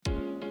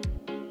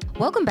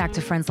Welcome back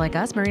to Friends Like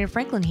Us. Marina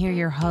Franklin here,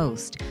 your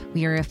host.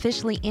 We are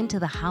officially into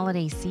the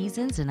holiday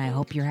seasons, and I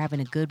hope you're having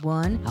a good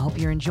one. I hope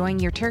you're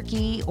enjoying your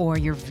turkey or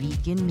your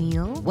vegan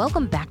meal.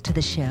 Welcome back to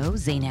the show,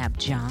 Zainab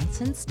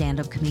Johnson,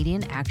 stand-up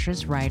comedian,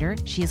 actress, writer.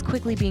 She is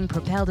quickly being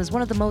propelled as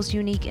one of the most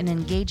unique and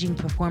engaging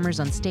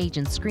performers on stage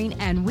and screen,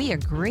 and we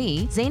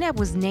agree. Zainab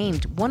was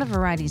named one of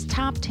Variety's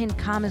top 10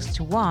 comics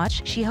to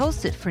watch. She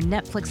hosted for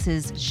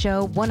Netflix's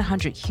show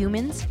 100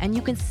 Humans, and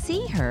you can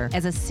see her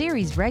as a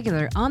series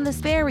regular on this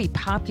very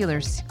popular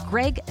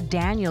Greg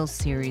Daniels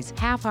series,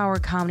 half-hour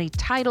comedy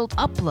titled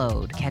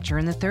Upload. Catch her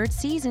in the third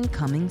season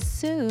coming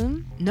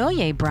soon.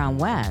 Noye Brown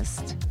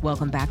West.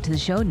 Welcome back to the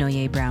show,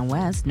 Noye Brown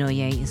West.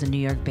 Noye is a New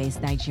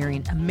York-based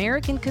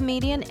Nigerian-American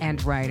comedian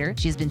and writer.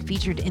 She has been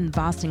featured in the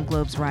Boston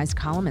Globe's Rise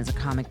column as a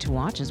comic to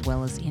watch, as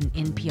well as in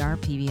NPR,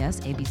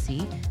 PBS,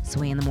 ABC,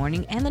 Sway in the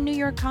Morning, and the New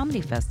York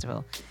Comedy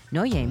Festival.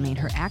 Noye made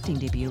her acting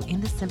debut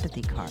in The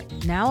Sympathy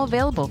Card. Now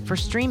available for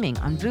streaming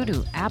on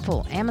Vudu,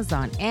 Apple,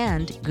 Amazon,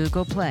 and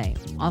Google Play.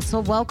 Also,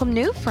 welcome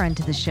new friend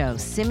to the show,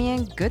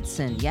 Simeon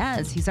Goodson.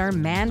 Yes, he's our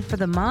man for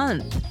the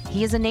month.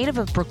 He is a native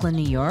of Brooklyn,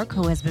 New York,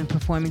 who has been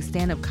performing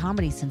stand-up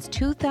comedy since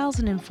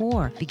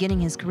 2004,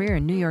 beginning his career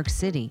in New York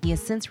City. He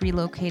has since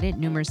relocated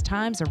numerous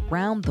times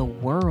around the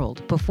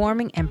world,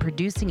 performing and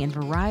producing in a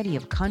variety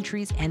of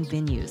countries and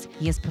venues.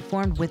 He has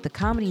performed with the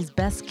comedy's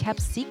Best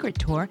Kept Secret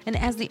tour and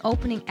as the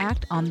opening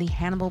act on the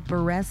Hannibal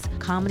Buress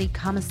Comedy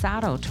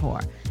Commissado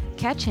tour.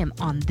 Catch him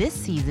on this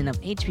season of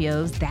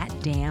HBO's That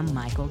Damn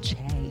Michael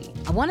Che.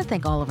 I want to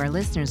thank all of our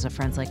listeners of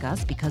Friends Like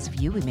Us. Because of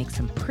you, we make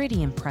some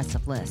pretty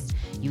impressive lists.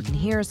 You can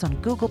hear us on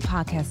Google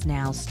Podcasts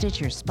now,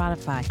 Stitcher,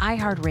 Spotify,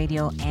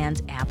 iHeartRadio,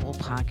 and Apple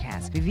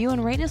Podcasts. Review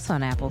and rate us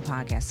on Apple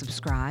Podcasts.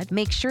 Subscribe.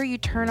 Make sure you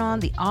turn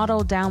on the auto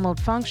download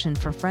function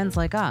for Friends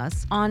Like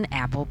Us on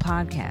Apple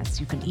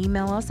Podcasts. You can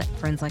email us at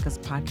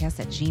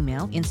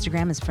friendslikeUspodcast@gmail.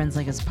 Instagram is Friends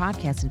Like Us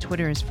Podcast, and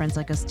Twitter is Friends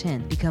Like Us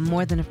 10. Become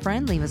more than a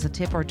friend. Leave us a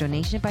tip or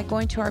donation by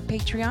going to our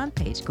Patreon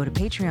page. Go to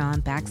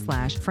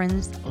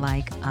Patreon.com/Friends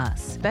Like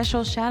Us.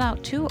 Special shout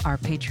out to our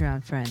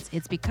Patreon friends.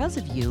 It's because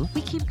of you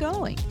we keep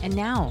going. And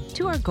now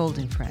to our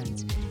golden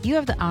friends. You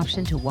have the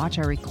option to watch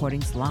our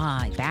recordings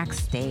live,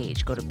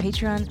 backstage. Go to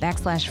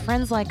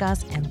Patreon.com/Friends Like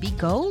Us and be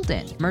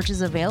golden. Merch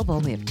is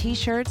available. We have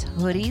t-shirts,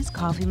 hoodies,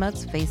 coffee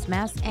mugs, face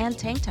masks, and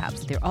tank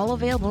tops. They're all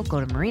available. Go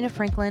to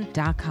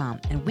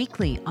marinafranklin.com. And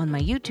weekly on my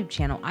YouTube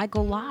channel, I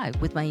go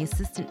live with my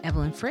assistant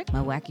Evelyn Frick, my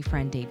wacky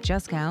friend Dave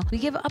Juskow. We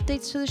give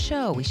updates to the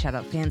show. We shout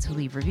out fans who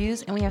leave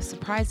reviews, and we have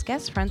surprise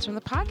guest friends from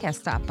the podcast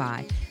stop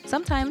by.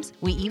 Sometimes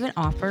we even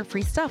offer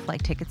free stuff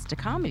like tickets to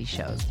comedy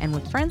shows. And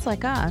with Friends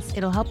Like Us,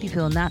 it'll help you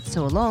feel not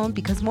so alone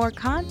because more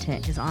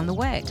content is on the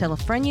way. Tell a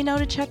friend you know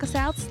to check us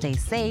out. Stay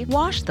safe.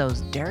 Wash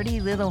those dirty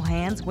little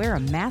hands. Wear a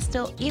mask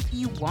still if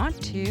you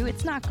want to.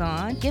 It's not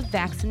gone. Get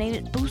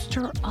vaccinated.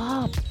 Booster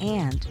up.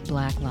 And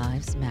Black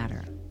Lives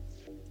Matter.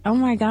 Oh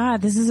my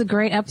God, this is a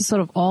great episode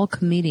of All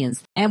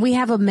Comedians. And we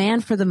have a man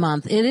for the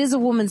month. It is a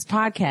woman's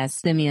podcast,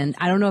 Simeon.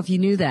 I don't know if you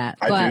knew that.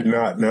 I did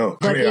not know.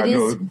 But I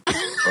know.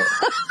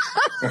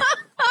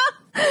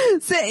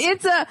 So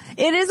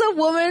it is a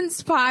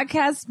woman's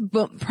podcast,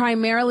 but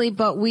primarily,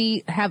 but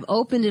we have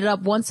opened it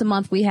up once a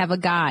month. We have a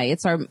guy.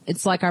 It's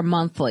like our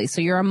monthly. So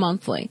you're a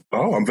monthly.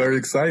 Oh, I'm very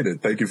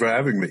excited. Thank you for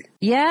having me.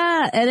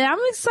 Yeah. And I'm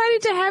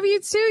excited to have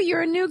you too.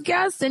 You're a new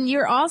guest and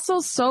you're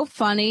also so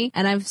funny.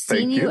 And I've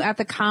seen you at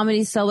the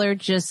Comedy Cellar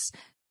just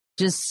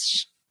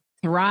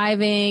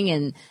thriving,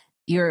 and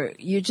you're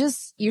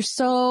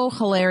so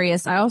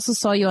hilarious. I also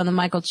saw you on the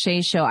Michael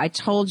Che show. I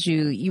told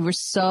you were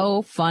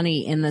so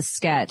funny in the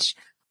sketch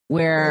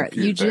where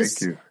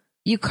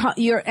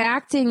your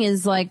acting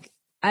is like,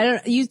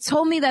 you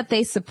told me that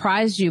they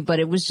surprised you, but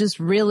it was just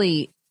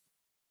really,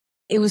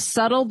 it was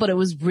subtle, but it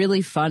was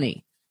really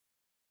funny.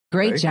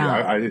 Great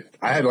job.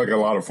 I had like a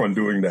lot of fun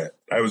doing that.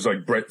 I was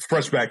like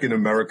fresh back in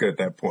America at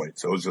that point.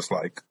 So it was just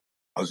like,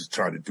 I was just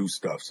trying to do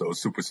stuff. So it was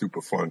super,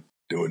 super fun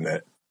doing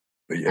that.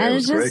 But yeah, it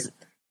was great.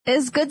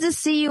 It's good to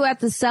see you at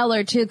the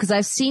Cellar too, because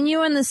I've seen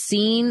you in the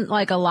scene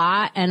like a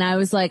lot, and I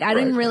was like, I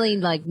didn't really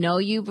like know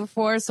you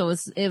before, so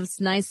it was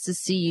nice to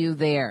see you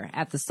there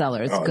at the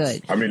Cellar. It's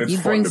good.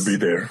 It's fun to be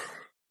there.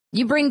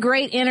 You bring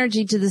great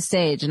energy to the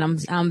stage, and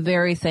I'm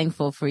very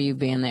thankful for you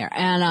being there.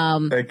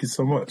 And thank you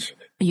so much.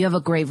 You have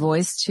a great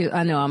voice too.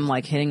 I know I'm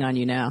like hitting on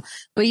you now,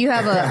 but you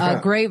have a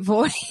great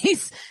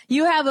voice.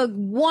 You have a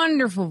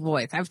wonderful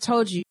voice. I've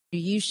told you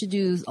you should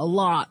do a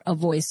lot of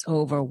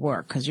voiceover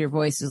work because your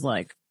voice is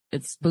like,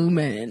 it's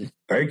booming.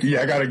 Thank you.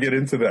 I got to get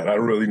into that. I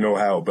don't really know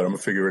how, but I'm going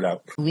to figure it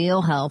out.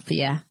 We'll help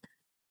you.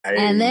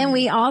 And then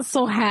we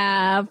also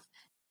have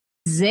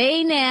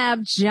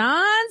Zainab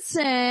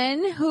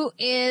Johnson, who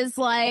is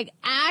like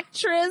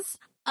actress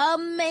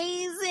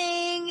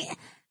amazing.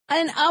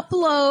 An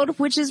Upload,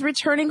 which is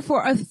returning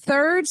for a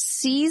third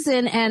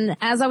season. And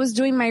as I was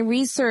doing my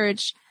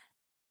research,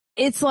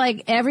 it's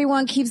like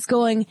everyone keeps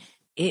going,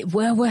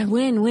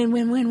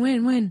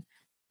 when?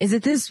 Is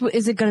it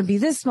going to be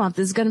this month?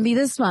 Is it going to be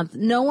this month?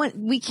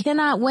 We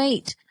cannot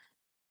wait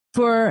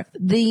for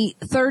the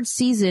third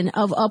season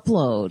of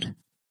Upload.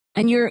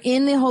 And you're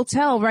in the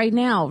hotel right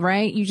now,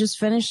 right? You just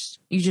finished?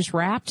 You just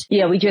wrapped?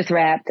 Yeah, we just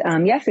wrapped.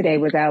 Yesterday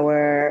was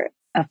our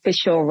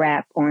official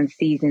wrap on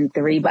season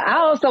 3. But I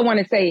also want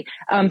to say,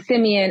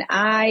 Simeon,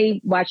 I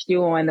watched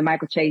you on the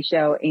Michael Che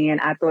show and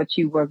I thought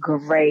you were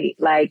great.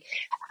 I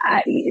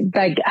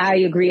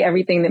agree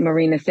everything that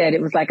Marina said.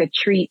 It was like a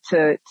treat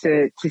to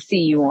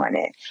see you on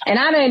it. And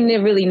I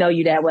didn't really know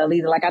you that well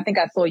either. Like, I think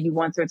I saw you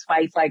once or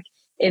twice, like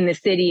in the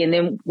city, and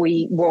then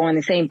we were on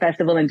the same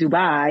festival in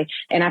Dubai,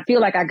 and I feel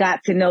like I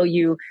got to know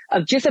you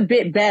just a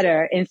bit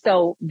better. And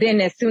so then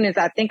as soon as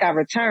I think I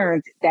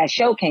returned, that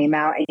show came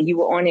out and you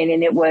were on it,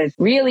 and it was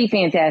really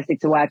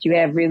fantastic to watch. You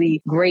have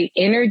really great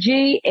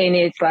energy, and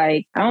it's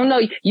like, I don't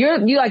know,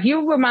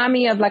 you remind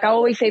me of, like, I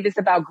always say this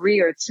about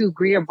Greer too,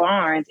 Greer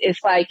Barnes.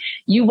 It's like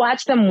you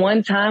watch them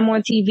one time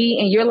on TV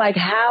and you're like,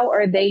 how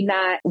are they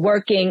not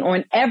working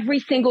on every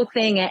single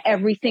thing at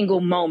every single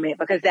moment?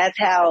 Because that's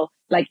how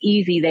like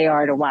easy they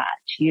are to watch,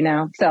 you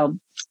know? So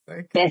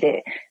that's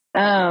it.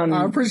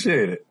 I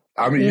appreciate it.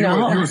 I mean,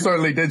 you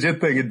certainly did your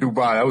thing in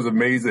Dubai. That was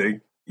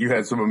amazing. You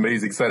had some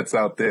amazing sets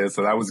out there,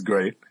 so that was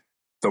great.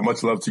 So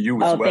much love to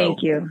you as well.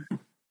 Thank you.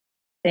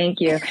 Thank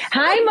you.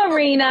 Hi,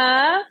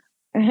 Marina.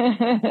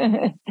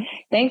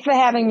 Thanks for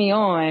having me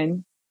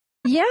on.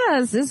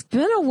 Yes, it's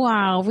been a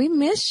while. We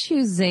miss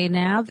you,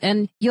 Zainab.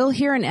 And you'll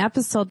hear an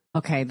episode.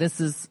 Okay,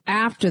 this is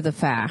after the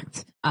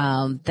fact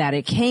that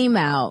it came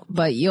out,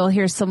 but you'll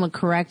hear someone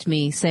correct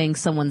me saying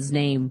someone's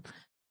name.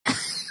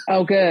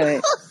 Oh,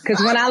 good.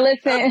 Because when I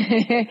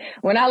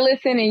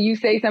listen and you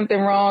say something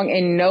wrong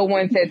and no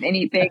one says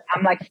anything,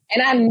 I'm like,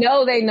 and I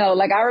know they know.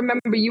 Like, I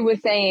remember you were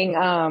saying,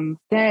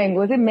 dang,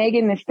 was it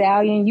Megan Thee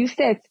Stallion? You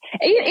said,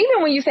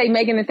 even when you say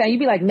Megan Thee Stallion, you'd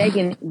be like,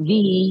 Megan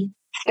the.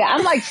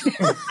 I'm like,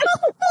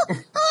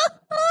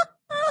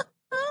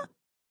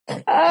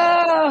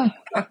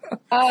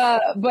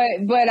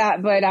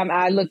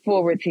 I look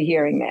forward to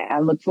hearing that. I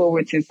look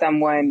forward to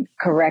someone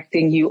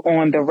correcting you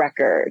on the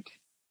record.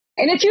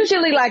 And it's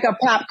usually like a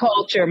pop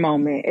culture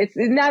moment. It's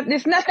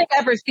nothing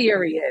ever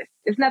serious.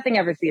 It's nothing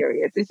ever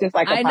serious. It's just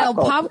like a pop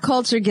culture. Pop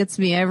culture gets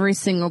me every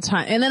single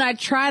time. And then I'll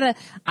try to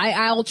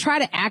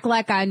act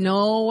like I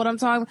know what I'm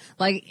talking about.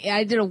 Like,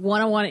 I did a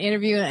one-on-one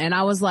interview and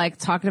I was like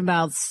talking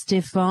about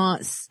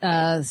Stefan,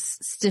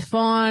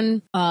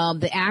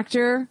 the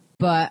actor,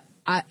 but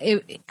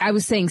I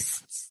was saying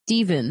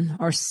Steven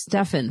or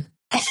Stefan.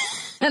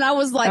 And I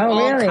was like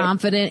really?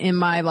 confident in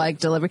my like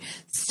delivery.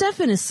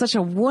 Stefan is such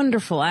a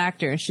wonderful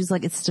actor. And she's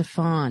like, it's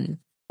Stefan.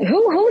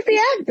 Who's the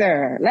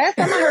actor? Last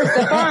time I heard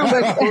Stefan was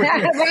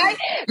right.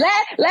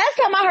 Last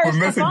time I heard We're Stefan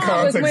missing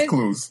context was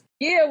clues.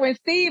 when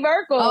Steve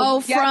Urkel.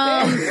 Oh, from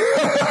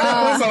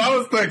that's what I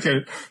was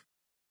thinking.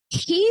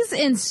 He's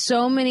in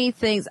so many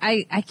things.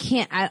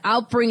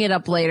 I'll bring it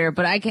up later,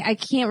 but I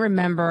can't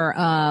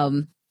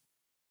remember.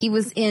 He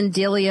was in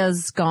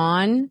Delia's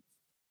Gone,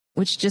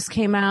 which just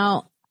came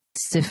out.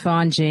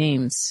 Stefan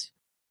James.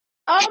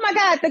 Oh my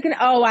God!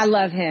 I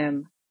love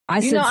him.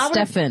 I said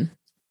Stefan.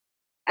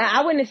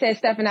 I wouldn't have said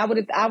Stefan. I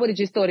would have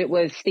just thought it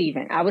was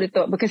Steven. I would have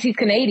thought, because he's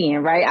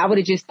Canadian, right? I would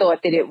have just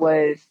thought that it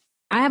was.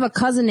 I have a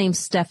cousin named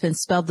Stefan,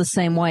 spelled the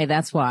same way.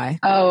 That's why.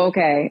 Oh,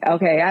 okay.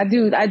 I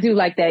do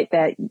like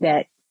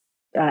that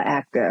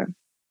actor.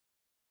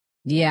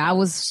 Yeah, I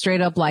was straight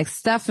up like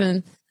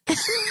Stefan.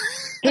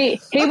 he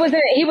was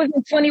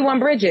in 21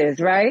 Bridges,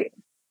 right?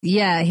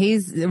 Yeah,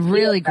 he's a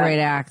really great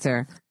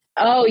actor.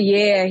 Oh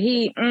yeah,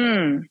 he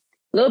a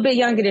little bit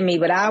younger than me,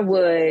 but I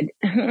would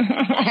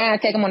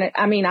take him on it.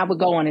 I mean, I would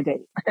go on a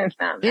date.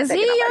 Is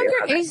he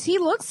younger? He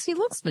looks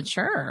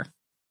mature.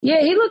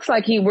 Yeah, he looks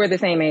like we're the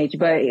same age,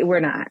 but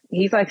we're not.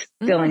 He's like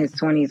still in his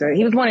 20s, or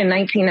he was born in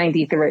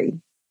 1993.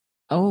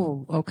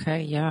 Oh,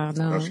 okay, yeah,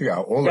 no. She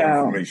got all that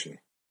information.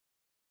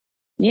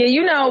 Yeah,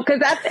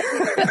 because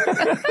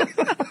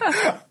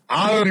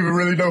I don't even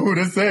really know who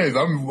this is.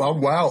 I'm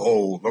wild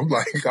old. I'm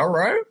like, all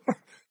right.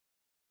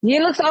 He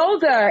looks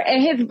older,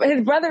 and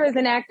his brother is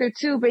an actor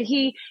too. But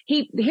he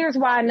here's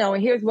why I know,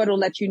 and here's what'll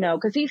let you know,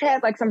 because he's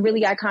had like some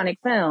really iconic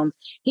films.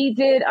 He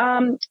did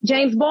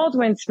James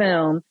Baldwin's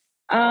film.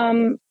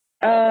 Oh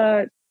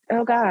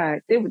God,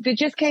 it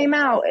just came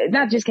out.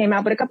 Not just came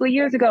out, but a couple of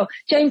years ago.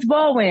 James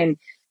Baldwin.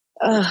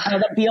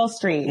 The Beale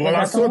Street. Well,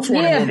 I saw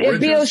 21 Bridges.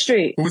 Beale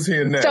Street. Who's he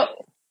in that? So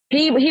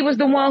he was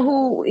the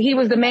one he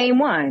was the main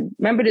one.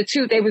 Remember the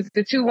two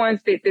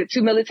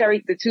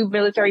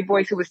military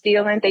boys who were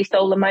stealing? They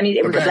stole the money.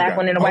 It was a black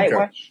one and a white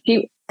one.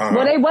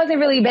 Well, they wasn't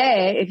really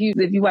bad. If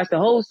you watch the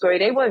whole story,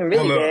 they wasn't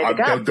really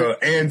bad. The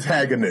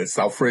antagonists,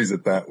 I'll phrase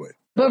it that way.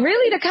 But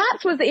really, the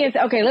cops was the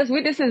answer. Okay,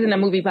 this isn't a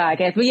movie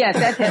podcast, but yes,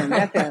 that's him.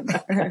 That's him.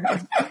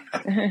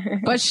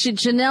 But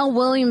Janelle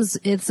Williams,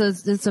 it's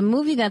a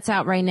movie that's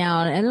out right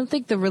now, and I don't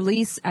think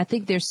I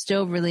think they're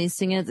still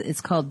releasing it.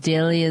 It's called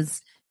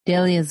Delia's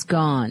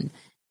Gone,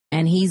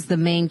 and he's the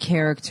main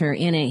character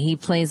in it. He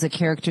plays a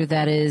character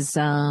that is,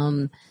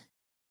 I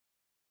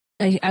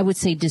would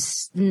say,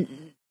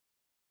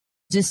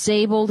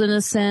 disabled in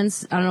a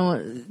sense. I don't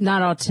know,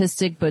 not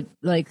autistic, but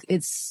like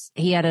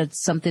he had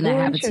something that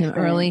happened to him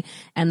early,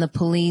 and the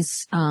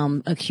police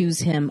accuse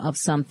him of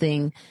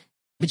something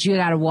but you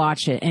got to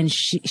watch it. And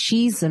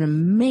she's an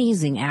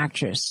amazing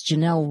actress,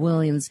 Janelle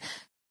Williams.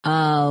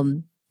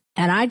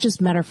 And I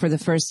just met her for the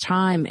first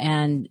time,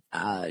 and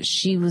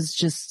she was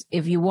just,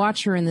 if you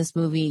watch her in this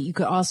movie, you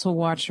could also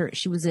watch her.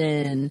 She was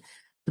in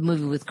the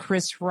movie with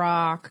Chris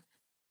Rock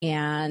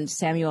and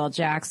Samuel L.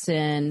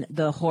 Jackson,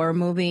 the horror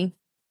movie.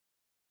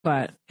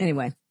 But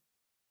anyway,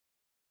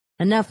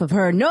 enough of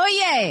her.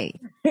 Noye!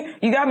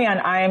 You got me on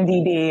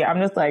IMDb.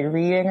 I'm just like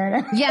reading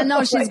right now. Yeah,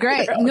 no, she's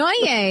great.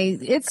 Noye,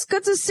 it's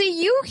good to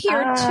see you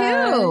here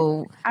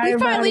too. We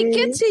finally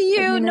get to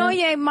you.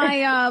 Noye,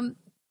 my,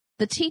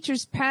 the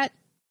teacher's pet.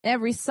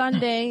 Every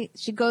Sunday,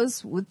 she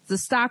goes with the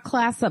stock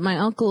class that my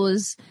uncle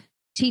is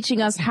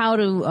teaching us how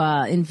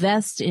to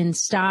invest in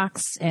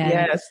stocks. And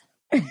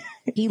yes.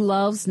 He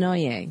loves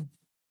Noye.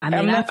 I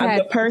mean,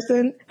 the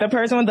person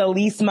with the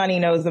least money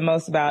knows the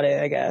most about it,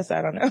 I guess.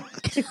 I don't know.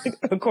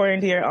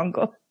 According to your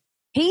uncle.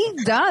 He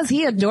does.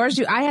 He adores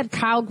you. I had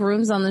Kyle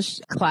Grooms on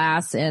the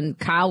class, and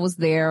Kyle was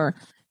there,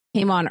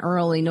 came on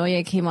early.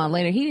 Noye came on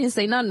later. He didn't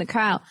say nothing to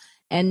Kyle.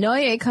 And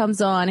Noye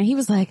comes on, and he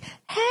was like,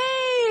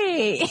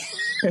 hey.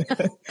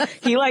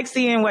 He likes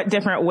seeing what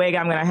different wig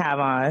I'm going to have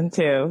on,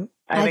 too.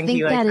 I think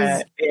he likes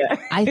that. Yeah.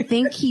 I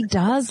think he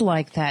does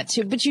like that,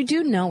 too. But you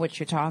do know what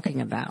you're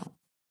talking about.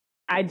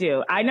 I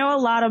do. I know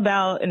a lot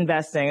about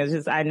investing. It's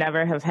just I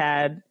never have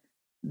had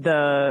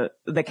the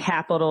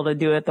capital to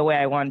do it the way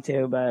I want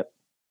to. But,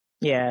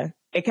 yeah,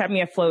 it kept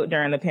me afloat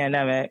during the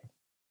pandemic.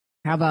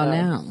 How about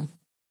now?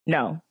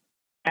 No,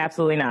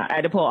 absolutely not. I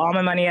had to pull all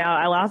my money out.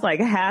 I lost like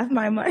half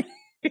my money.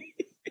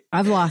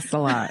 I've lost a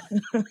lot,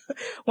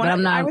 but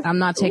I'm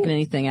not taking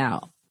anything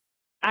out.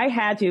 I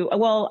had to.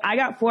 Well,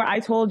 I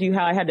told you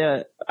how I had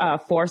to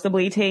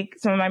forcibly take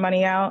some of my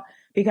money out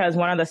because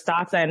one of the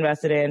stocks I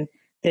invested in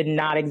did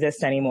not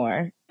exist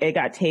anymore. It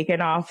got taken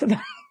off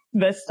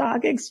the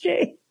stock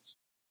exchange.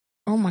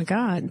 Oh my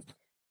God.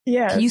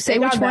 Yeah. Can you say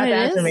which one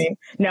it is? Me.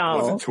 No.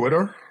 Was it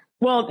Twitter?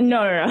 Well,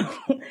 no.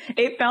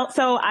 It felt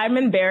so. I'm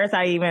embarrassed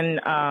I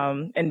even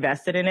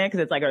invested in it because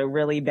it's like a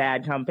really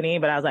bad company.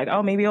 But I was like,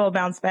 oh, maybe it'll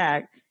bounce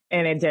back.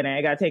 And it didn't.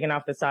 It got taken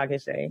off the stock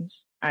exchange.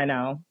 I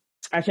know.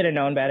 I should have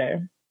known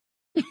better.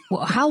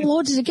 Well, how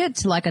low did it get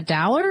to? Like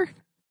 $1?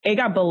 It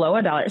got below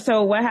 $1.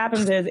 So what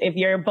happens is if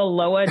you're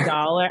below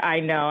 $1,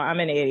 I know I'm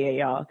an idiot,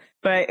 y'all.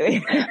 But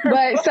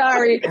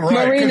sorry,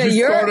 right, Marina,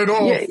 you started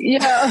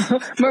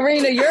off.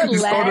 Marina, you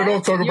started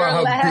off talking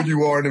about how good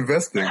you are in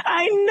investing.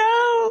 I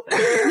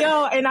know.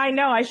 No, and I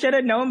know I should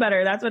have known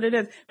better. That's what it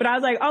is. But I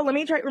was like, oh, let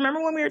me try.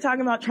 Remember when we were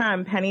talking about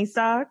trying penny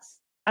stocks?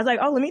 I was like,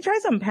 oh, let me try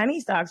some penny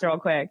stocks real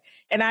quick.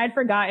 And I had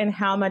forgotten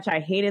how much I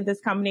hated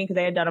this company because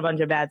they had done a bunch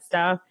of bad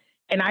stuff.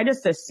 And I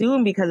just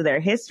assumed because of their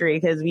history,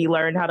 because we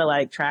learned how to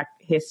like track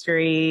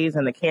histories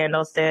and the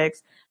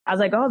candlesticks. I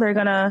was like, oh, they're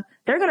gonna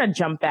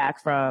jump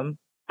back from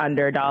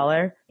under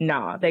 $1.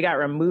 No, they got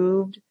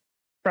removed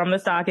from the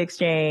stock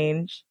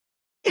exchange.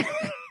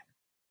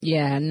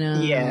 Yeah,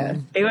 no. Yeah,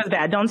 it was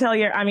bad. Don't tell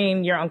your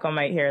uncle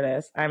might hear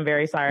this. I'm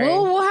very sorry.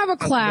 Well, we'll have a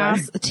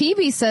class.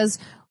 TV says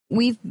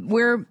we've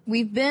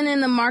been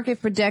in the market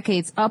for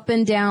decades, up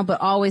and down,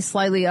 but always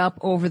slightly up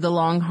over the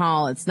long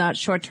haul. It's not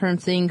short-term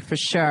thing for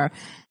sure.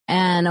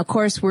 And of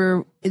course,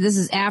 this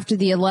is after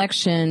the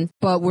election,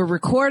 but we're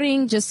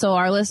recording just so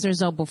our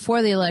listeners know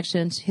before the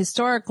election.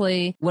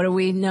 Historically, what do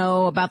we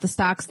know about the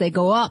stocks? They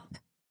go up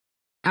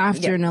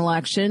after an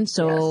election.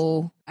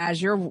 So as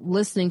you're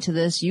listening to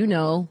this, you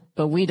know,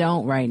 but we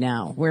don't right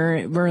now.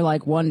 We're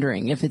like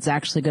wondering if it's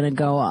actually going to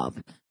go up.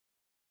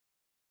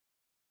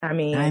 I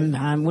mean,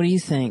 what do you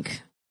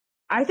think?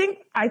 I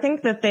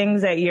think the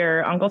things that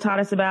your uncle taught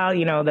us about,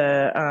 you know,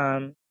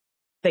 the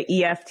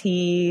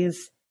EFTs,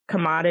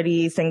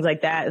 commodities, things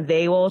like that,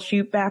 they will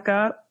shoot back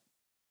up.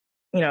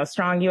 You know,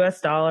 strong US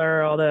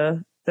dollar, all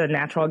the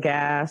natural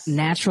gas.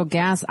 Natural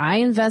gas. I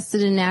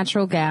invested in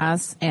natural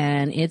gas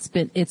and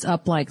it's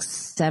up like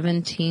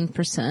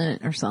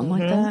 17% or something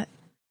like that.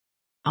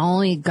 I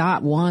only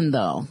got one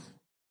though.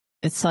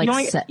 It's like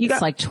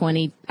it's like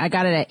 20. I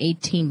got it at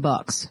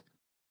 $18.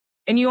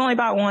 And you only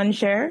bought one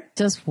share?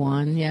 Just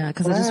one, yeah,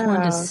 because I just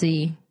wanted to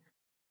see.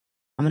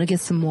 I'm gonna get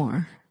some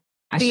more.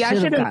 I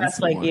should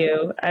invest like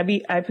you.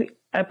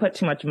 I put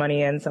too much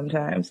money in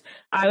sometimes.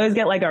 I always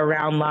get like a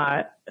round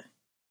lot,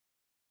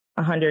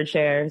 100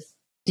 shares.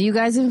 Do you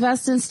guys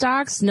invest in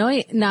stocks?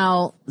 No.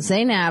 Now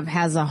Zainab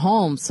has a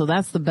home, so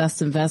that's the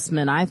best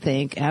investment I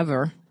think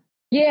ever.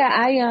 Yeah,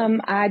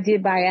 I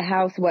did buy a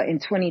house in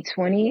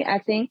 2020, I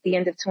think, the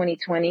end of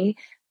 2020.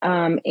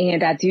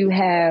 And I do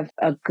have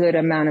a good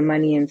amount of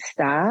money in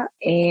stock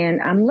and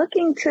I'm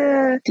looking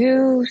to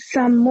do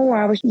some more.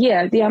 I'm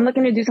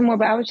looking to do some more,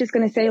 but I was just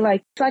going to say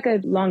it's like a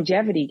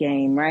longevity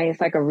game, right?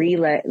 It's like a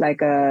relay,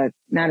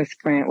 not a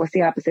sprint. What's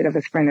the opposite of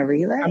a sprint? A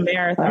relay? A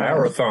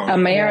marathon. A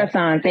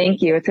marathon. Yeah.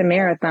 Thank you. It's a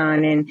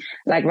marathon. And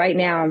right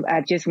now,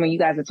 when you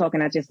guys are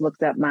talking, I just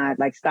looked up my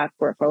stock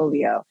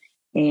portfolio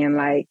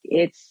and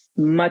it's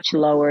much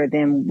lower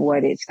than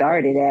what it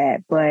started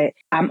at. But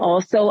I'm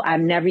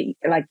never,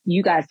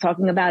 you guys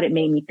talking about it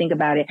made me think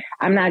about it.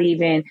 I'm not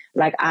even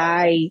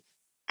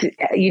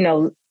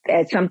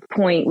at some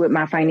point with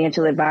my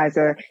financial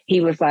advisor,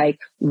 he was like,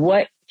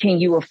 what can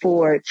you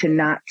afford to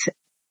not,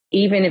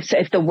 even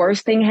if the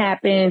worst thing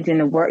happens in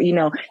the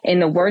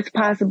worst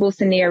possible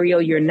scenario,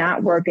 you're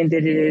not working,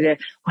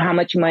 how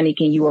much money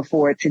can you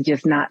afford to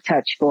just not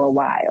touch for a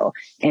while?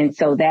 And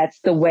so that's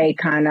the way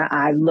kind of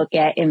I look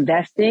at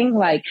investing.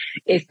 Like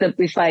it's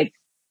like,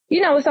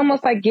 it's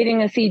almost like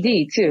getting a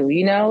CD too,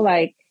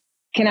 like,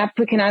 can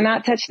I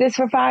not touch this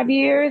for 5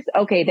 years?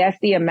 Okay. That's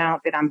the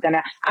amount that I'm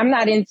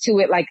not into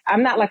it. Like,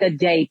 I'm not like a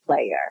day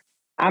player.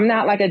 I'm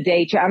not like a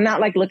day trader. I'm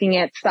not like looking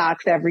at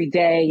stocks every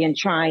day and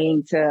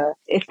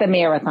it's the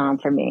marathon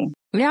for me.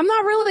 Yeah, I'm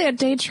not really a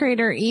day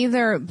trader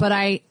either, but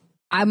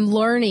I'm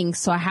learning,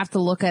 so I have to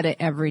look at it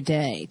every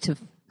day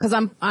because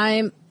I'm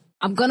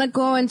going to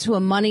go into a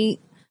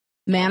money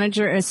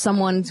manager as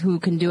someone who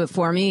can do it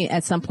for me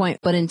at some point.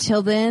 But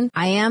until then,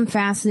 I am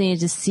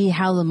fascinated to see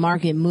how the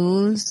market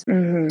moves.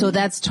 Mm-hmm. So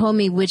that's told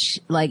me which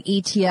like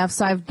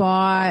ETFs I've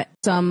bought,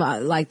 some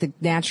like the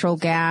natural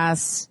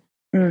gas,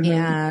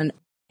 and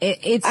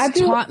it's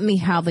taught me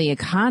how the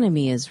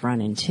economy is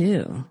running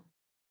too.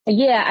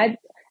 Yeah,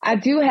 I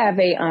do have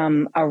a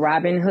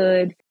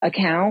Robinhood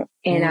account,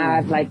 and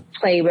I've like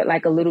played with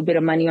like a little bit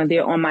of money on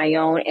there on my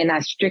own. And I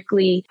took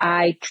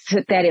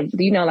that,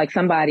 like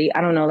somebody,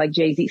 I don't know, like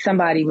Jay-Z,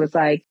 somebody was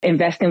like,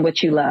 invest in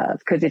what you love.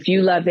 Cause if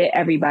you love it,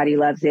 everybody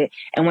loves it.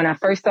 And when I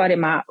first started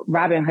my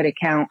Robinhood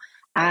account,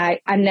 I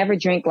never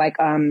drink like,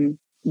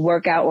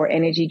 workout or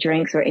energy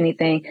drinks or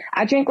anything.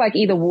 I drink like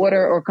either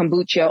water or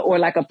kombucha or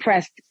like a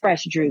pressed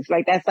fresh juice.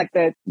 Like that's like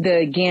the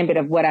gambit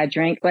of what I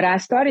drink. But I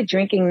started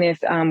drinking this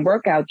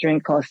workout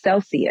drink called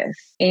Celsius.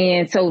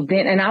 And so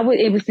then,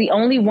 it was the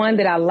only one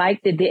that I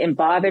liked that didn't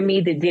bother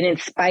me, that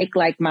didn't spike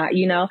like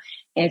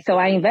and so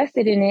I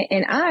invested in it,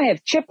 and I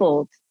have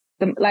tripled.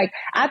 I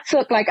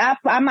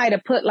might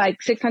have put like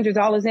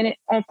 $600 in it.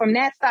 From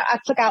that stock, I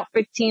took out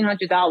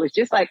 $1,500.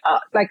 Just like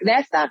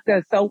that stock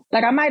does. So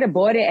like I might have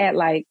bought it at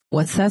like,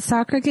 what's that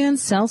stock again?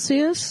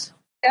 Celsius,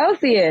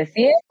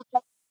 yeah.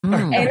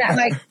 And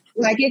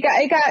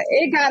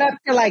it got up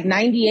to like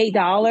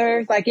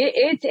 $98. Like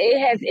it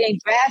has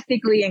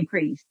drastically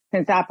increased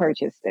since I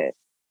purchased it.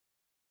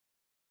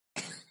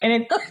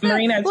 And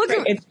Marina,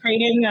 it's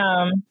trading.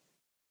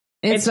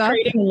 It's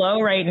trading low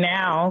right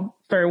now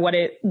for what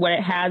it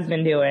has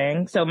been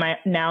doing. So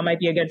now might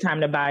be a good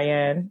time to buy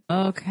in.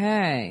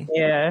 Okay.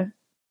 Yeah.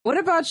 What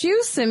about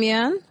you,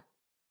 Simeon?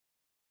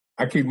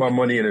 I keep my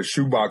money in a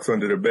shoebox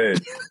under the bed.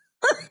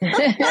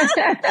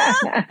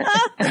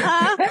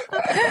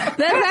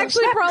 That's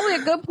actually probably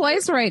a good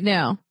place right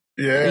now.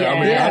 Yeah. I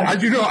mean,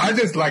 I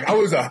just like, I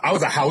was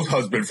a house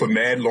husband for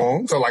mad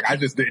long. So like, I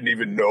just didn't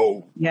even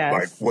know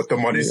like what the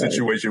money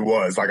situation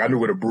was. Like I knew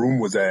where the broom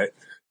was at.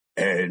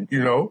 And,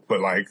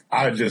 but like,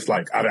 I just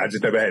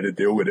never had to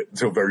deal with it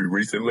until very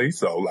recently.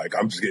 So like,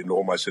 I'm just getting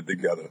all my shit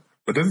together.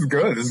 But this is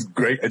good. This is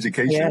great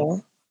education. Yeah.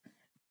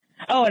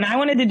 Oh, and I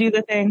wanted to do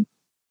the thing.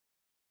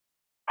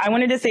 I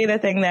wanted to say the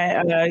thing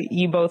that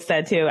you both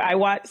said too.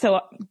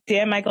 So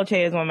Dan Michael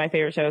Che is one of my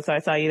favorite shows. So I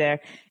saw you there.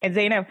 And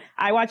Zainab,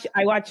 I watch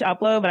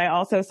Upload, but I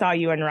also saw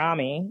you and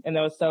Rami, and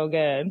that was so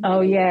good.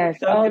 Oh, yes.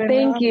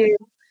 Thank you.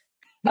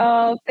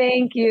 Oh,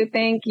 thank you.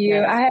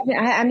 Yes.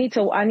 I need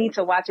to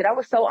watch it. I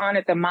was so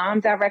honored. The mom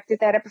directed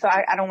that episode.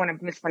 I don't want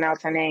to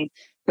mispronounce her name,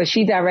 but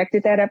she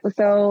directed that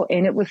episode,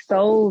 and it was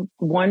so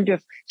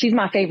wonderful. She's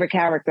my favorite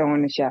character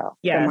on the show.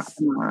 Yes.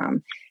 The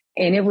mom.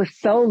 And it was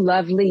so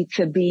lovely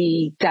to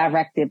be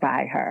directed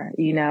by her,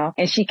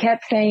 and she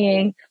kept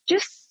saying,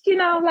 just,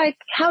 like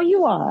how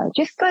you are,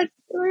 just like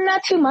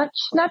not too much,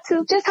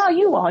 just how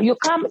you are. You'll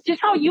come,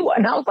 just how you are.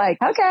 And I was like,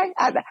 okay,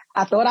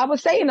 I thought I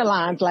was saying the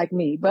lines like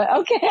me, but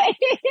okay.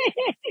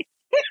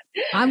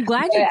 I'm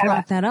glad you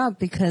brought that up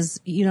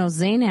because,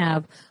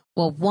 Zainab,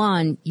 well,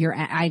 one,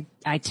 I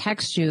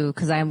text you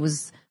because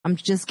I'm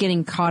just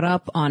getting caught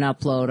up on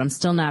Upload. I'm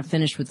still not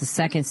finished with the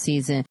second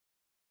season.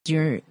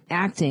 Your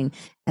acting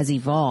has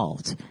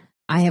evolved.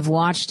 I have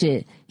watched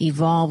it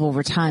evolve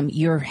over time.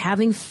 You're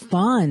having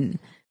fun.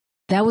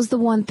 That was the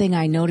one thing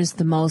I noticed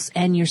the most.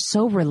 And you're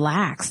so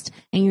relaxed,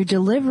 and your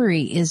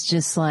delivery is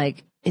just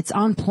like, it's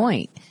on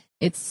point.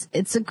 It's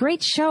a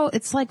great show.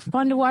 It's like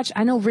fun to watch.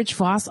 I know Rich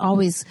Voss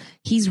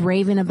he's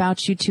raving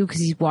about you too,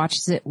 because he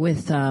watches it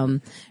with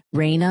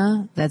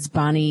Raina, that's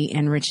Bonnie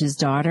and Rich's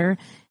daughter.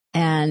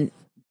 And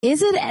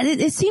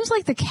it seems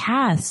like the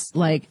cast,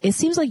 like, it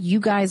seems like you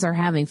guys are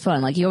having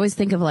fun. Like, you always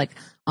think of like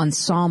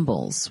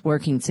ensembles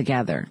working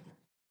together.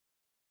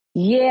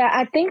 Yeah,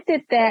 I think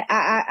that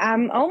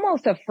I'm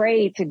almost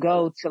afraid to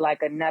go to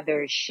like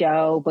another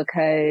show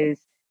because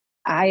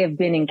I have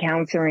been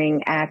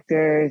encountering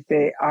actors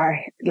that are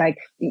like,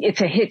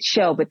 it's a hit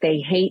show, but they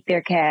hate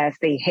their cast.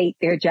 They hate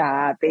their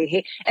job.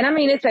 And I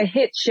mean, it's a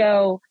hit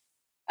show.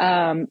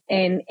 And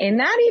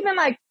not even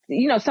like,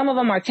 some of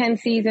them are 10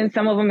 seasons.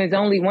 Some of them is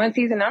only one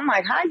season. I'm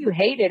like, how you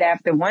hate it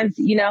after one,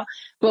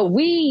 but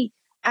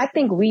I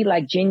think we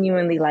like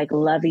genuinely like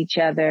love each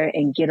other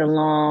and get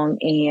along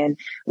and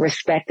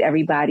respect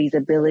everybody's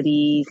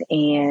abilities.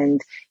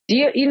 And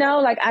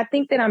I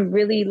think that I'm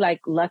really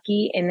like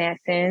lucky in that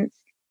sense.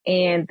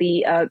 And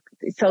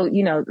so,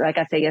 like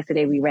I said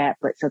yesterday, we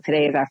wrapped, but so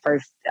today is our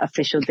first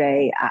official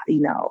day,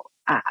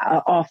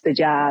 off the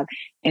job.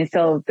 And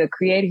so the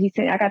creator, he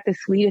said, I got the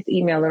sweetest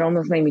email. It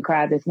almost made me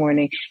cry this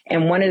morning.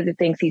 And one of the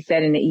things he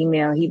said in the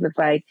email, he was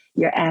like,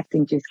 your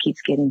acting just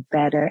keeps getting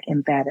better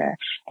and better.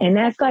 And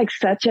that's like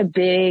such a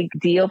big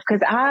deal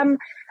because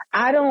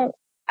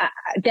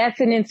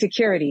that's an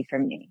insecurity for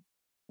me,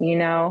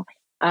 and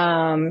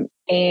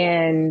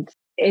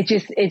it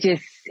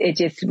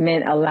just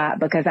meant a lot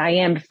because I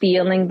am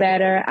feeling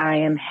better.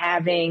 I am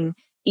having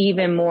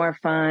even more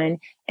fun.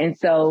 And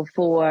so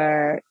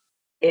for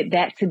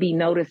that to be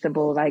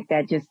noticeable like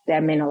that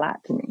meant a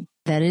lot to me.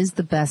 That is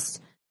the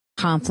best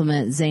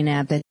compliment,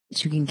 Zainab, that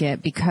you can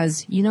get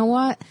because you know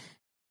what?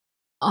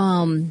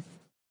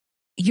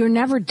 You're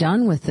never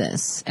done with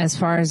this as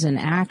far as an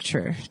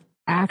actress,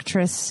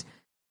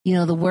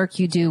 the work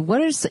you do.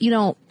 What is,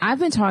 I've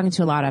been talking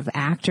to a lot of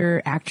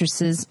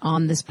actresses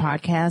on this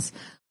podcast.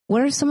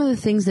 What are some of the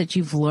things that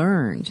you've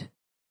learned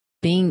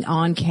being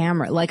on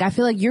camera? Like, I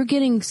feel like you're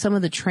getting some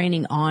of the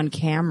training on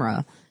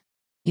camera,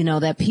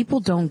 that people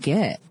don't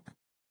get.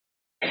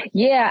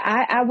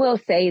 Yeah, I will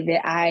say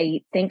that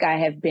I think I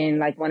have been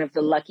like one of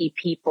the lucky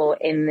people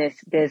in this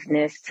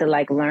business to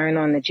like learn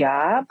on the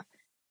job,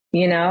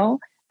 and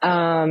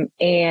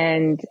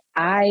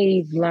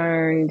I've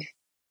learned,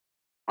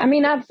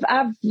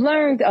 I've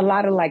learned a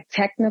lot of like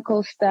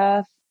technical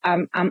stuff.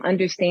 I'm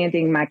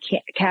understanding my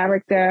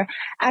character.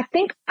 I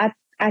think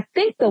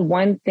the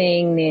one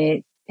thing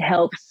that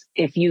helps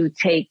if you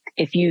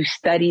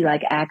study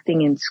like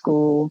acting in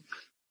school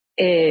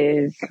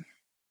is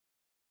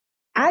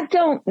I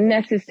don't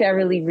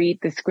necessarily read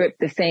the script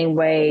the same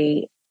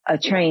way a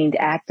trained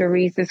actor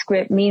reads the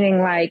script, meaning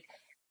like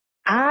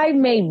I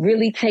may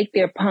really take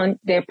their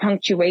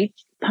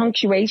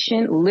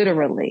punctuation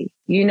literally,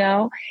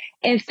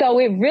 and so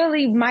it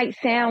really might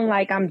sound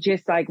like I'm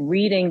just like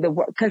reading the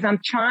word because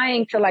I'm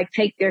trying to like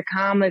take their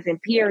commas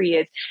and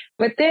periods,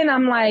 but then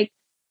I'm like,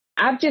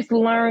 I've just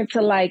learned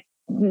to like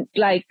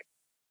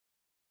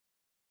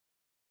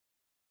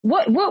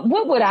what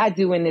would I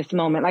do in this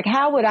moment? Like,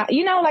 how would I,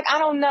 I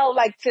don't know,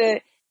 like to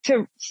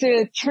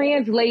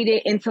translate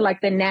it into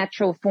like the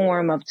natural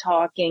form of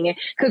talking.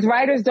 Cause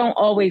writers don't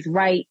always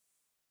write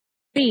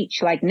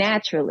speech like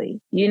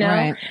naturally,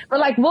 Right. But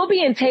like we'll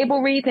be in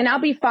table reads and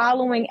I'll be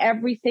following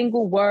every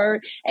single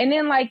word. And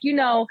then like,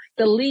 the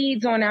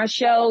leads on our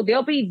show,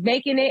 they'll be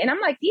making it. And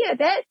I'm like, yeah,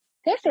 that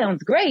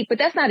sounds great, but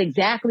that's not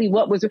exactly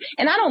what was,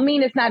 and I don't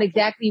mean it's not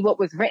exactly what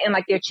was written,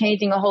 like they're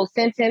changing a whole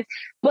sentence,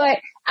 but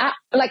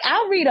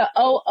I'll read a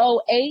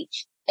OOH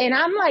and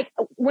I'm like,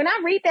 when I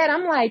read that,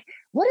 I'm like,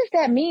 what does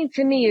that mean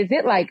to me? Is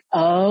it like,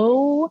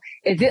 oh,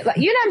 is it like,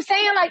 you know what I'm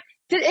saying? Like,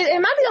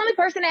 am I the only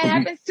person that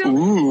happens to?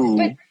 Ooh.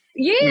 But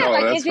yeah, no,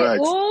 like, is facts.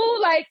 it, ooh,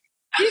 like,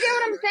 you get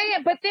what I'm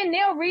saying? But then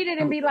they'll read it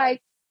and be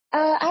like,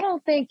 I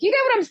don't think, you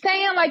get what I'm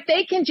saying? Like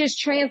they can just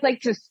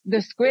translate to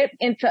the script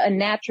into a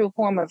natural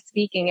form of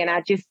speaking. And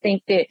I just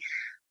think that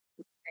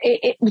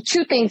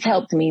two things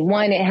helped me.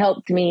 One, it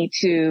helped me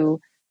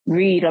to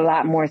read a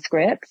lot more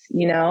scripts,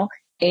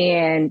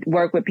 and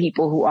work with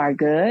people who are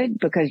good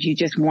because you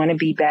just want to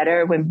be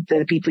better when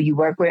the people you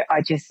work with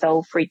are just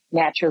so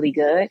naturally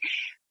good.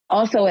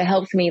 Also, it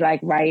helps me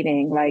like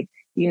writing, like,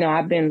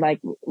 I've been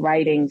like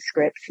writing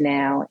scripts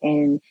now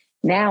and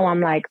now I'm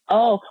like,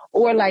 oh,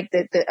 or like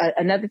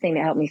another thing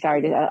that helped me,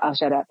 I'll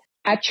shut up.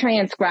 I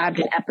transcribed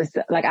an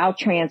episode, like I'll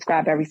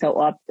transcribe every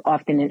so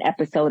often an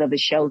episode of a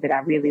show that I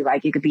really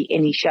like. It could be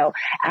any show.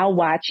 I'll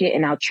watch it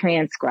and I'll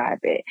transcribe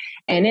it.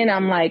 And then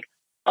I'm like,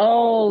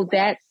 oh,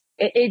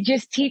 it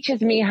just teaches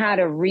me how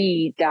to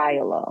read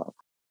dialogue.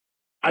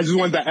 I just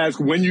wanted to ask,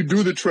 when you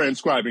do the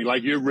transcribing,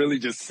 like you're really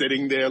just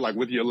sitting there like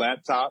with your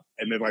laptop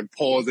and then like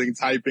pausing,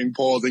 typing.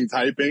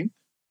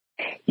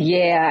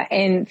 Yeah.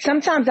 And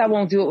sometimes I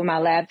won't do it with my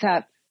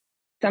laptop.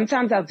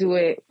 Sometimes I'll do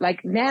it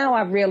like now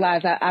I've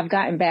realized I've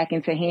gotten back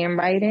into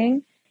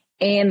handwriting.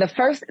 And the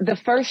first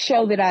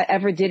show that I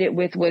ever did it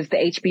with was the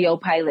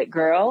HBO pilot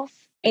Girls.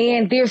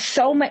 And there's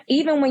so much,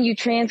 even when you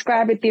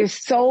transcribe it, there's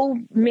so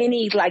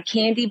many like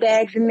candy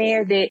bags in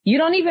there that you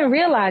don't even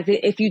realize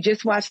it if you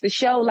just watch the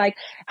show. Like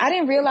I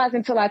didn't realize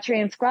until I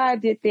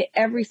transcribed it that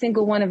every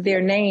single one of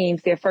their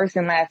names, their first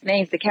and last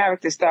names, the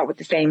characters start with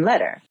the same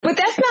letter. But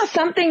that's not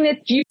something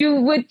that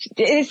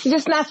it's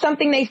just not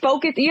something they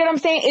focus. You know what I'm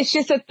saying? It's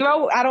just a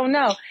throw. I don't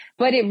know.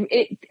 But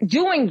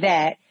doing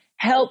that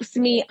helps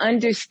me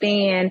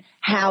understand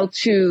how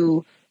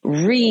to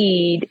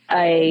read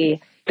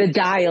the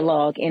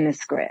dialogue in the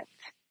script.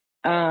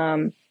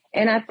 And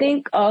I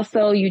think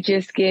also you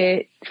just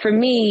get, for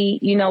me,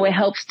 it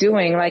helps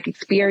doing like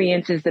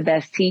experience is the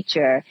best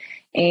teacher.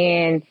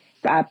 And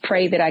I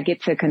pray that I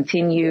get to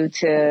continue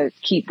to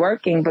keep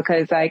working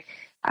because like,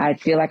 I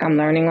feel like I'm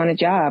learning on a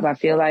job. I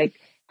feel like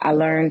I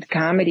learned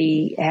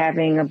comedy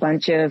having a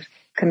bunch of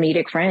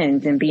comedic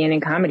friends and being in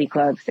comedy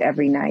clubs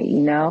every night, you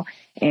know?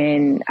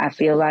 And I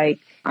feel like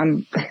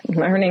I'm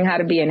learning how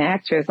to be an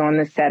actress on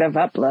the set of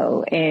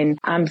Upload. And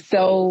I'm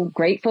so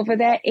grateful for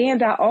that.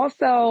 And I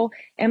also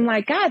am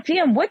like, God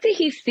damn, what did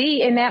he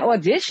see in that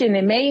audition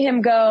that made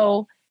him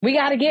go, we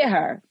got to get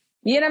her?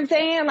 You know what I'm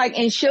saying? Like,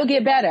 and she'll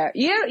get better.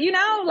 You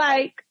know,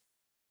 like,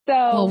 so.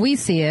 Well, we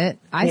see it.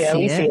 I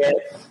see it.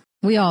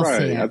 We all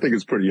see it. I think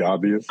it's pretty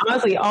obvious.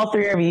 Honestly, all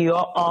three of you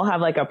all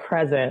have like a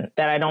present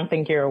that I don't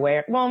think you're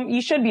aware. Well,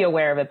 you should be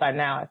aware of it by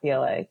now, I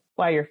feel like.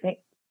 While you're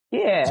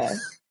yeah.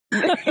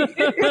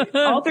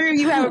 All three of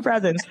you have a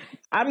present.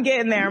 I'm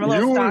getting there. I'm a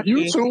little stocky.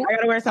 You too. I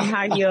gotta wear some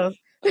high heels.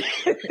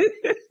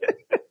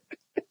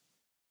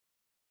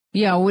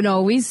 Yeah,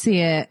 we see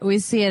it. We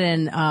see it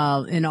in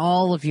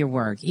all of your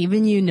work.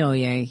 Even you,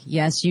 Noye.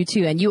 Yes, you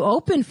too. And you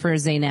opened for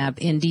Zainab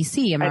in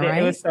DC. Am I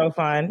right? It was so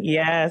fun.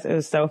 Yes, it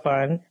was so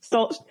fun.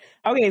 So,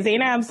 okay,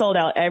 Zainab sold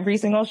out every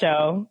single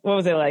show. What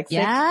was it, like?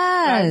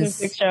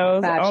 Six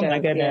shows? Oh my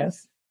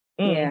goodness.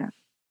 Yeah.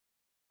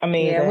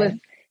 Amazing. Yeah,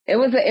 it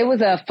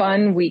was a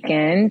fun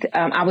weekend.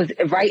 I was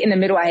right in the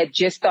middle. I had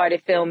just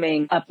started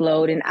filming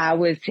Upload, and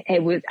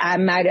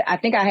I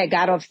think I had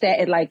got off set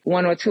at like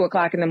 1 or 2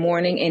 o'clock in the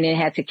morning, and then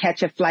had to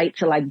catch a flight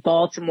to like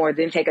Baltimore,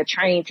 then take a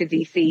train to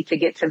DC to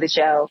get to the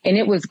show. And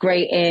it was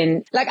great.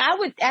 And like, I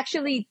would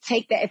actually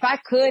take that if I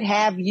could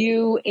have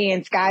you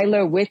and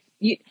Skylar with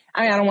you.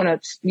 I mean, I don't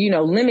want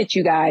to, limit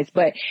you guys,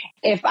 but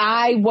if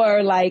I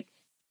were like,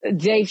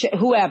 Dave,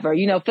 whoever,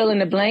 fill in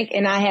the blank.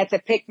 And I had to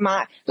pick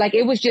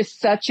it was just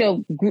such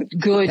a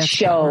good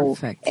show,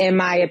 perfect, in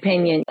my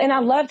opinion. And I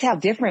loved how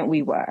different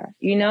we were.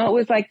 It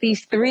was like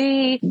these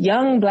 3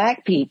 young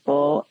Black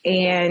people,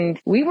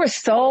 and we were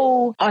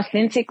so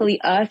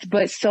authentically us,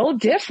 but so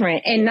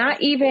different, and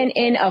not even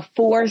in a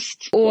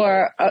forced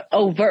or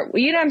overt,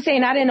 you know what I'm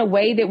saying? Not in a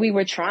way that we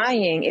were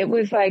trying. It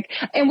was like,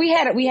 and we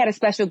had a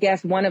special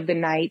guest one of the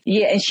nights.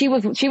 Yeah. And she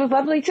was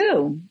lovely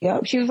too.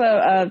 Yep. She was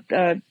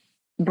a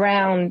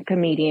brown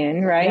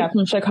comedian, right? Yeah,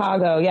 from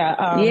Chicago. Yeah.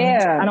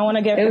 I don't want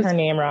to get her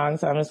name wrong,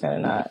 so I'm just gonna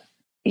not.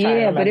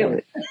 Yeah, but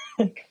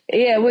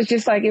it was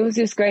just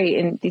great,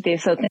 and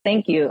so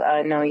thank you,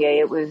 Noye.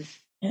 It was.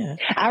 Yeah.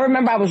 I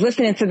remember I was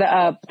listening to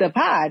the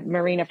pod,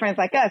 Marina, Friends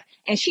Like Us,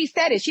 and she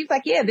said it. She's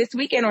like, "Yeah, this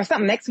weekend or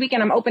something. Next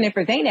weekend, I'm opening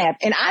for Zainab,"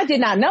 and I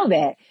did not know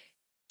that.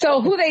 So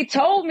who they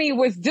told me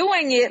was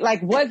doing it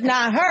was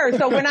not her.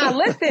 So when I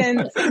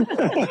listened,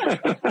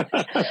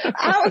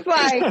 I was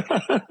like.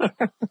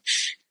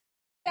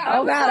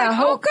 Oh God! I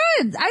hope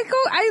good.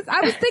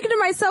 I was thinking to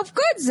myself,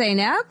 good,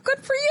 Zainab,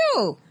 good for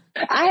you.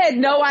 I had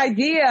no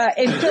idea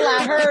until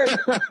I heard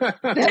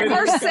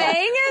her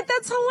saying it.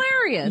 That's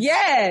hilarious.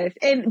 Yes,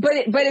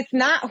 but it's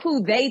not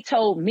who they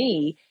told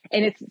me,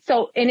 and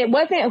it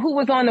wasn't who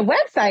was on the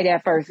website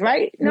at first,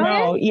 right?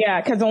 No,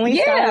 yeah, because only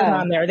Skylar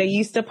was on there. They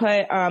used to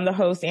put the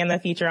host and the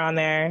feature on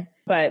there,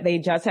 but they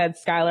just had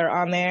Skylar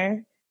on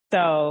there,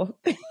 so.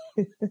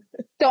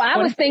 So I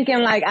was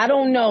thinking, I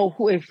don't know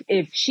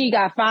if she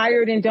got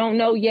fired and don't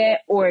know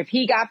yet, or if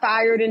he got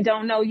fired and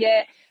don't know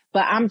yet,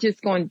 but I'm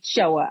just going to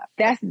show up.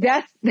 That's.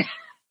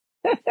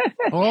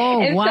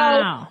 Oh, and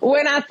wow. So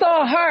when I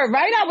saw her,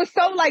 right, I was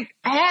so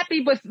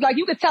happy, but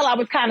you could tell I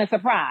was kind of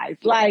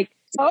surprised.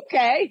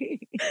 Okay.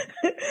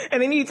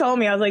 And then you told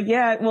me, I was like,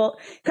 yeah, well,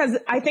 because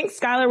I think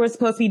Skylar was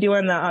supposed to be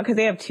doing because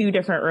they have 2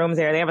 different rooms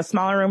there. They have a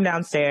smaller room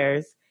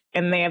downstairs,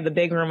 and they have the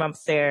big room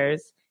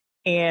upstairs.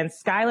 And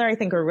Skylar, I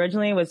think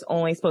originally was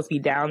only supposed to be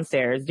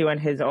downstairs doing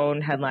his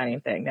own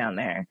headlining thing down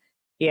there.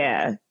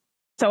 Yeah.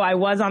 So I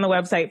was on the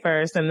website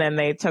first, and then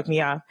they took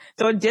me off.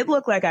 So it did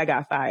look like I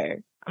got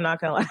fired. I'm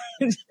not going to lie.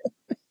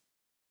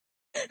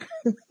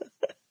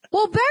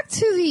 Well, back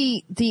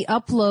to the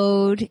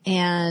Upload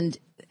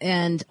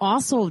and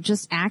also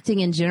just acting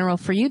in general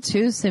for you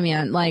too,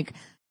 Simeon. That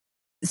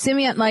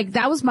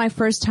was my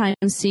first time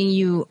seeing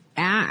you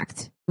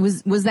act.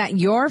 Was that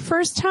your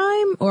first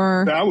time,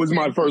 or? That was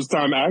my first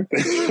time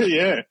acting.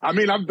 Yeah. I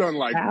mean, I've done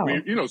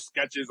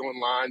sketches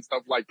online,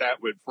 stuff like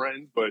that with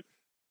friends, but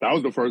that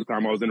was the first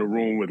time I was in a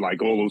room with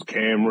all those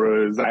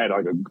cameras. I had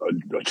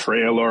a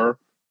trailer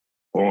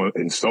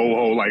in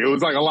Soho. It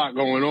was a lot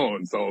going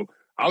on. So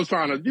I was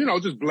trying to,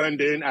 just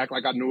blend in, act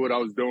like I knew what I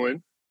was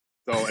doing.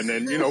 So, and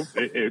then,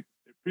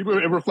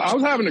 I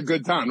was having a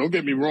good time. Don't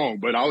get me wrong,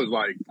 but I was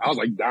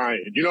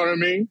dying. You know what I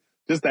mean?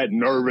 Just that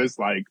nervous,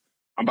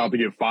 I'm about to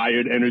get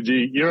fired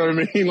energy. You know what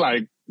I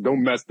mean?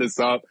 Don't mess this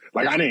up.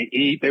 I didn't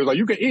eat. They was like,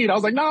 you can eat. I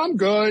was like, no, I'm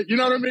good. You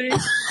know what I mean?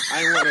 I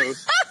didn't want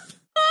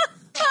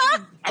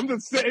to. I'm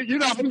just saying,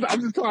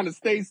 I'm just trying to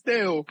stay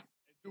still and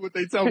do what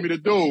they tell me to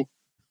do.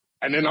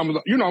 And then I'm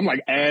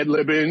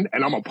ad-libbing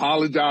and I'm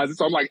apologizing.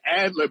 So I'm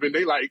ad-libbing.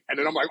 And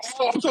then I'm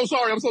oh, I'm so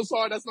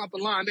sorry. That's not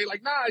the line. They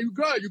nah, you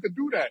good. You could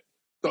do that.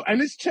 So, and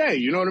it's Che,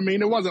 you know what I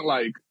mean? It wasn't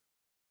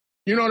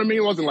you know what I mean?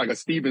 It wasn't a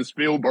Steven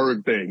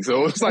Spielberg thing.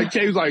 So it's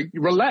Che's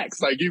relax.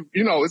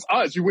 It's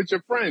us. You with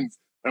your friends.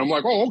 And I'm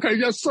oh, okay,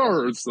 yes,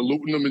 sir.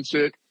 Saluting them and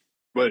shit.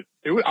 But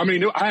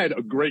I had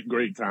a great,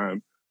 great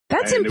time.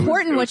 That's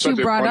important what you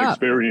brought up.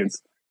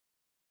 Experience.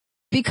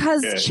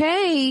 Because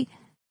Che,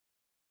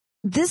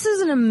 this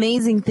is an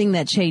amazing thing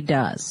that Che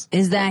does,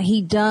 is that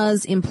he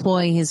does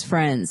employ his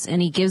friends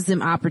and he gives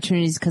them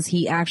opportunities because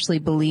he actually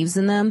believes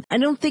in them. I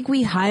don't think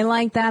we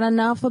highlight that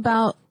enough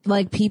about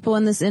like people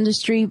in this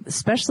industry,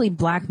 especially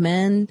black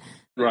men.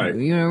 Right.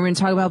 You know, we're going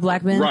to talk about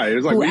black men. Right.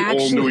 It's like we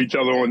all knew each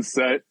other on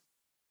set.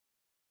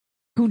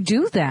 Who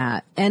do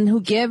that and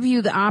who give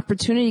you the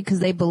opportunity because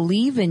they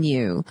believe in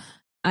you.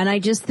 And I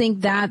just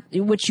think that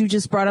what you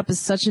just brought up is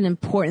such an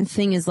important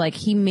thing, is like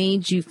he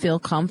made you feel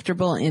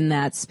comfortable in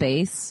that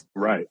space.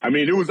 Right. I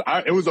mean, it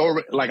was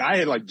over, like I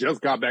had like just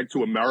got back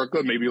to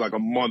America maybe like a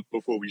month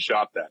before we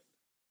shot that.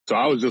 So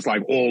I was just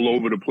like all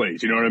over the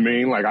place. You know what I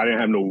mean? Like I didn't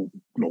have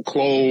no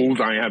clothes.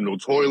 I didn't have no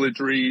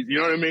toiletries. You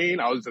know what I mean?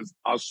 I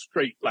was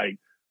straight like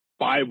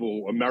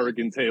Bible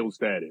American tail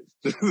status,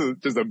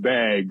 just a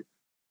bag.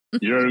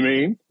 You know what I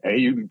mean?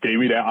 And you gave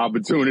me that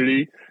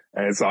opportunity.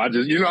 And so I've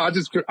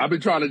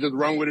been trying to just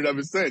run with it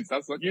ever since.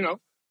 That's like, you know,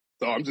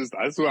 so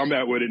that's where I'm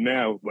at with it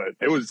now. But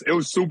it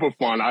was super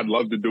fun. I'd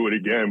love to do it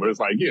again, but it's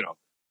like, you know,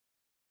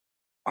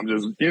 I'm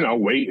just, you know,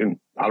 waiting.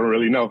 I don't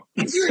really know.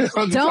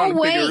 Don't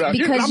wait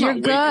because you're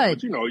good. Waiting,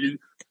 but, you know,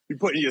 you're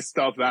putting your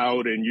stuff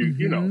out and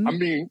you know, I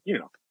mean, you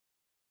know,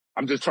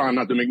 I'm just trying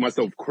not to make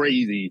myself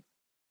crazy,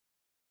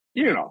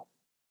 you know.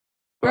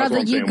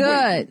 Brother, you're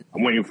good.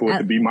 I'm waiting for it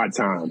to be my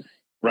time.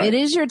 Right. It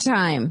is your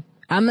time.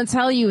 I'm going to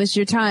tell you, it's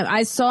your time.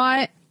 I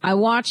saw it. I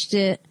watched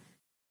it.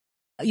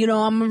 You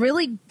know,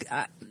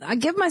 I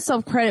give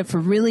myself credit for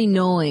really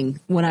knowing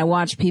when I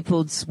watch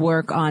people's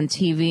work on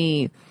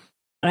TV.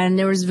 And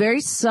there was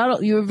very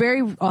subtle. You were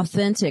very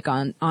authentic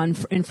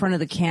in front of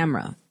the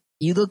camera.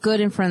 You look good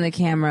in front of the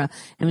camera.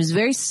 And it was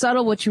very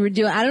subtle what you were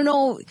doing. I don't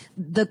know.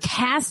 The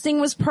casting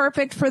was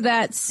perfect for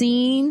that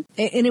scene.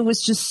 And it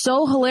was just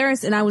so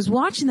hilarious. And I was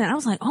watching that. I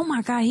was like, oh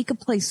my God, he could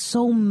play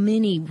so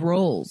many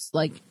roles.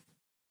 Like,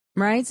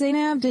 right,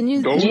 Zainab? Didn't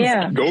you?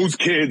 Those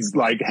kids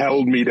like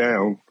held me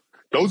down.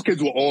 Those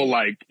kids were all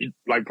like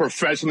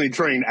professionally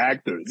trained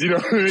actors. You know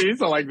what I mean?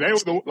 So like they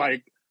were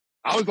like,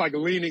 I was like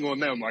leaning on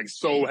them like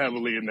so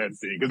heavily in that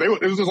scene because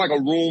it was just like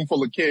a room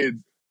full of kids.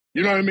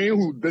 You know what I mean?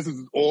 Who this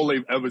is all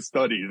they've ever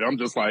studied. And I'm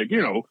just like,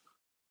 you know,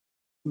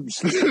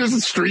 this is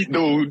a street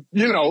dude,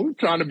 you know,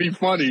 trying to be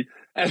funny.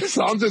 And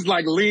so I'm just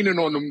like leaning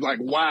on them like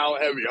wow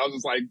heavy. I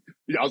was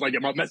like,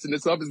 am I messing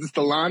this up? Is this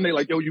the line? They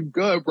like, yo, you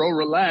good, bro?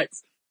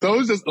 Relax. So it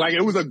was just like,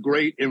 it was a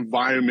great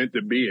environment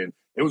to be in.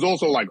 It was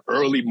also like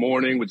early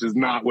morning, which is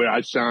not where I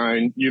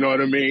shine. You know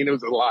what I mean? It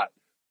was a lot.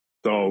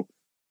 So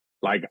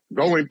like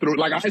going through,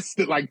 like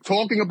like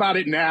talking about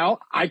it now,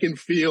 I can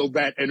feel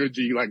that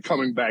energy like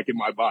coming back in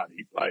my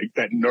body, like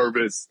that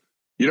nervous,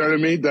 you know what I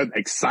mean? That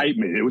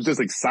excitement. It was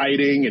just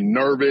exciting and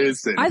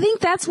nervous. And, I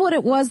think that's what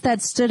it was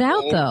that stood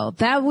out though.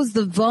 That was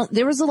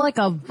there was like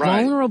a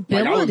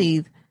vulnerability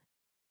like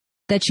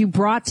that you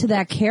brought to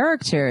that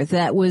character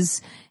that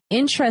was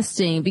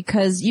interesting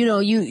because, you know,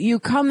 you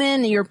come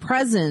in, your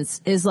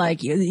presence is like,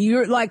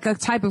 you're like a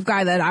type of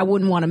guy that I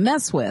wouldn't want to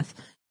mess with.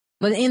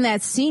 But in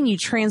that scene, you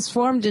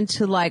transformed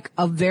into like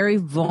a very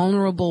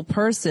vulnerable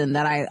person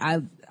that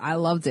I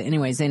loved it.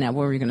 Anyway, Zainab,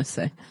 what were you going to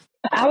say?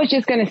 I was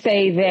just going to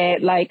say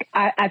that, like,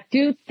 I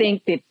do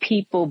think that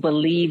people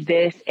believe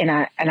this, and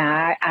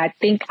I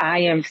think I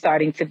am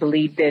starting to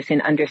believe this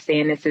and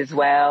understand this as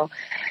well,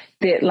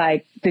 that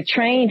like the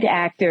trained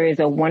actor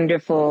is a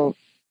wonderful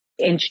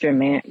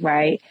instrument,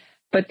 right?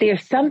 But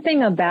there's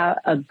something about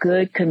a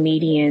good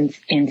comedian's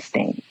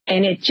instinct.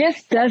 And it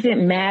just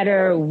doesn't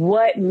matter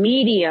what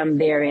medium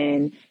they're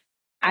in.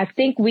 I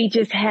think we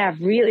just have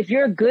if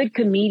you're a good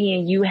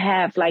comedian, you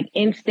have like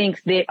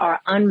instincts that are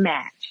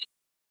unmatched.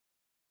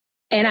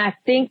 And I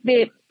think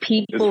that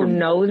people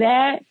know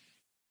that.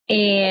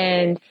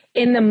 And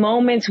in the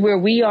moments where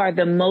we are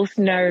the most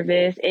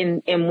nervous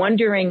and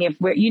wondering if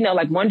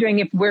wondering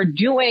if we're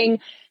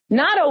doing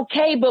not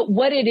okay, but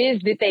what it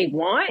is that they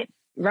want.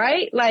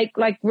 Right? Like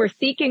we're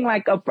seeking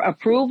like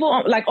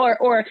approval, like,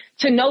 or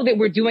to know that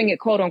we're doing it,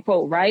 quote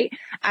unquote. Right.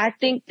 I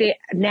think that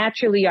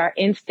naturally our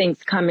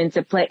instincts come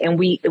into play and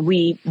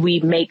we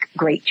make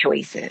great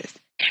choices.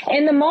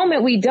 And the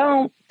moment we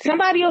don't,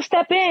 somebody will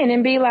step in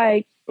and be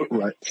like,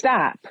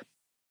 stop,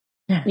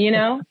 you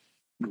know?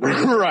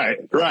 Right.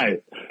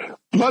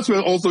 Plus,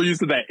 we're also used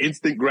to that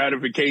instant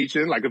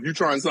gratification. Like, if you're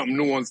trying something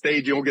new on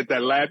stage, you don't get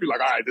that laugh. You're like,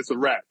 all right, this is a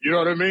wrap. You know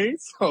what I mean?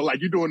 So, like,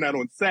 you're doing that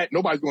on set.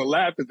 Nobody's going to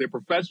laugh because they're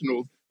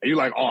professionals. And you're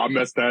like, oh, I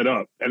messed that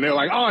up. And they're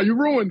like, oh, you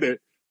ruined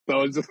it.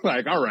 So it's just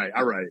like, all right.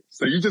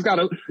 So you just got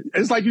to,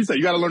 it's like you said,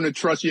 you got to learn to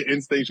trust your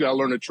instincts. You got to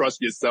learn to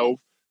trust yourself.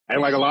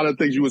 And like a lot of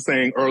things you were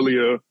saying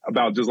earlier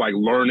about just like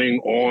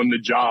learning on the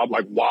job,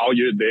 like while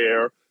you're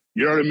there.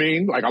 You know what I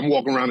mean? Like I'm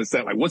walking around the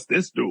set like, what's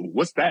this dude?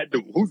 What's that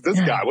dude? Who's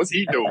this guy? What's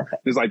he doing?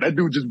 It's like, that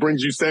dude just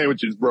brings you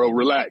sandwiches, bro.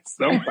 Relax.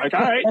 So I'm like, all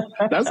right,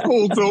 that's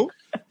cool too.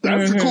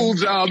 That's a cool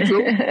job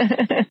too.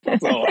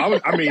 So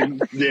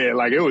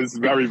like it was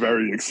very,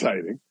 very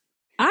exciting.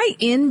 I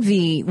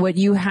envy what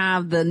you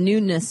have, the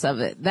newness of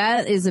it.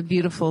 That is a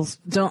beautiful,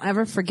 don't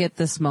ever forget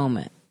this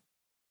moment.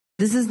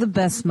 This is the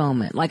best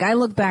moment. Like I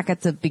look back at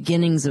the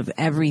beginnings of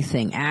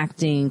everything,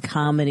 acting,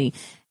 comedy,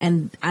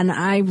 and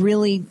I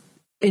really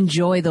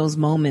enjoy those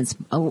moments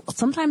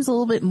sometimes a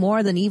little bit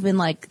more than even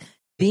like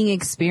being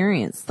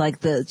experienced, like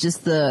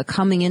the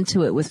coming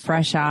into it with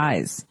fresh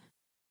eyes.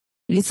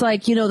 It's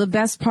like, you know, the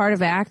best part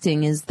of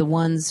acting is the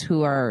ones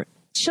who are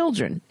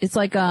children. It's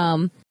like, I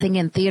think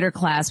in theater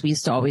class, we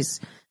used to always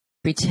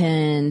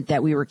pretend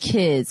that we were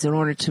kids in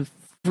order to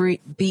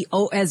be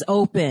as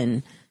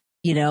open,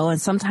 you know, and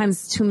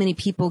sometimes too many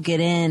people get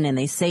in and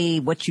they say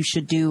what you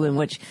should do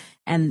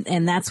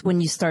and that's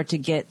when you start to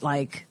get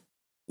like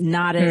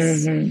not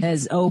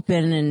as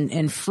open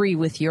and free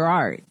with your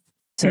art.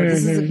 So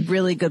this is a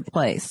really good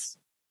place.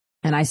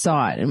 And I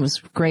saw it. It was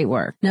great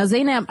work. Now,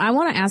 Zainab, I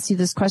want to ask you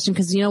this question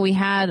because, you know, we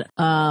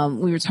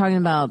were talking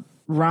about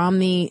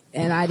Romney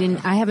and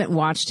I haven't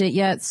watched it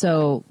yet.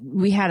 So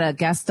we had a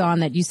guest on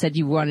that you said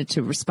you wanted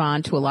to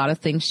respond to a lot of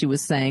things she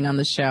was saying on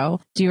the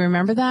show. Do you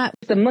remember that?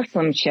 It's a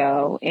Muslim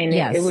show, and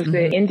yes. it was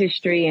the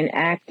industry and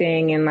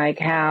acting and like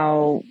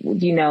how,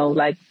 you know,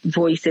 like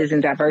voices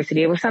and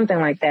diversity. It was something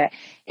like that.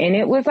 And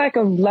it was like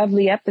a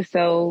lovely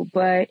episode,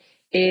 but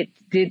it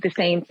did the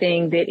same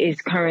thing that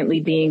is currently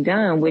being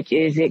done, which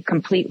is it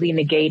completely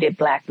negated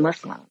Black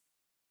Muslims,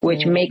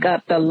 which make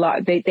up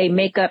they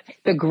make up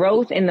the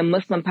growth in the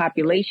Muslim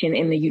population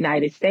in the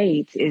United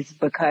States is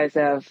because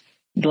of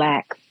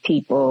Black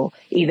people,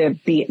 either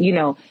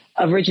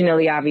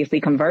originally obviously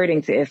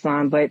converting to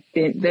Islam, but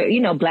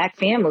the Black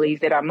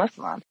families that are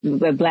Muslim,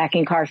 the Black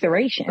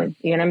incarceration,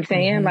 you know what I'm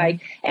saying?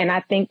 Like, and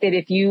I think that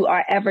if you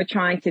are ever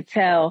trying to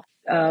tell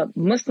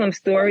Muslim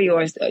story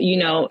or, you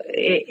know,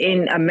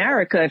 in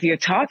America, if you're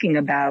talking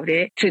about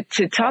it,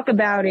 to talk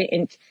about it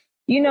and,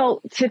 you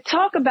know, to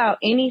talk about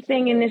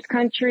anything in this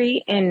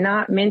country and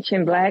not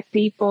mention Black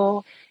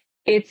people,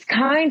 it's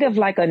kind of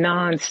like a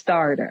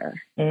non-starter,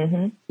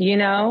 you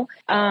know?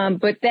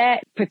 But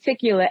that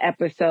particular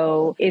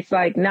episode, it's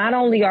like, not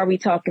only are we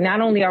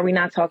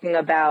not talking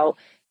about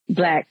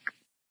Black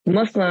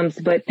Muslims,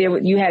 but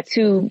you had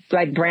two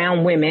like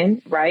brown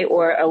women, right?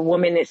 Or a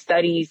woman that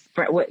studies,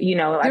 you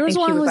know, there was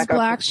one who was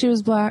Black. She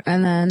was Black,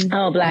 and then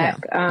Black.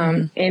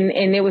 Yeah.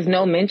 And there was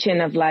no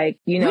mention of like,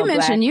 you know,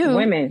 Black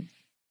women.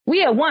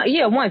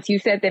 Once you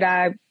said that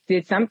I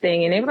did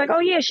something, and they were like, "Oh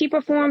yeah, she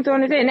performed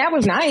on it," and that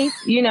was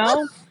nice, you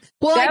know.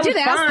 Well, I did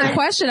ask the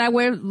question.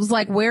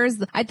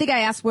 I think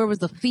I asked where was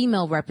the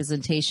female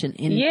representation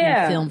in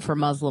film for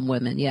Muslim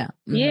women? Yeah.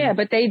 Yeah,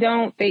 but they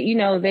don't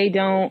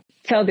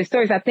tell the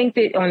stories. I think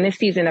that on this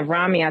season of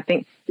Rami, I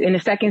think in the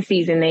second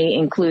season, they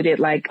included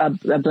like a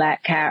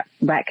black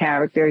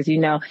characters, you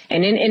know,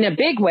 and in a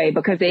big way,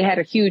 because they had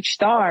a huge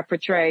star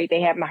portrayed.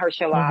 They had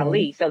Mahershala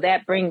Ali. So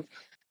that brings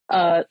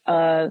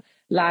a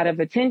lot of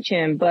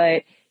attention,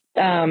 but,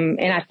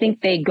 and I think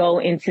they go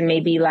into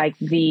maybe like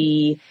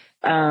the,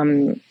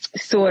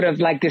 sort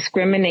of like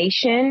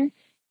discrimination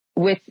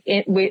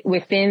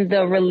within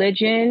the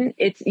religion.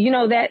 It's, you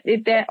know,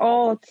 that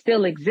all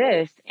still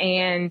exists.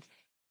 And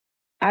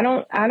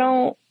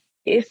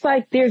it's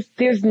like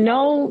there's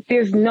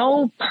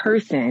no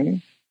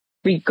person,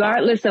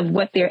 regardless of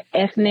what their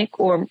ethnic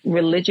or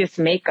religious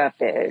makeup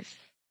is,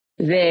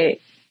 that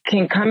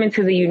can come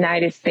into the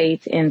United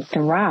States and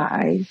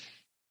thrive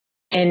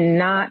and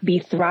not be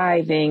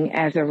thriving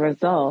as a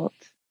result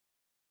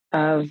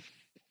of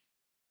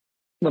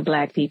what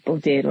Black people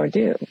did or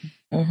do.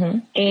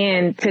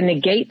 And to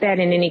negate that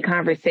in any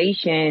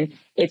conversation,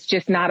 it's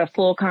just not a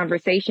full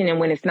conversation. And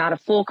when it's not a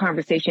full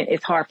conversation,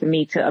 it's hard for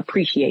me to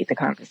appreciate the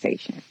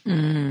conversation.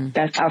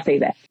 I'll say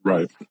that.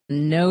 Right.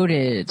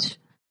 Noted.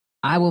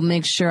 I will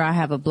make sure I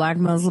have a Black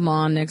Muslim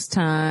on next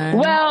time.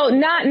 Well,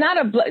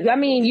 I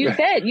mean, you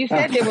said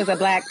there was a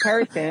Black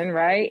person,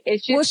 right?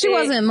 It's just she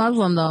wasn't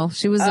Muslim though.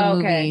 She was a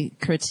movie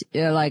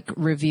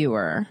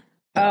reviewer.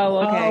 Oh,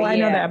 okay. Oh, I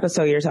know the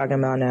episode you're talking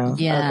about now.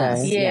 Yes.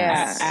 Okay.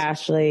 Yes.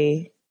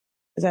 Ashley.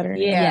 Is that her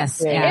name?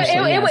 Yes.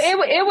 Ashley,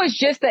 it was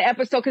just the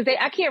episode because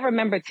I can't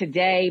remember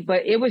today,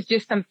 but it was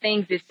just some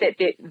things that said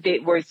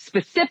that were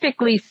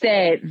specifically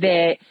said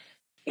that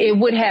it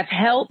would have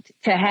helped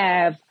to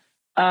have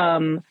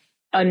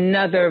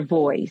another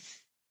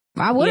voice.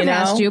 I would have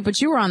asked you, but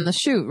you were on the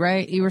shoot,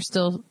 right? You were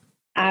still.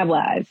 I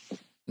was.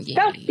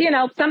 So, you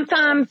know,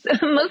 sometimes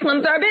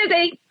Muslims are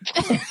busy.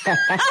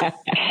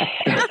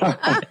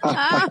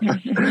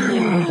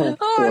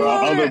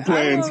 Other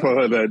plans for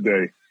her that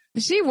day.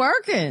 She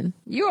working.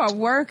 You are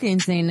working,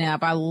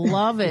 Zainab. I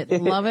love it.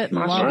 Love it.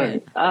 Love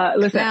it.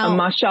 Listen, now,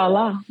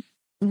 mashallah.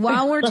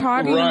 While we're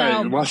talking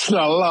about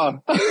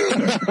mashallah.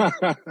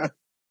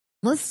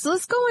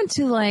 Let's go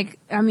into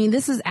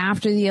this is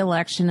after the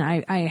election.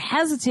 I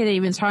hesitated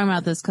even talking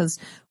about this because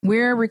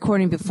we're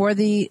recording before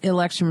the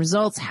election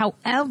results.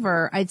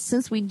 However,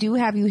 since we do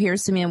have you here,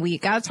 Simeon, we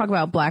got to talk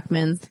about Black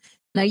men.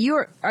 Now,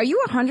 are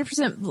you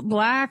 100%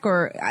 Black,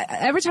 or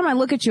every time I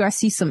look at you, I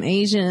see some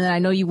Asian, and I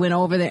know you went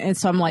over there, and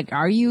so I'm like,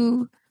 do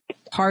you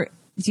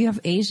have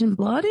Asian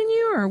blood in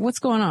you, or what's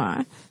going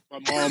on?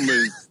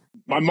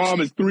 My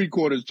mom is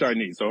 3/4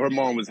 Chinese, so her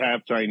mom was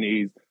half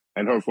Chinese,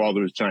 and her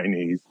father is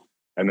Chinese.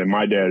 And then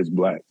my dad is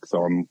Black,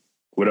 so I'm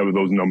whatever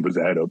those numbers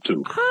add up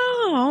to.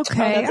 Oh,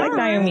 okay. That's like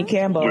Naomi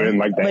Campbell. We're in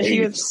like the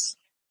 80s.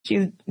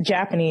 She's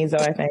Japanese, though,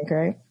 I think,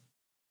 right?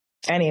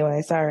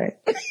 Anyway, sorry.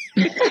 That's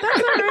all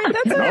right.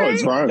 That's all right. No,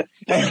 it's fine.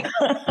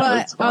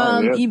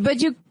 But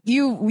but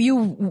you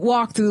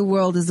walk through the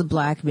world as a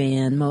black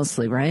man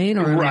mostly, right?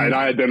 Or right.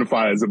 I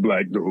identify as a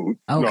black dude.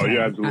 Okay. No,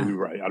 you're absolutely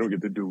right. I don't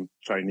get to do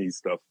Chinese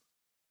stuff.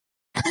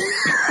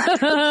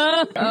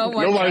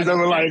 Nobody's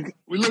ever like,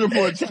 we're looking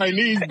for a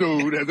Chinese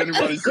dude. Has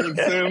anybody seen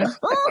Sims?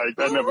 Like,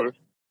 that never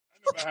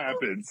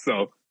happened.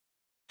 So.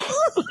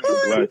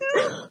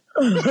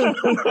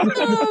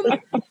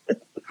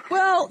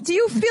 Well, do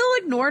you feel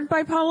ignored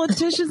by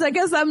politicians? I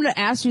guess I'm going to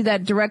ask you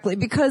that directly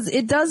because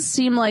it does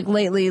seem like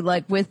lately,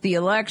 like with the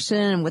election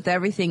and with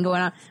everything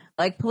going on,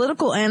 like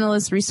political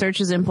analysts,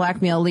 researchers, and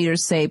black male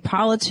leaders say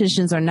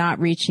politicians are not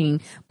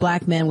reaching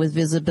black men with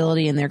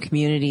visibility in their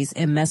communities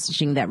and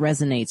messaging that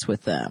resonates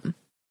with them.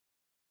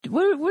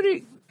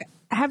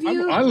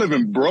 I live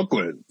in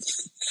Brooklyn,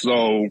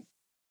 so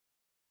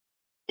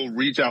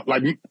reach out.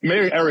 Like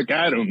Mayor Eric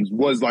Adams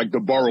was like the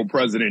borough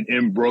president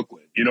in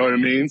Brooklyn. You know what I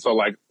mean? So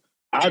like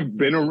I've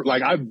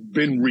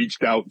been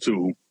reached out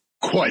to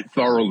quite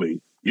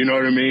thoroughly. You know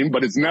what I mean?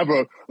 But it's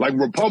never like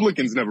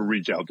Republicans never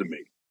reach out to me.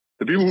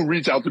 The people who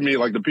reach out to me,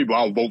 like the people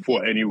I'll vote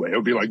for anyway,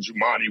 it'll be like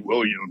Jumaane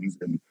Williams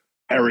and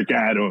Eric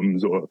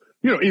Adams or,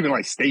 you know, even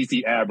like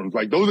Stacey Abrams.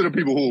 Like those are the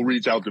people who will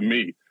reach out to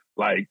me.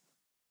 Like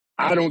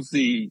I don't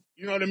see,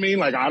 you know what I mean?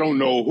 Like I don't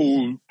know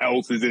who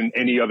else is in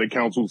any other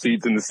council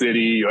seats in the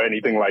city or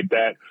anything like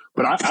that.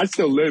 But I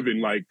still live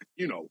in like,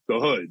 you know, the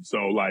hood. So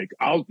like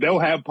they'll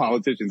have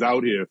politicians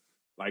out here,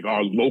 like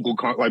our local,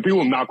 like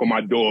people knock on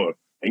my door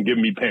and give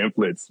me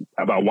pamphlets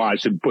about why I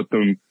should put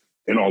them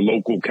in our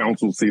local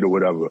council seat or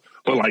whatever.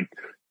 But like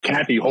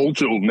Kathy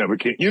Hochul never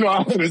came. You know, I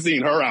haven't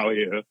seen her out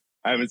here.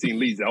 I haven't seen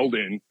Lee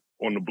Zeldin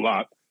on the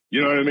block.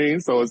 You know what I mean?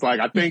 So it's like,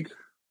 I think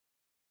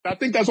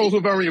that's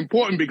also very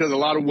important because a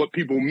lot of what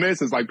people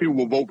miss is like people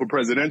will vote for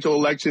presidential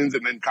elections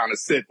and then kind of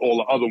sit all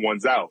the other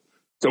ones out.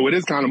 So it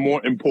is kind of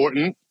more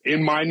important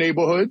in my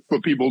neighborhood for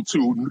people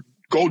to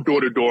go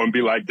door to door and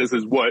be like, this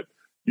is what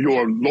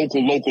your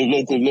local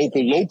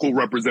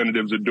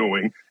representatives are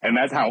doing. And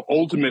that's how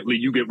ultimately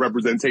you get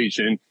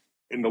representation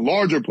in the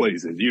larger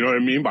places. You know what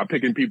I mean? By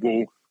picking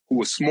people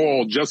who are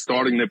small, just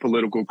starting their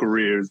political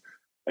careers,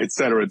 et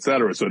cetera,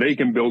 so they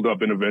can build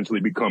up and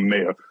eventually become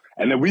mayor.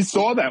 And then we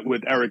saw that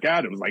with Eric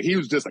Adams. Like he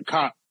was just a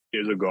cop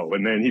years ago,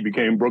 and then he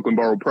became Brooklyn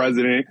Borough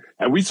president,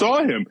 and we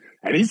saw him,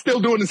 and he's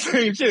still doing the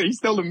same shit. He's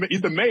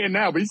the mayor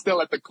now, but he's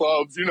still at the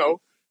clubs, you know.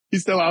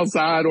 He's still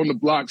outside on the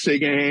block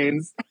shaking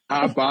hands,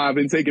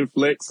 high-fiving, taking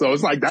flicks. So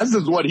it's like, that's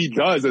just what he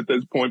does at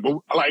this point. But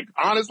like,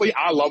 honestly,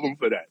 I love him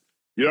for that.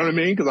 You know what I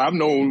mean? Because I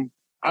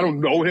don't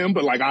know him,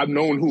 but like I've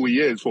known who he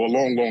is for a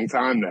long, long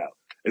time now.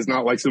 It's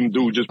not like some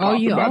dude just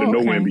popped up out of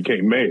nowhere and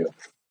became mayor.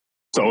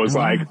 So it's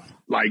like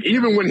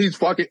even when he's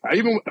I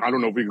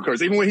don't know if we can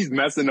curse, even when he's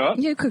messing up,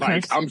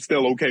 like I'm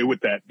still okay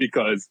with that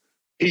because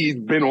he's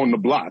been on the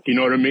block. You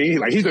know what I mean?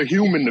 Like he's a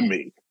human to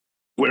me.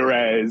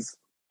 Whereas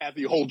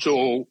Kathy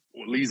Hochul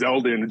or Lee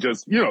Zeldin are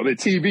just, you know, they're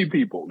TV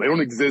people. They don't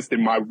exist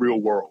in my real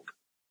world.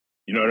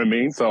 You know what I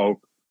mean?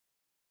 So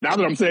now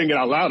that I'm saying it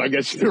out loud, I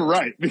guess you're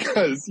right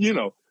because, you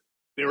know,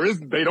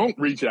 they don't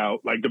reach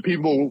out. Like the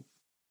people,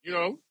 you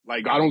know,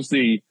 like I don't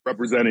see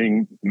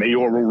representing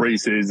mayoral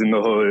races in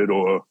the hood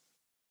or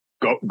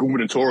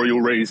gubernatorial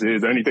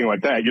races, anything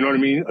like that. You know what I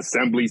mean?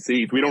 Assembly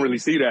seats. We don't really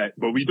see that,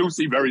 but we do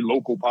see very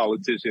local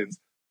politicians.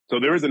 So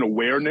there is an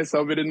awareness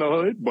of it in the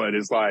hood, but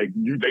it's like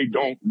they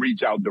don't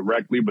reach out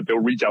directly, but they'll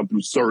reach out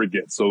through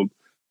surrogates. So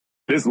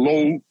this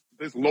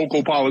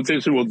local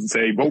politician will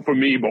say, vote for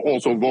me, but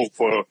also vote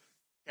for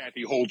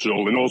Kathy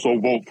Hochul and also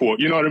vote for,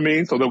 you know what I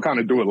mean? So they'll kind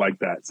of do it like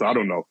that. So I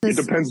don't know. It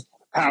depends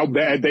how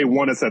bad they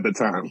want us at the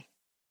time.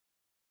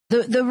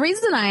 The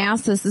reason I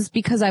ask this is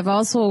because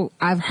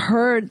I've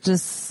heard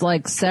just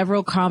like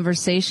several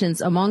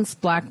conversations amongst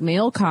black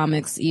male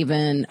comics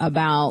even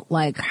about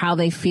like how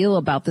they feel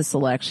about this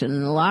election.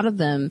 And a lot of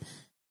them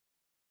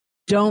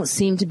don't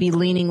seem to be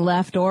leaning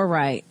left or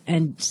right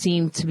and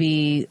seem to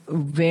be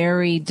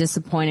very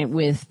disappointed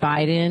with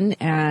Biden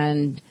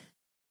and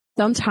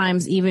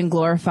sometimes even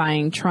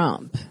glorifying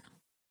Trump.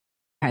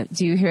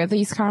 Do you hear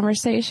these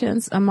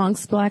conversations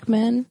amongst black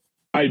men?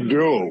 I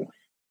do.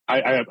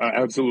 I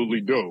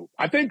absolutely do.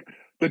 I think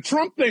the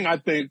Trump thing,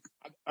 I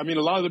mean,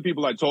 a lot of the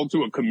people I talk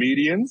to are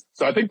comedians.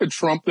 So I think the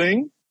Trump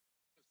thing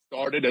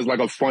started as like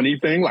a funny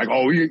thing. Like,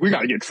 oh, we got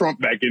to get Trump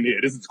back in here.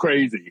 This is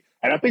crazy.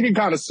 And I think it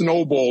kind of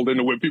snowballed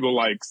into where people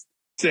like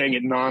saying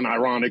it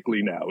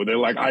non-ironically now. They're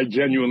like, I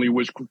genuinely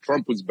wish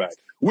Trump was back,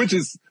 which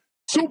is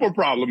super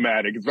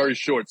problematic. It's very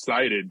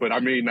short-sighted. But I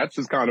mean, that's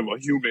just kind of a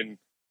human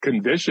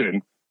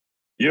condition.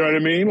 You know what I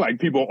mean? Like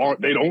people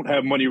they don't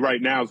have money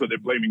right now, so they're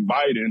blaming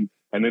Biden.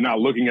 And they're not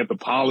looking at the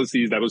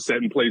policies that were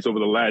set in place over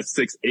the last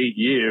 6-8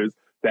 years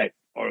that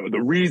are the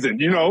reason,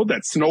 you know,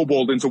 that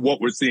snowballed into what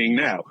we're seeing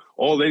now.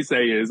 All they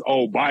say is,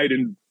 oh,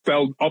 Biden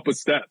fell up a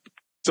step.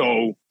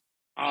 So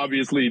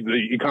obviously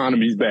the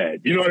economy's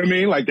bad. You know what I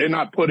mean? Like they're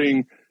not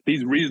putting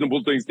these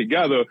reasonable things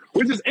together,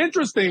 which is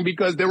interesting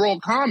because they're all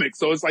comics.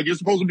 So it's like you're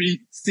supposed to be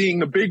seeing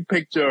the big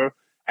picture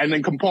and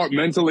then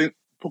compartmentalizing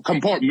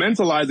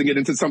it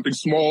into something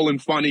small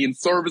and funny and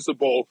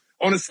serviceable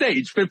on a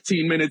stage,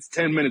 15 minutes,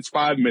 10 minutes,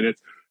 5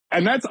 minutes.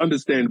 And that's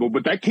understandable,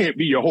 but that can't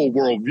be your whole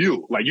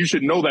worldview. Like, you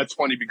should know that's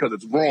funny because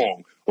it's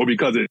wrong or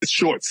because it's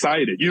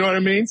short-sighted. You know what I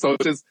mean? So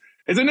it's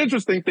an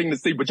interesting thing to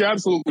see, but you're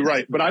absolutely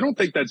right. But I don't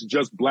think that's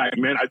just black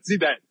men. I see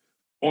that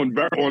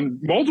on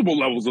multiple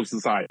levels of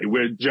society,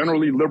 where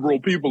generally liberal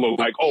people are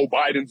like, oh,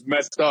 Biden's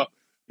messed up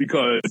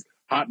because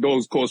hot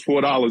dogs cost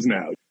 $4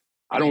 now.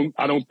 I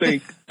don't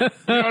think, you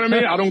know what I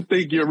mean? I don't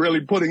think you're really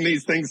putting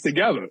these things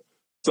together.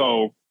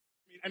 So,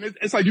 and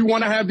it's like, you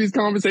want to have these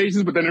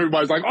conversations, but then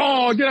everybody's like,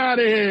 oh, get out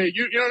of here.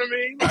 You know what I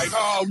mean? Like,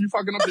 oh, you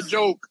fucking up the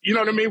joke. You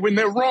know what I mean? When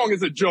they're wrong,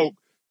 it's a joke.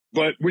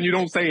 But when you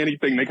don't say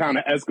anything, they kind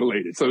of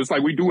escalate it. So it's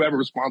like, we do have a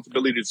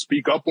responsibility to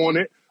speak up on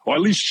it, or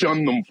at least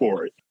shun them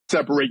for it.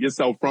 Separate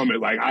yourself from it.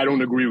 Like, I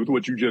don't agree with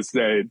what you just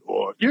said,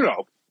 or, you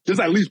know,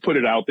 just at least put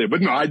it out there.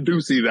 But no, I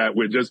do see that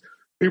with just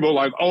people are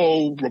like,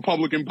 oh,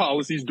 Republican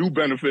policies do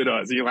benefit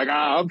us. And you're like,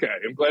 okay,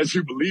 I'm glad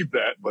you believe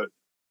that, but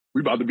we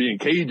about to be in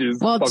cages.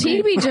 Well,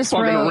 TV just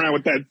fucking wrote around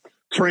with that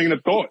train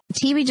of thought.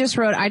 TV just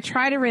wrote, I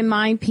try to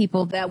remind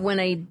people that when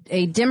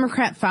a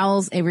Democrat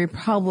follows a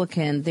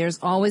Republican, there's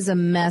always a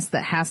mess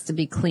that has to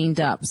be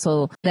cleaned up.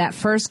 So that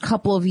first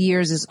couple of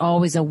years is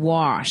always a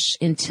wash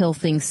until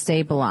things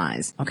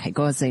stabilize. Okay,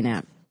 go ahead,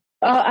 Zainab.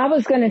 I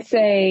was going to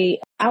say,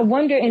 I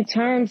wonder in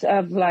terms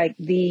of like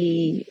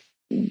the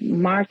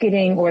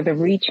marketing or the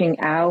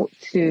reaching out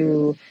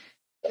to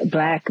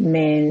Black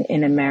men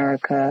in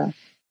America,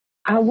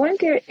 I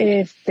wonder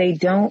if they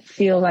don't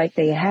feel like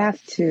they have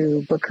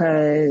to,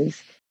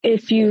 because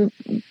if you,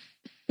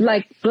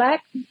 like,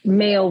 Black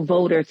male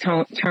voter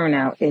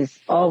turnout is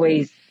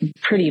always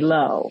pretty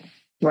low,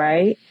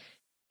 right?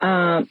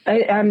 I'm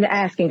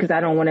asking because I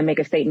don't want to make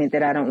a statement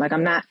that I don't like.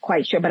 I'm not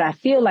quite sure, but I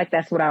feel like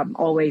that's what I'm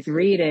always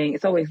reading.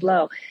 It's always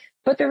low.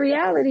 But the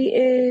reality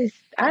is,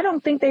 I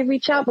don't think they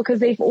reach out because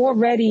they've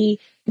already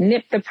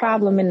nipped the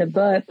problem in the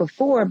bud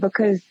before,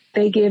 because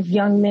they give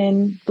young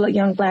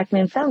Black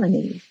men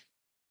felonies.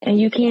 And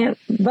you can't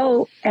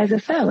vote as a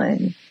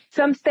felon.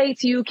 Some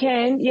states you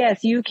can.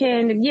 Yes, you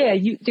can. Yeah,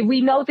 we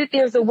know that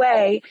there's a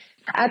way.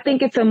 I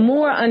think it's a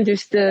more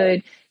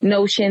understood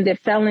notion that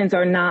felons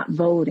are not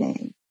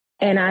voting.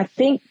 And I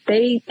think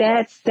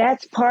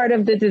that's part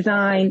of the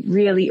design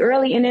really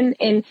early.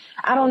 And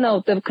I don't know,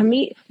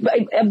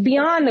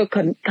 beyond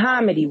the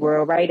comedy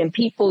world, right? And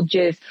people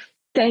just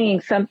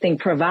saying something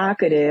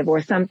provocative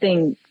or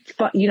something,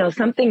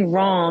 something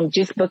wrong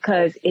just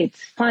because it's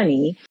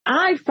funny.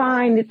 I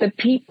find that the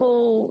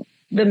people,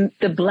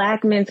 the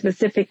Black men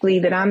specifically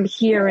that I'm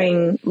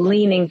hearing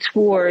leaning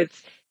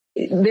towards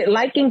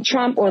liking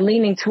Trump or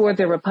leaning towards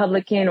a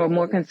Republican or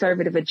more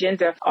conservative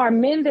agenda are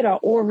men that are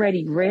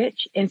already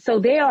rich. And so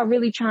they are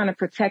really trying to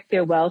protect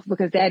their wealth,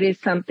 because that is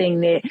something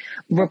that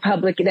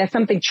that's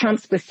something Trump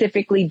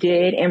specifically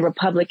did, and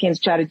Republicans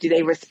try to do.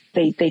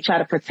 They try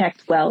to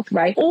protect wealth,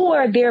 right?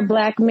 Or they're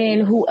Black men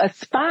who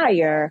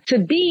aspire to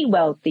be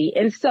wealthy.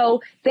 And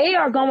so they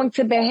are going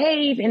to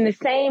behave in the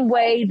same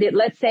way that,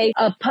 let's say,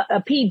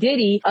 a P.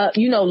 Diddy,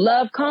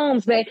 love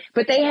Combs,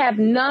 but they have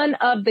none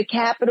of the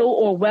capital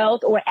or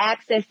wealth or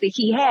access that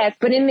he has,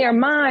 but in their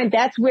mind,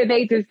 that's where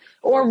they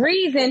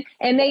reason,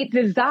 and they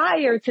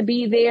desire to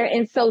be there,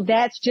 and so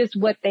that's just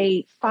what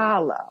they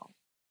follow.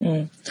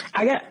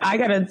 I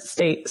gotta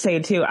say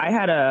too, I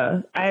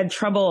had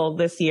trouble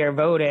this year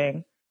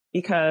voting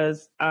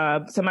because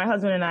so my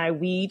husband and I,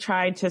 we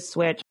tried to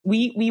switch.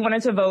 We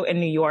wanted to vote in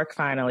New York.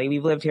 Finally,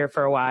 we've lived here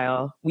for a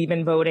while. We've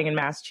been voting in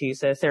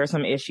Massachusetts. There are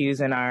some issues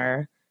in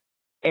our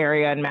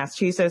area in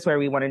Massachusetts where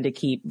we wanted to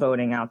keep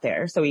voting out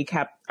there. So we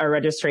kept our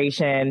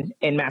registration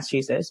in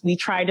Massachusetts. We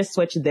tried to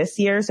switch this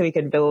year so we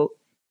could vote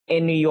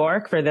in New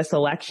York for this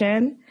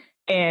election.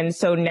 And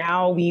so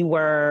now we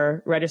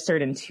were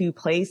registered in 2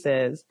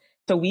 places.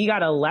 So we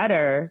got a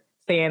letter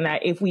saying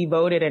that if we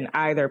voted in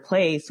either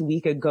place,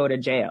 we could go to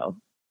jail.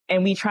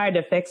 And we tried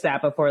to fix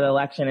that before the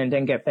election and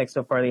didn't get fixed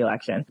before the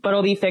election, but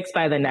it'll be fixed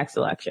by the next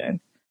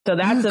election. So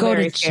that's a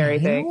very scary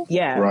thing.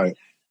 Yeah. Right.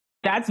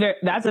 That's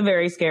a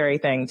very scary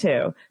thing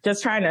too.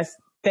 Just trying to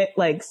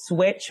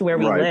switch where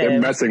we live. They're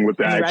messing with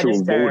the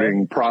actual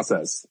voting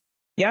process.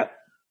 Yep.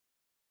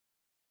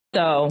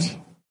 So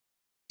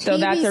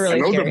that's a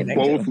really scary thing.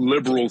 Those are both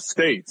liberal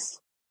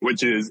states,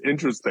 which is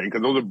interesting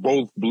because those are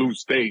both blue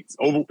states.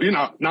 New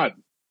York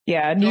is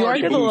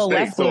a little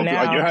less blue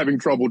now. Like, you're having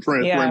trouble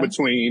transferring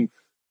between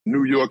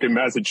New York and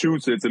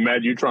Massachusetts.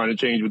 Imagine you trying to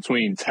change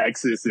between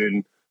Texas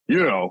and,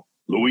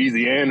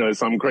 Louisiana or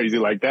something crazy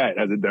like that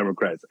as a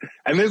Democrat.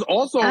 And there's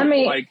also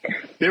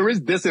there is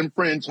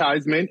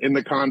disenfranchisement in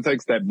the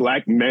context that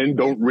Black men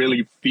don't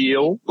really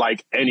feel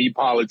like any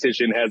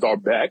politician has our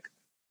back.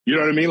 You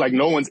know what I mean? Like,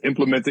 no one's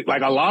implementing,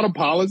 like, a lot of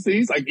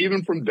policies, like,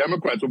 even from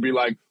Democrats will be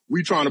like,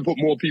 we trying to put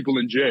more people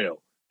in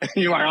jail. And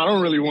you're like, I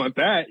don't really want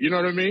that. You know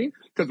what I mean?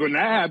 Because when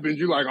that happens,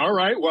 you're like, all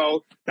right,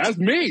 well, that's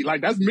me.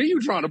 Like, that's me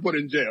you trying to put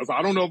in jail. So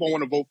I don't know if I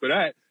want to vote for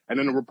that. And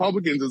then the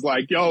Republicans is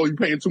like, yo, you're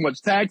paying too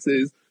much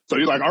taxes. So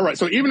you're like, all right.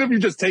 So even if you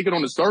just take it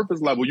on the surface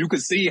level, you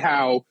could see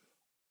how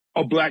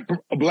a black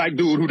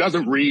dude who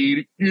doesn't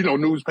read,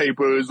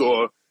 newspapers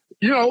or,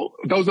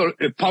 those are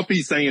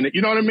Puffy saying it.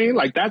 You know what I mean?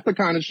 Like, that's the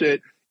kind of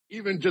shit,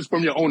 even just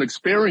from your own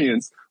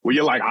experience, where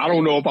you're like, I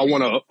don't know if I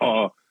want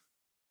a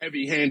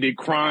heavy-handed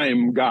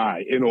crime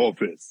guy in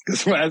office.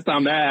 Because last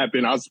time that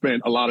happened, I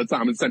spent a lot of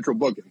time in central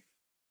booking.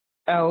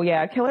 Oh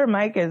yeah, Killer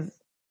Mike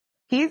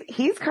he's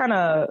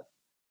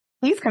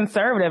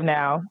conservative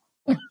now.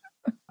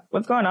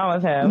 What's going on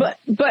with him?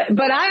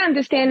 But I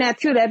understand that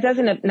too. That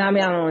doesn't. I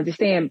don't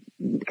understand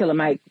Killer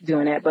Mike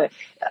doing that. But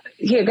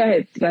here, go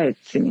ahead,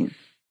 Simeon.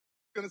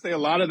 I'm gonna say a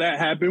lot of that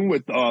happened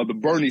with the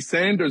Bernie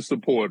Sanders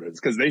supporters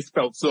because they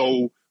felt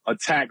so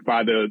attacked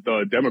by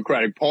the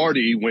Democratic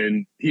Party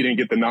when he didn't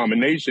get the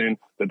nomination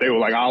that they were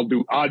like,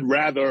 I'd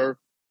rather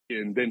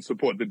and then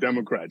support the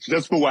Democrats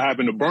just for what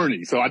happened to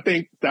Bernie. So I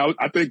think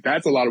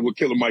that's a lot of what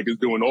Killer Mike is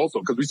doing also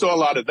because we saw a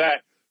lot of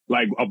that,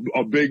 like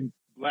a big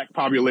black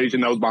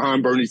population that was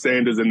behind Bernie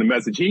Sanders and the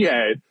message he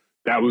had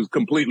that was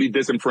completely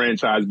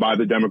disenfranchised by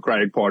the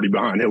Democratic Party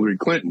behind Hillary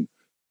Clinton.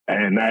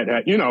 And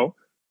that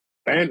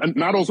and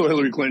not also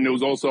Hillary Clinton, it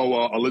was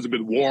also Elizabeth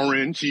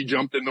Warren. She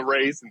jumped in the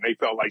race and they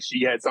felt like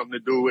she had something to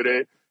do with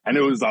it. And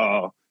it was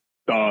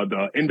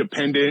the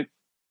independent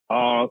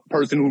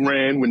person who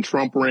ran when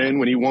Trump ran,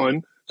 when he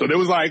won. So there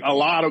was like a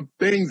lot of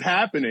things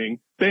happening.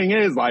 Thing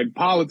is, like,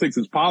 politics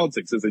is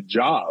politics. It's a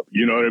job.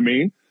 You know what I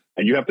mean?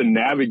 And you have to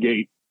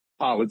navigate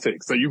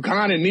politics. So you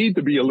kind of need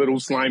to be a little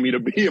slimy to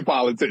be a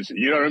politician.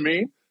 You know what I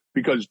mean?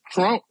 Because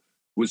Trump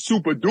was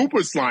super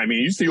duper slimy.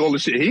 You see all the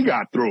shit he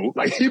got through.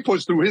 Like, he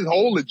pushed through his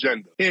whole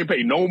agenda. He didn't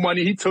pay no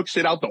money. He took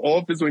shit out the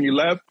office when he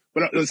left.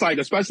 But it's like,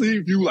 especially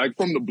if you like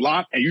from the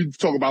block and you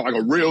talk about like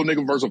a real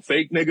nigga versus a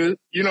fake nigga,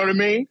 you know what I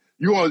mean?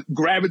 You want to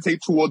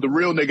gravitate toward the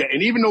real nigga.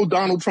 And even though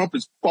Donald Trump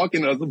is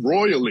fucking us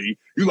royally,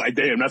 you like,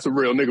 damn, that's a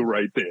real nigga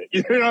right there.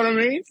 You know what I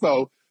mean?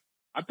 So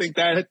I think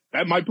that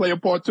might play a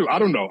part too. I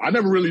don't know. I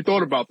never really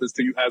thought about this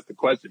till you asked the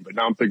question, but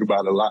now I'm thinking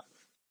about it a lot.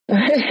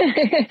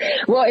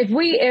 Well, if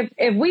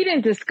we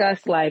didn't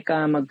discuss like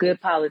a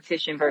good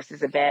politician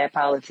versus a bad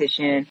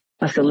politician,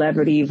 a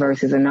celebrity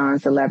versus a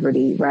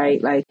non-celebrity, right?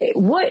 Like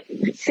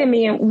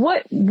Simeon,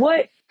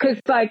 because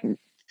like,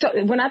 so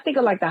when I think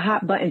of like the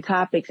hot button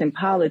topics in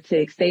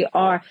politics, they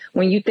are,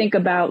 when you think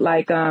about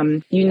like,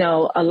 a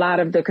lot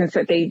of the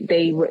concern,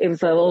 it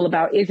was all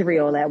about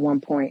Israel at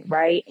one point,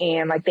 right?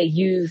 And like they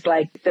used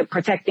like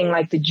protecting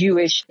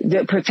Jewish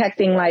land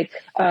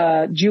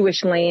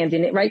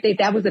in it, right?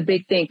 That was a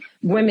big thing.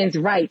 Women's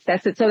rights.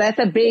 That's a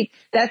big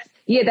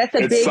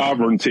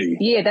sovereignty.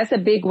 Yeah, that's a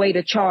big way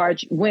to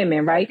charge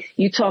women, right?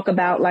 You talk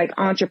about like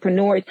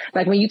entrepreneurs,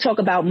 like when you talk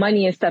about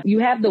money and stuff, you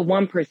have the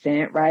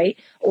 1%, right?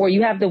 Or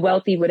you have the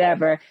wealthy,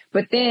 whatever.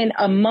 But then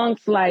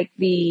amongst like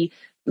the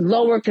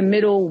lower to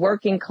middle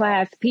working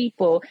class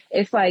people,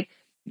 it's like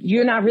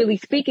you're not really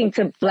speaking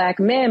to black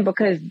men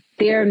because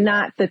they're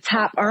not the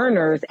top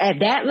earners at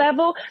that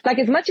level. Like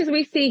as much as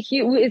we see,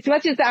 as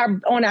much as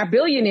on our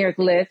billionaires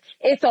list,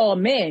 it's all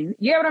men.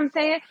 You know what I'm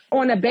saying?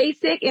 In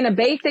a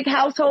basic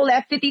household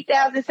at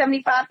 50,000,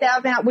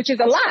 75,000, which is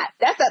a lot.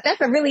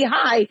 That's a really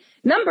high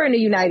number in the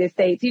United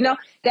States. You know,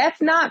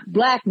 that's not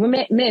black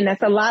men.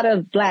 That's a lot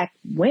of black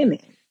women.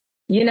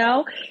 You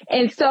know,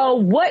 and so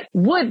what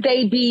would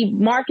they be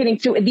marketing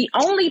to? The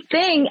only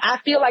thing I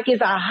feel like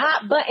is a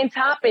hot button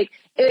topic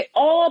in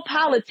all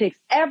politics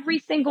every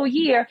single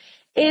year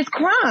is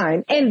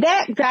crime. And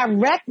that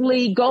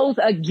directly goes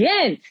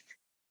against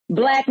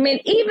black men,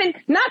 even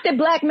not that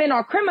black men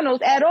are criminals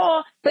at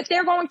all, but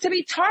they're going to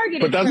be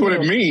targeted. But that's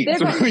criminals. What it means.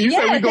 So when you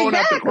say we're going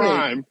after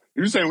crime,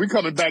 you're saying we're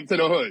coming back to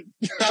the hood.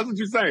 That's what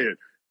you're saying.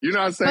 You're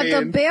not saying.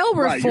 But the bail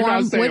reform, right, you're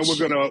not saying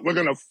we're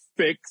gonna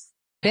fix.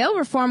 Bail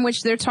reform,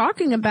 which they're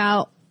talking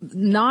about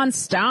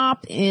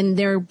nonstop, and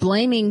they're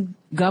blaming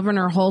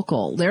Governor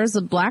Hochul. There's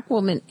a black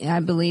woman, I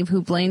believe,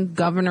 who blamed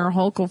Governor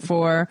Hochul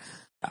for,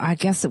 I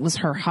guess it was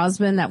her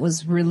husband that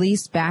was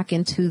released back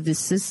into the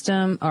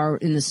system or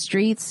in the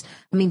streets.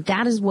 I mean,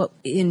 that is what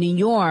in New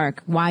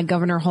York, why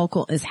Governor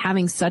Hochul is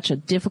having such a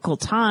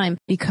difficult time,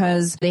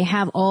 because they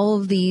have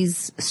all of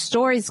these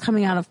stories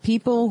coming out of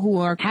people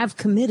who have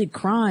committed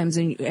crimes,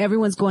 and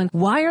everyone's going,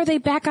 why are they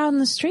back out in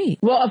the street?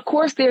 Well, of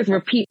course, there's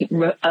repeat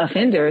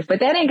offenders,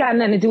 but that ain't got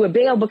nothing to do with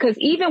bail, because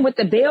even with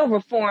the bail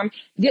reform,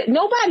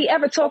 nobody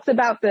ever talks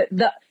about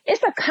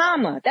it's a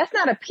comma. That's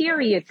not a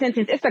period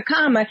sentence. It's a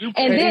comma. You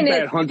and then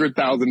that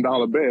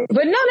 $100,000 bail.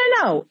 But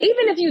no.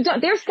 Even if you don't,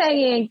 they're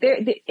saying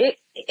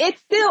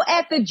it's still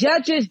at the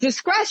judge's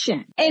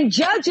discretion, and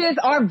judges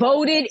are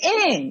voted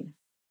in.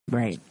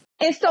 Right.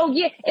 And so,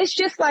 yeah, it's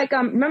just like,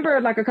 remember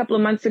like a couple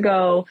of months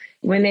ago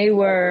when it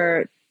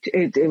was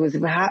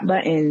a hot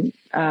button,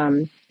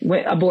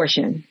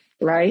 abortion,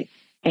 right?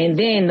 And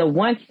then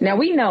now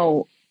we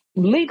know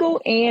legal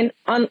and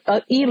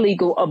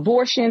illegal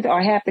abortions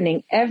are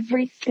happening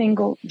every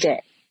single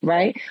day.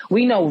 right?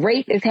 We know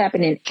rape is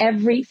happening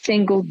every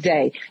single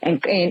day,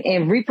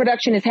 and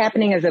reproduction is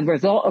happening as a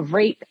result of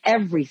rape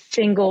every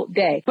single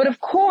day. But of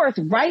course,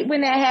 right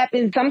when that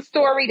happens, some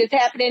story that's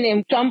happening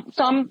in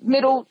some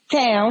middle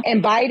town,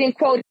 and Biden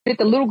quoted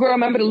the little girl.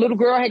 Remember, the little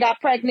girl had got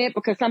pregnant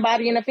because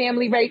somebody in the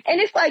family raped, and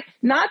it's like,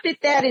 not that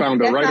that's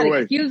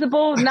not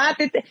excusable, not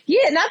that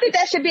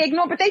that should be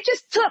ignored, but they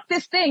just took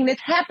this thing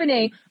that's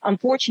happening,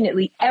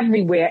 unfortunately,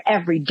 everywhere,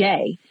 every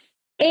day.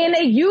 And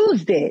they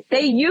used it.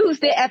 They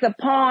used it as a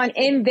pawn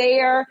in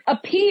their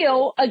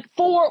appeal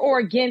for or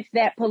against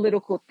that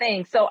political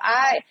thing. So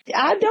I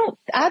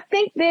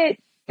think that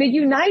the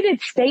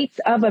United States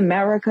of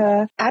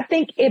America, I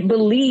think it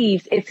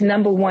believes its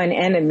number one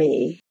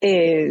enemy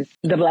is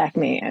the black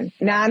man.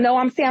 Now, I know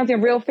I'm sounding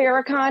real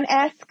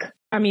Farrakhan-esque.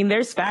 I mean,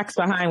 there's facts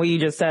behind what you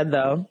just said,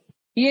 though.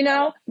 You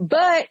know,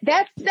 but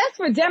that's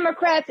for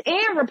Democrats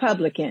and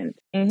Republicans.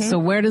 Mm-hmm. So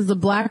where does the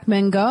black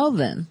man go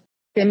then?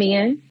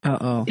 Simeon.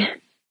 Uh-oh.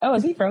 Oh,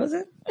 is he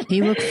frozen?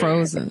 He looked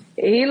frozen.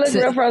 He looked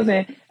real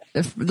frozen.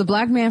 The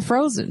black man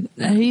frozen.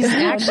 He's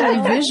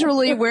actually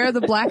visually where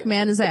the black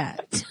man is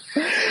at.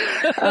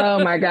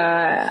 Oh my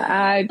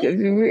God.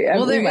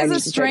 Well, there is a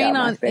strain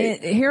on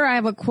it. Here I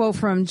have a quote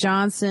from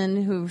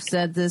Johnson, who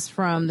said this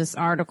from this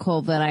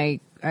article that I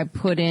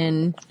put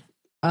in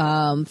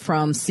from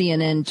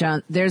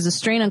CNN. There's a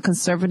strain on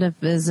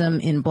conservatism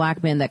in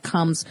black men that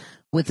comes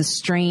with a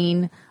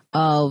strain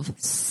of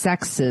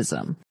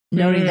sexism.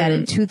 Noting that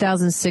in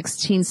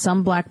 2016,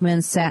 some black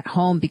men sat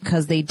home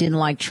because they didn't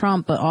like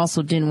Trump, but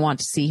also didn't want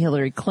to see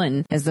Hillary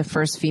Clinton as the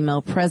first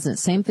female president.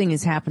 Same thing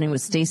is happening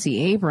with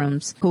Stacey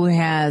Abrams, who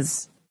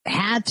has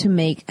had to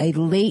make a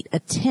late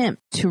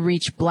attempt to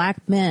reach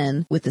black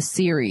men with a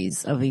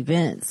series of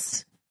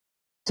events.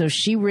 So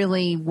she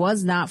really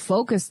was not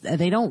focused.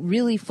 They don't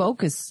really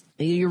focus.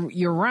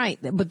 You're right,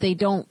 but they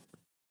don't.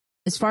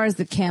 As far as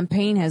the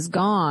campaign has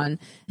gone,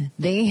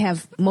 they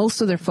have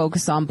most of their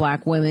focus on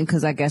black women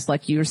because I guess,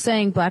 like you were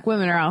saying, black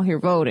women are out here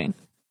voting.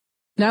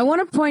 Now, I want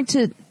to point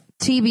to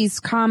TV's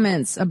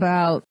comments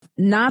about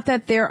not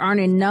that there aren't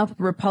enough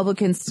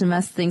Republicans to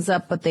mess things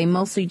up, but they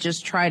mostly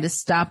just try to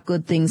stop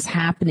good things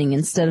happening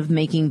instead of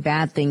making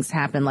bad things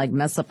happen, like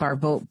mess up our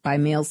vote by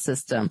mail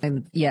system.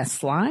 And yes,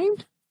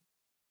 slimed?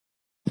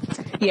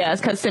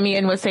 Yes, because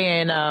Simeon was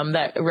saying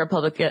that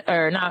Republican,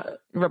 or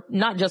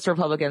not just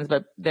Republicans,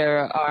 but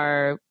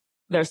they're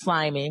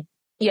slimy.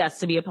 Yes,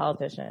 to be a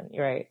politician.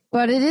 You're right.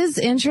 But it is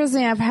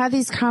interesting. I've had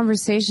these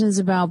conversations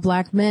about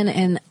black men,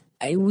 and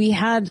we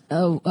had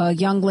a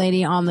young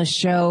lady on the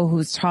show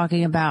who's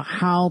talking about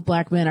how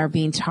black men are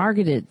being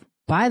targeted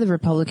by the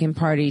Republican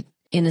Party,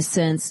 in a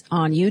sense,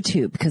 on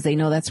YouTube, because they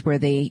know that's where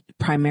they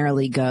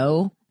primarily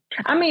go.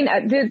 I mean,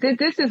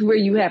 this is where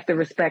you have to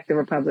respect the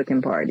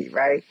Republican Party,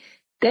 right?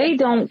 They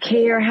don't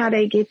care how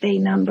they get their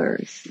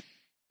numbers,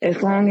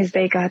 as long as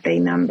they got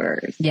their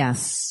numbers.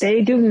 Yes.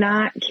 They do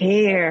not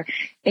care.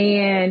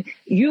 And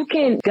you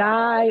can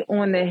die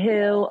on the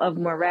hill of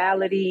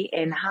morality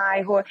and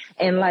high horse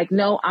and like,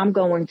 no, I'm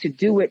going to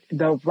do it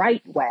the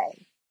right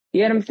way.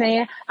 You know what I'm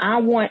saying?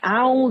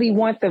 I only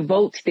want the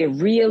votes that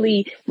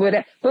really,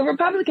 but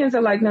Republicans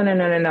are like, no.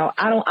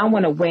 I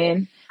want to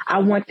win. I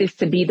want this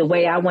to be the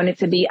way I want it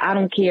to be. I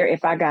don't care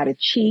if I got to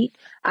cheat.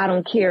 I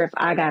don't care if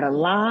I got to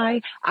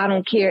lie. I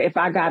don't care if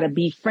I got to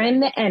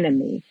befriend the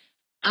enemy.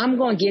 I'm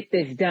going to get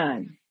this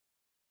done.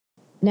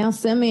 Now,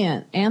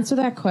 Simeon, answer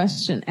that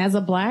question. As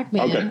a black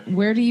man, okay.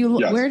 Where do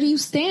you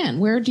stand?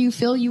 Where do you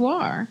feel you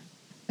are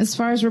as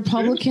far as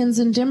Republicans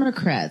and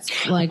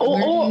Democrats? Like,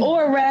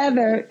 or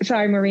rather,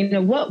 sorry,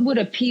 Marina, what would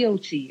appeal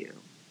to you?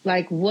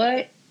 Like,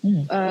 what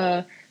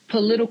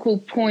political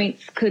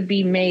points could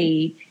be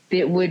made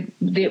that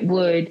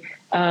would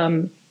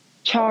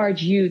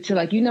charge you to,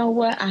 like, you know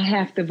what, I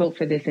have to vote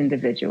for this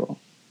individual,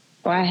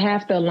 or I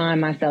have to align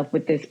myself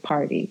with this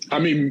party? I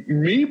mean,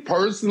 me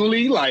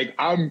personally, like,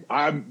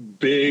 I'm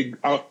big,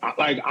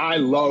 I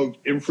love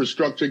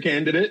infrastructure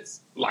candidates.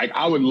 Like,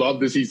 I would love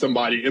to see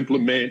somebody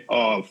implement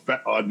a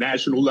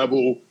national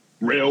level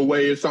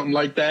railway or something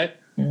like that.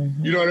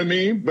 Mm-hmm. You know what I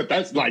mean? But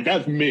that's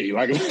me.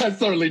 Like, that's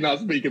certainly not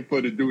speaking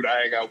for the dude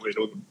I hang out with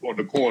on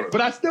the corner.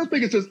 But I still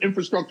think it's just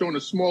infrastructure on a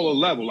smaller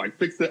level. Like,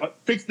 fix the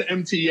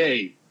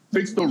MTA,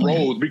 fix the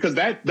roads, because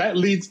that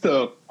leads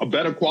to a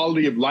better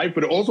quality of life,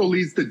 but it also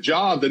leads to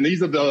jobs. And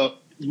these are the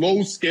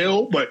low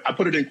scale, but I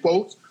put it in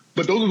quotes,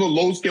 but those are the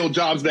low scale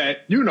jobs that,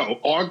 you know,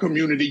 our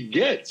community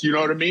gets. You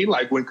know what I mean?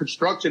 Like, when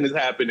construction is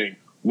happening,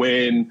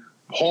 when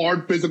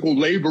hard physical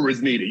labor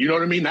is needed. You know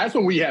what I mean? That's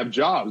when we have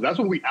jobs. That's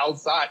when we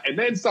outside. And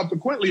then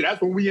subsequently, that's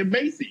when we in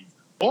Macy's.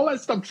 All that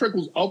stuff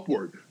trickles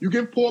upward. You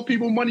give poor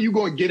people money, you're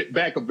going to get it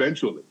back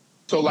eventually.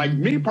 So, like,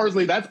 me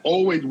personally, that's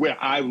always where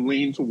I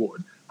lean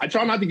toward. I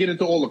try not to get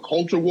into all the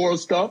culture war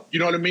stuff. You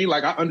know what I mean?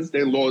 Like, I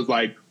understand laws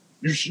like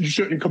you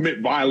shouldn't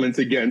commit violence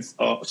against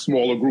a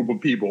smaller group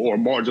of people or a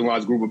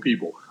marginalized group of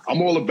people. I'm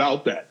all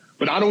about that.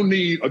 But I don't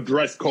need a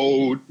dress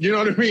code. You know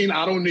what I mean?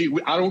 I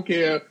don't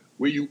care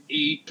where you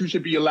eat. You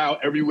should be allowed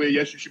everywhere.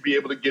 Yes, you should be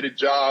able to get a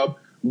job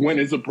when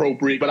it's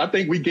appropriate. But I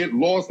think we get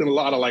lost in a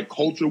lot of, like,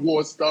 culture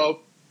war stuff.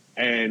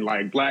 and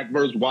like black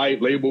versus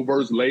white, label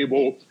versus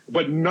label.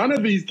 But none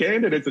of these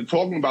candidates are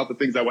talking about the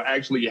things that will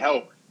actually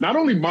help not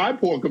only my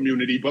poor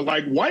community, but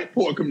like white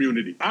poor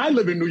community. I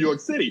live in New York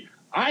City.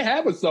 I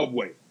have a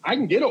subway. I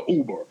can get an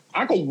Uber.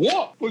 I can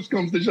walk, push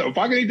comes to shove. If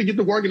I need to get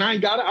to work and I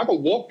ain't got it, I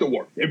can walk to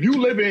work. If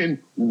you live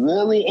in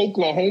rural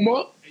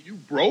Oklahoma and you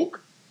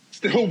broke,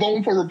 still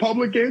voting for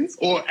Republicans,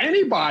 or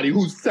anybody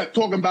who's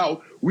talking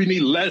about we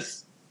need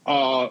less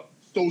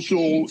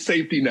social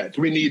safety nets,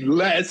 we need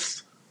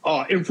less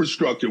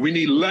infrastructure, we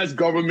need less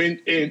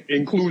government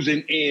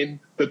inclusion in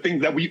the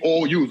things that we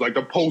all use, like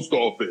the post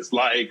office,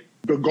 like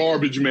the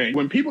garbage man.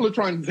 When people are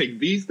trying to take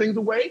these things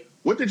away,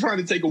 what they're trying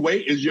to take away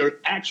is your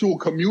actual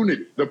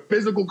community, the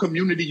physical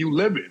community you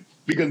live in.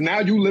 Because now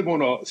you live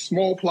on a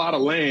small plot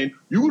of land.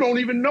 You don't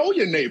even know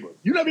your neighbor.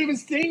 You never even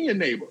seen your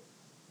neighbor.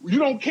 You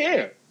don't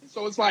care.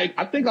 So it's like,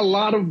 I think a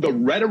lot of the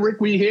rhetoric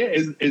we hear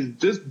is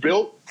just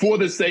built for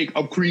the sake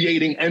of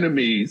creating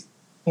enemies.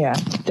 Yeah,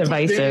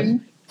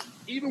 divisive.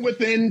 Even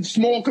within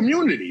small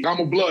communities. I'm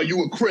a Blood,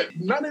 you a Crip.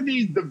 None of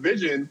these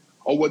divisions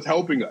are what's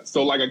helping us.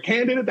 So like a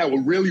candidate that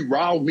would really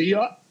rile me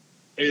up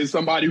is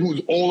somebody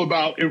who's all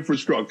about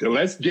infrastructure.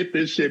 Let's get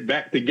this shit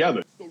back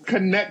together.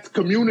 Connect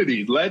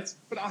communities. Let's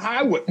put a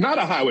highway, not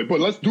a highway, but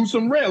let's do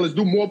some rail. Let's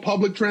do more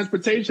public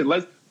transportation.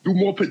 Let's do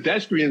more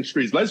pedestrian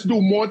streets. Let's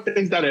do more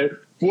things that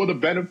are for the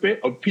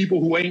benefit of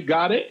people who ain't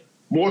got it,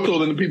 more so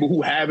than the people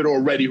who have it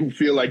already, who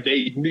feel like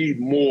they need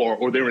more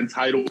or they're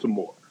entitled to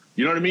more.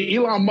 You know what I mean?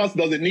 Elon Musk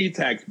doesn't need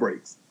tax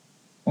breaks.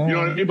 You know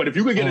what I mean? But if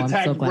you could get a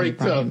tax break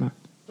to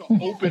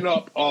open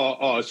up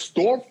a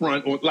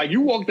storefront, or like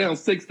you walk down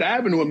 6th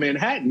Avenue in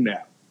Manhattan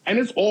now, and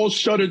it's all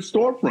shuttered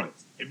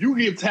storefronts. If you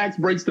give tax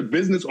breaks to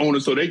business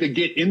owners so they could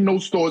get in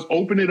those stores,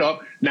 open it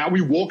up, now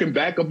we walking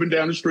back up and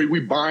down the street, we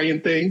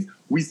buying things,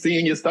 we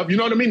seeing your stuff. You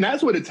know what I mean?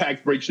 That's where the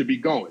tax break should be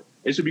going.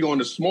 It should be going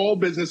to small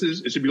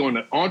businesses. It should be going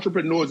to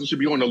entrepreneurs. It should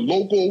be on the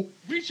local.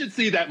 We should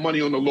see that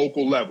money on the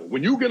local level.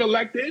 When you get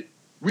elected,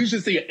 we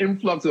should see an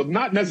influx of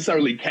not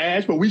necessarily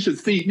cash, but we should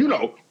see, you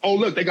know, oh,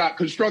 look, they got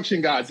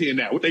construction guys here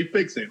now. What they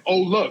fixing? Oh,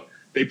 look,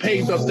 they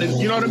paid us this.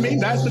 You know what I mean?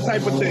 That's the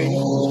type of thing.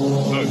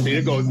 Look,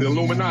 there goes the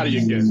Illuminati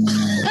again.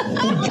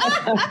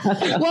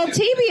 Well,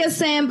 TV is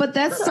saying, but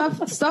that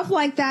stuff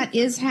like that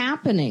is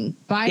happening.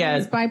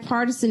 Biden's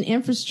bipartisan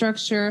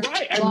infrastructure.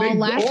 Right,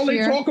 and they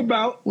talk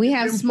about we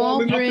have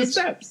small bridge.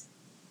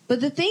 But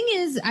the thing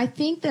is, I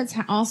think that's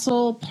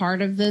also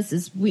part of this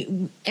is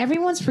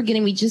everyone's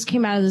forgetting we just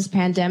came out of this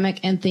pandemic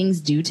and things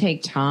do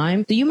take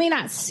time. So you may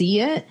not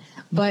see it,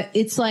 but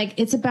it's like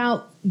it's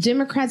about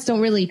Democrats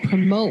don't really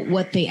promote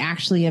what they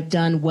actually have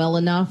done well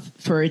enough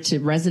for it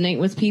to resonate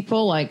with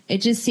people. Like it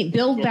just seemed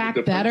Build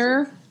Back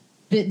Better.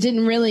 It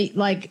didn't really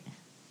like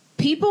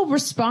people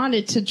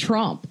responded to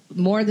Trump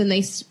more than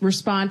they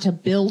respond to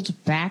Build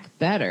Back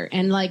Better.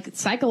 And like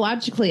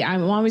psychologically,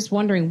 I'm always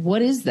wondering,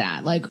 what is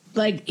that?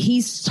 Like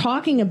he's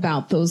talking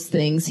about those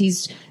things.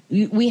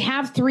 We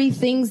have 3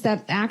 things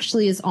that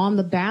actually is on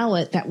the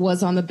ballot that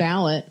was on the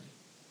ballot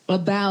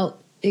about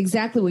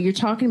exactly what you're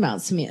talking about,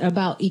 Samia,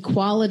 about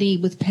equality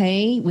with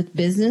pay with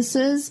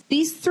businesses.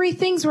 These 3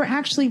 things were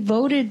actually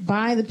voted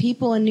by the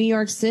people in New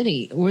York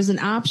City. It was an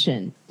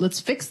option. Let's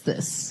fix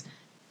this.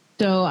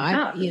 So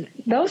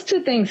those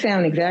 2 things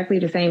sound exactly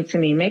the same to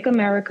me. Make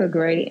America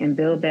Great and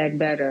Build Back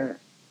Better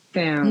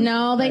sound.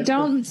 No, they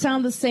don't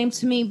sound the same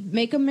to me.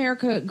 Make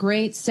America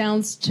Great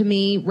sounds to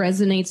me,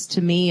 resonates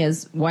to me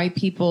as white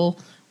people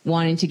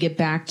wanting to get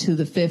back to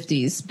the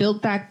 50s.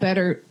 Build Back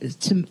Better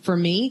for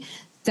me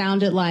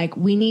sounded like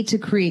we need to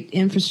create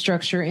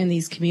infrastructure in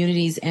these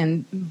communities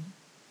and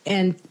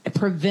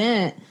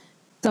prevent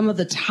some of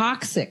the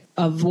toxic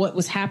of what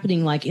was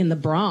happening like in the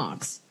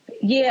Bronx.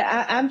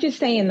 Yeah, I'm just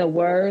saying the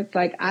words.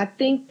 Like, I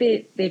think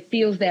that it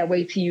feels that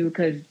way to you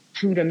because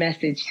who the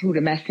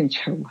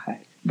messenger was.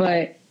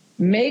 But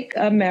make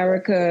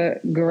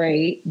America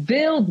great.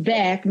 Build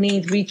back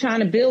means we trying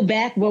to build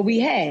back what we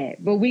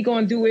had, but we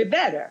going to do it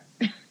better.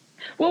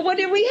 Well, what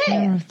did we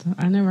have?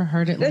 I never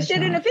heard it. The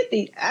shit in the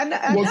 50s. I know.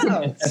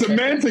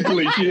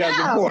 Semantically, she has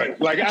a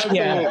point. Like, absolutely.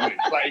 Yeah.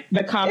 Like,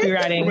 the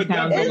copywriting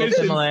sounds really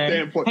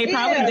similar. He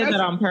probably did that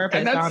on purpose.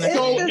 And that's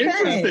so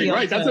interesting,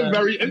 right? That's a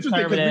very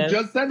interesting because we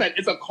just said that.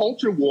 It's a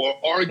culture war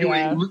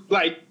arguing.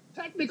 Like,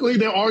 technically,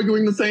 they're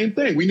arguing the same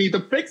thing. We need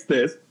to fix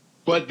this,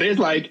 but there's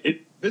like,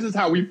 this is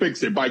how we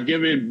fix it, by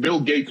giving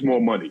Bill Gates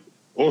more money.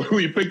 Or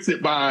we fix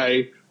it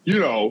by, you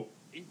know,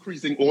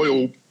 increasing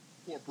oil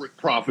corporate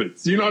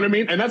profits. You know what I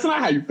mean? And that's not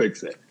how you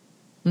fix it.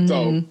 Mm-hmm.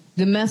 So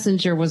the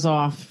messenger was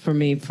off for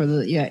me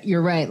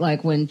you're right.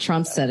 Like when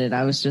Trump said it,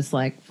 I was just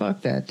like,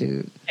 fuck that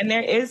dude. And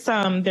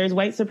there's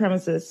white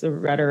supremacist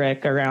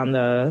rhetoric around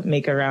the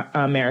Make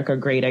America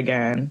Great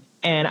Again.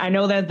 And I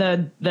know that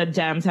the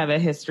Dems have a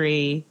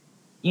history,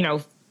 you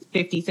know,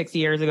 50, 60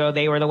 years ago,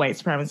 they were the white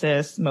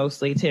supremacists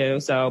mostly too.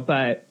 So,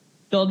 but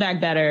Build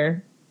Back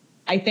Better,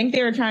 I think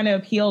they were trying to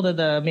appeal to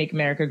the Make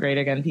America Great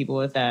Again people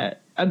with that.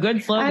 A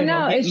good slogan. I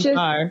know. It's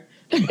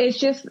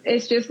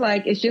just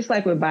like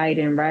with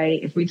Biden,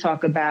 right? If we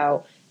talk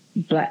about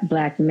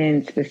black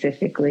men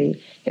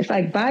specifically, it's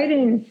like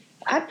Biden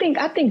I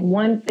think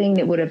one thing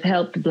that would have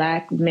helped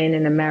black men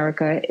in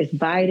America is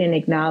Biden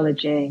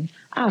acknowledging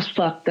I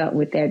fucked up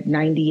with that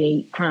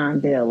 98 crime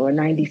bill or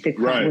 96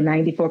 crime or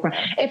 94 crime.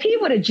 If he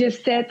would have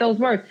just said those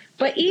words,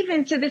 but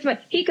even to this point,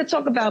 he could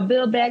talk about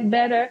Build Back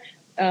Better.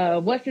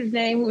 What's his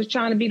name? Who was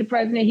trying to be the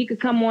president? He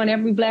could come on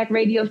every black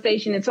radio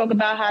station and talk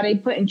about how they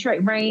put in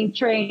trains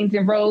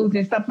and roads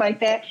and stuff like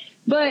that.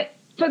 But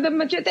for the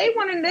majority,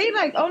 they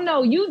like, oh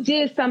no, you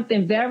did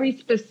something very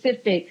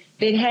specific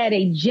that had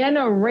a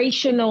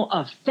generational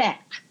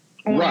effect.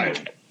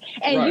 Right.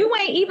 And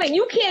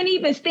you can't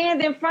even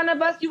stand in front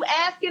of us. You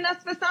asking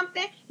us for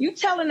something. You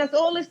telling us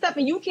all this stuff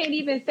and you can't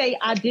even say,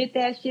 I did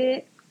that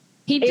shit.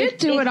 He did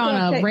do it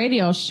on a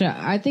radio show.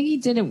 I think he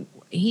did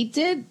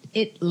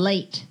it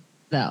late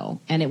though.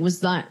 And it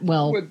was not,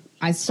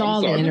 I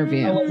saw the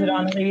interview. Oh, was it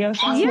on the radio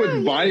show? Yeah,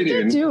 with Biden, he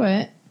did do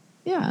it.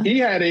 Yeah. He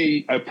had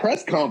a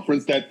press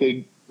conference that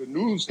the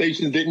news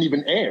stations didn't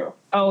even air.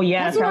 Oh,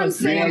 yeah. That's what I'm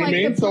saying. You know what I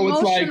mean? So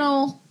it's like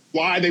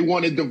why they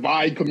want to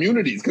divide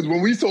communities. Because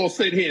when we all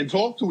sit here and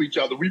talk to each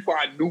other, we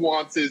find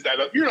nuances that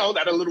are,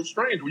 that are a little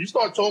strange. When you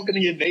start talking to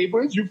your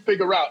neighbors, you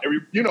figure out,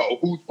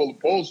 who's full of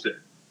bullshit.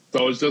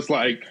 So it's just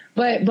like,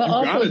 but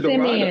also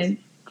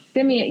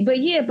Simeon,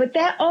 but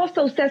that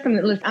also says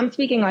something. Listen, I'm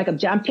speaking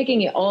I'm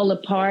picking it all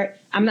apart.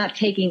 I'm not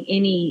taking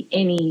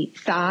any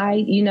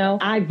side,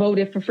 I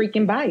voted for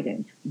freaking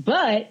Biden,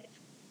 but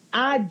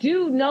I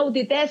do know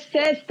that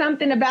says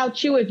something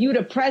about you if you're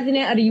the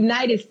president of the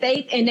United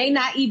States and they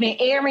not even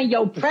airing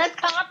your press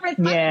conference.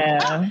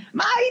 Yeah.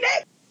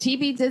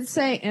 TB did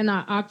say in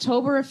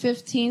October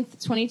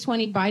 15th,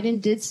 2020,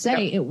 Biden did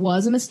say it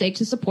was a mistake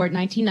to support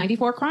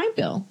 1994 crime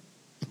bill.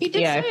 He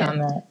did say I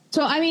found that.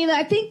 So, I mean,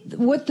 I think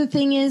what the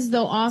thing is,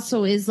 though,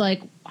 also is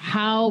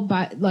how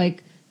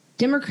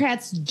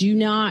Democrats do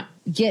not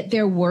get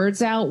their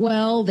words out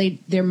well.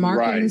 Their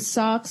marketing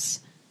sucks.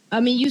 I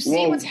mean, you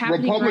see what's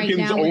happening right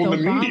now with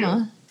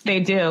Obama.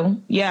 They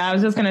do. Yeah, I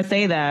was just going to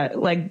say that.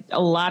 A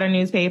lot of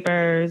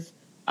newspapers,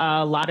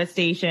 a lot of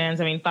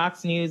stations. I mean,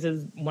 Fox News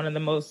is one of the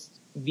most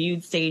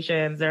viewed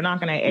stations. They're not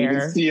going to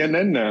air. Even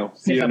CNN now.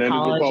 CNN is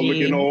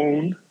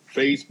Republican-owned.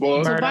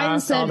 Facebook. So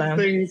Biden said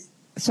things.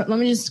 So let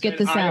me just get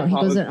this out. He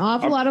goes, an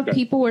awful lot of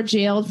people were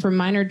jailed for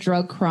minor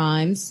drug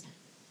crimes.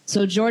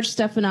 So George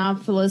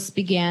Stephanopoulos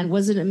began,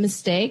 was it a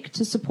mistake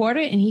to support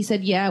it? And he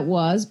said, yeah, it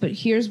was. But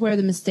here's where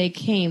the mistake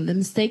came. The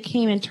mistake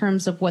came in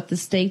terms of what the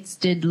states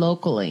did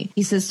locally.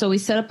 He says, so we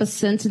set up a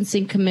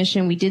sentencing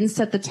commission. We didn't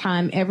set the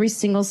time. Every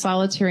single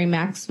solitary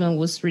maximum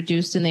was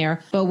reduced in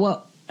there. But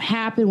what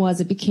happened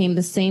was it became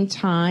the same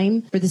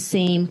time for the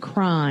same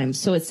crime.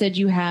 So it said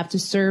you have to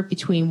serve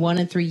between 1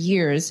 and 3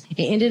 years.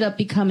 It ended up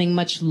becoming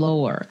much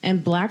lower.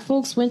 And black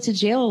folks went to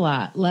jail a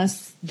lot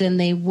less than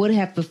they would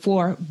have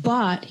before.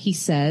 But he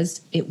says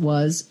it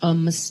was a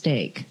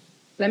mistake.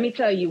 Let me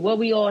tell you what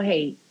we all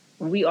hate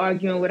when we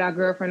arguing with our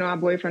girlfriend or our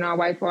boyfriend or our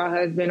wife or our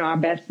husband or our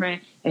best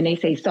friend and they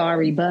say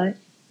sorry, but.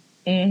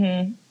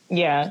 Mm-hmm.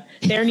 Yeah,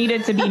 there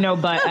needed to be no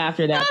but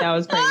after that. That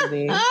was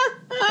crazy.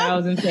 That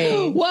was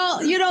insane. Well,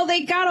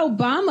 they got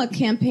Obama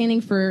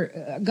campaigning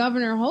for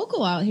Governor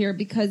Hochul out here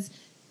because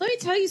let me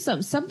tell you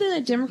something. Something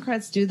that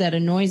Democrats do that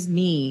annoys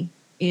me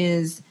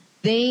is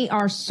they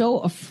are so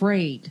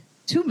afraid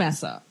to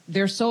mess up.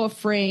 They're so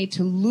afraid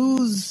to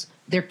lose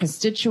their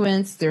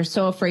constituents. They're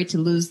so afraid to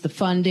lose the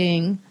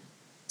funding.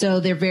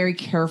 So they're very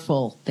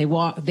careful.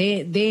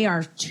 They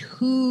are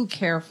too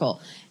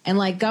careful. And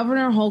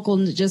Governor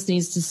Hochul just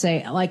needs to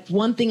say,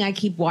 one thing I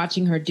keep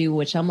watching her do,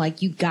 which I'm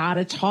you got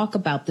to talk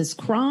about this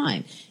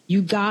crime.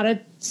 You got to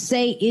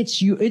say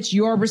it's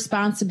your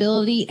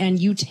responsibility and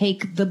you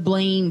take the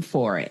blame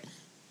for it.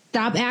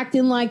 Stop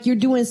acting like you're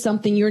doing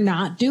something you're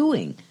not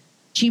doing.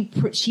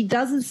 She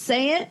doesn't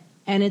say it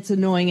and it's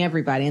annoying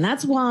everybody. And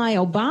that's why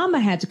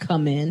Obama had to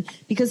come in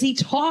because he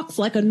talks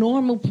like a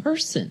normal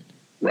person.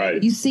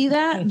 Right. You see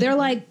that?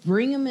 They're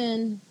bring him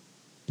in.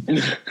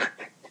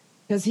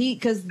 Because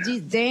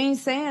they ain't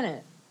saying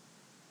it.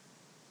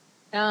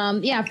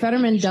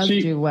 Fetterman does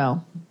do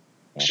well.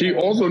 She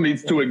also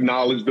needs to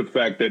acknowledge the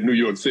fact that New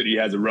York City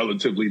has a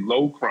relatively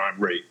low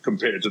crime rate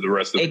compared to the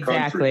rest of the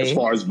country. As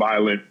far as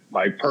violent,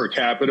 per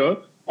capita,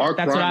 our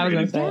crime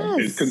rate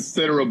is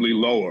considerably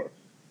lower.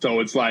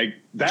 So it's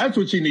that's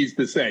what she needs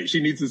to say.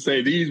 She needs to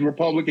say, these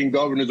Republican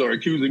governors are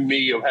accusing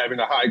me of having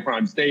a high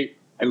crime state,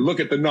 and look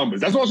at the numbers.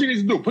 That's all she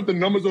needs to do. Put the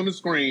numbers on the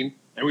screen,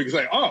 and we can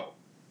say, oh,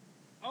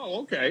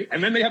 okay.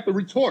 And then they have to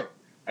retort.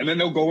 And then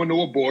they'll go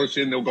into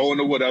abortion. They'll go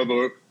into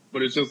whatever.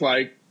 But it's just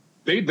the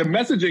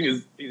messaging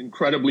is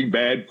incredibly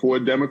bad for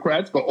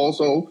Democrats, but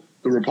also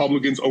the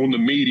Republicans own the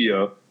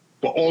media,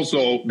 but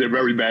also they're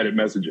very bad at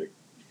messaging.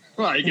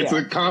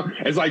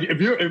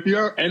 If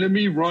your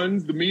enemy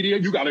runs the media,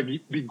 you got to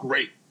be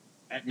great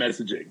at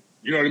messaging.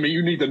 You know what I mean?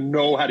 You need to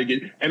know how to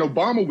get. And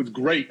Obama was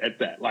great at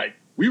that.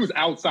 We was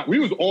outside. We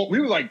was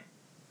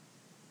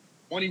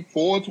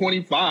 24,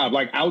 25,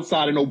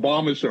 outside in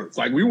Obama shirts.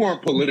 We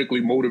weren't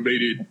politically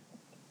motivated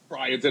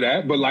prior to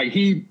that, but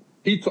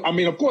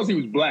of course he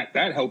was black.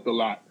 That helped a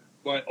lot.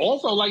 But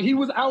also, like, he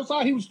was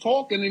outside, he was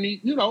talking, and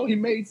he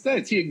made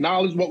sense. He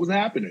acknowledged what was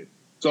happening.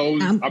 So,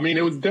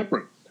 it was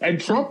different. And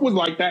Trump was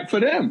like that for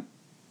them.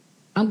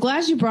 I'm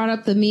glad you brought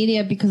up the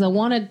media because I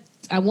want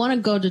to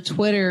go to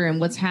Twitter and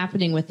what's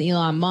happening with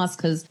Elon Musk.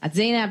 Because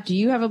Zainab, do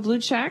you have a blue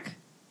check?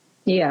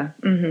 Yeah.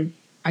 Mm-hmm.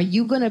 Are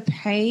you going to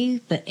pay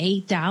the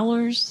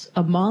 $8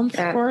 a month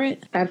for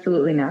it?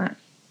 Absolutely not.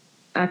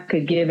 I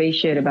could give a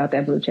shit about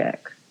that blue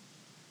check.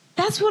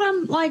 That's what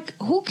I'm like.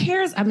 Who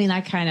cares? I mean,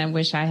 I kind of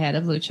wish I had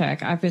a blue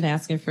check. I've been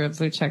asking for a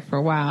blue check for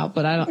a while,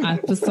 but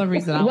for some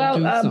reason, I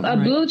don't do something a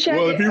blue check.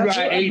 Well, if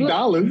you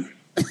got $8.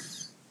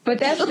 But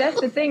that's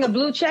the thing. A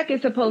blue check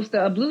was supposed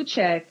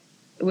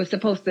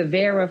to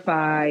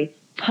verify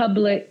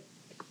public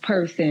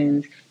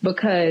persons,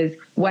 because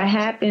what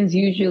happens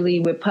usually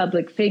with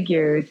public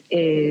figures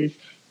is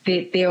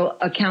that their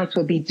accounts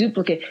will be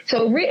duplicate.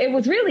 So it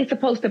was really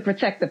supposed to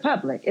protect the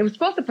public. It was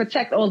supposed to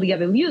protect all the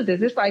other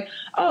users. It's like,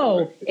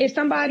 if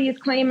somebody is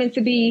claiming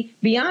to be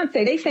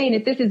Beyonce, they saying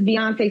that this is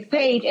Beyonce's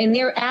page and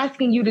they're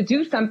asking you to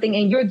do something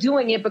and you're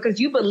doing it because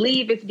you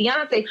believe it's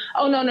Beyonce.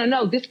 Oh,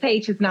 no, this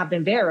page has not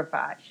been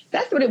verified.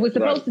 That's what it was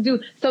supposed to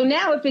do. So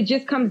now if it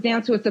just comes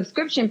down to a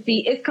subscription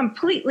fee, it's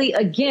completely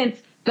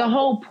against the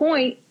whole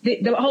point,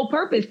 the whole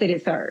purpose that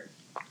it serves.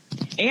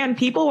 And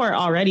people were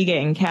already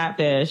getting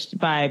catfished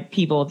by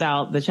people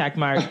without the check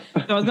mark. So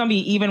it's going to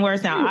be even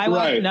worse now. I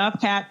watched enough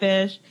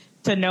catfish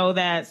to know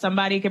that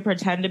somebody could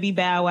pretend to be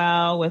Bow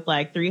Wow with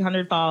like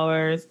 300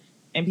 followers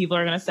and people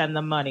are going to send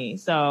them money.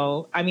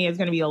 So, I mean, it's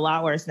going to be a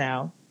lot worse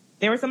now.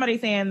 There was somebody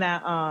saying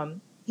that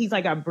he's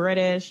like a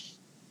British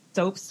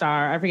soap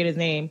star. I forget his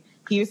name.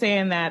 He was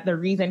saying that the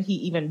reason he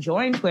even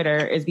joined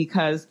Twitter is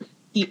because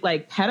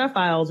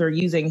pedophiles are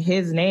using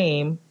his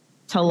name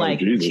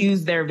to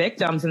choose their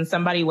victims, and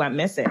somebody went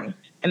missing.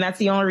 And that's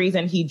the only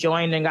reason he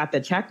joined and got the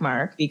check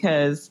mark,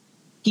 because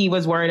he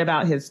was worried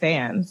about his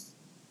fans.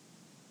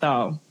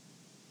 So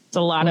it's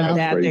a lot of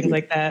bad things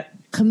like that.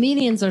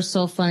 Comedians are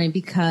so funny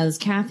because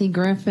Kathy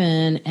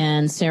Griffin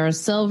and Sarah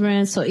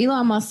Silverman. So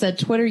Elon Musk said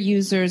Twitter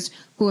users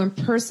who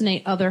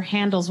impersonate other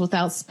handles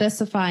without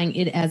specifying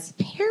it as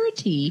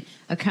parody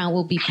account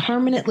will be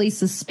permanently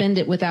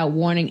suspended without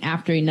warning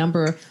after a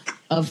number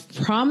of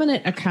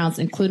prominent accounts,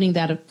 including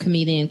that of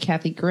comedian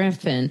Kathy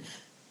Griffin.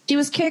 She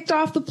was kicked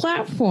off the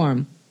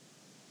platform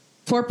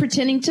for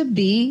pretending to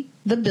be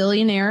the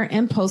billionaire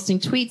and posting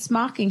tweets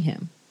mocking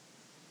him.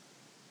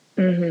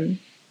 Mm-hmm.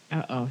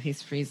 Uh-oh,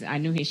 he's freezing. I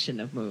knew he shouldn't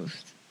have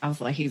moved. I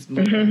was like, he's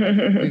moving.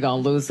 We're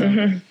going to lose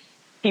him.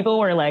 People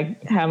were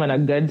like having a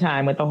good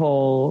time with the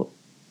whole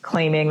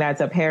claiming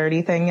that's a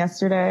parody thing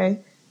yesterday.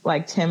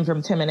 Like Tim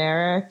from Tim and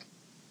Eric.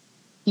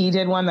 He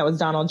did one that was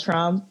Donald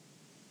Trump.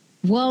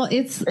 Well,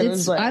 it's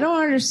like, I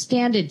don't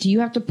understand it. Do you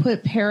have to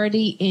put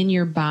parody in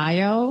your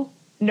bio?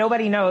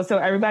 Nobody knows. So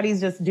everybody's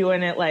just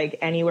doing it like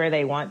anywhere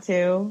they want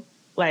to.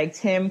 Like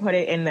Tim put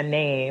it in the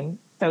name.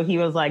 So he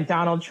was like,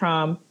 Donald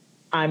Trump,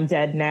 I'm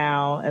dead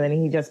now. And then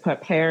he just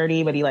put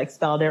parody, but he like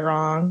spelled it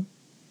wrong.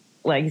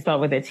 Like he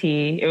spelled with a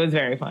T. It was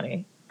very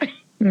funny.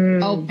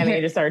 And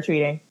they just started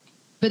tweeting.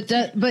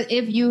 But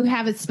if you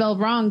have it spelled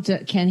wrong,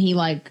 can he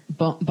like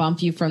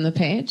bump you from the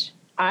page?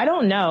 I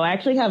don't know. I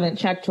actually haven't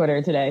checked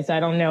Twitter today, so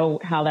I don't know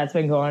how that's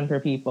been going for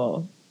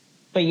people.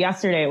 But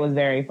yesterday it was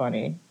very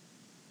funny.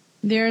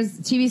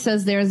 TV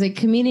says there's a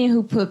comedian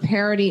who put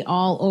parody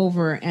all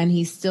over and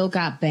he still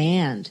got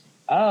banned.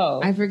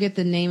 Oh. I forget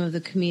the name of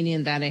the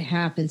comedian that it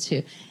happened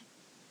to.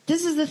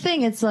 This is the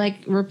thing. It's like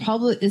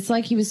it's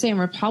like he was saying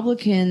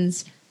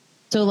Republicans.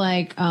 So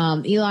like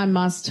Elon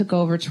Musk took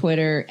over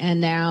Twitter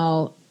and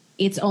now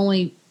it's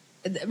only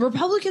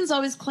Republicans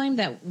always claim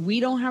that we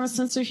don't have a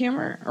sense of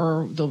humor,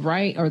 or the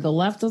right or the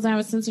left doesn't have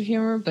a sense of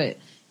humor, but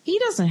he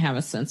doesn't have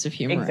a sense of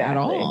humor at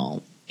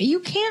all. You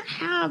can't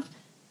have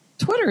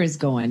Twitter is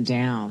going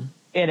down.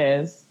 It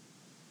is.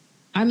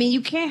 I mean,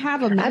 you can't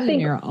have a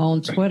millionaire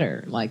own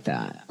Twitter like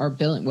that, or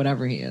billion,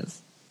 whatever he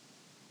is.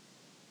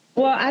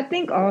 Well, I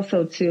think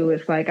also too,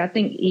 it's like I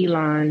think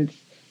Elon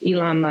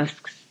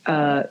Musk's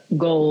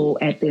goal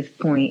at this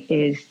point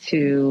is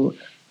to,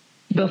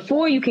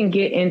 before you can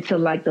get into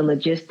like the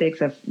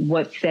logistics of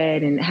what's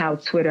said and how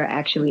Twitter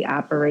actually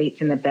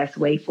operates and the best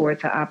way for it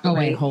to operate. Oh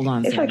wait, hold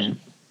on a second.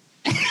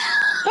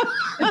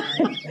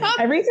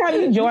 Every time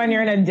you join,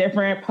 you're in a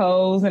different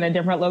pose and a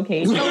different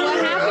location. So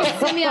what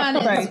happens, Simeon,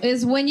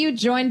 is when you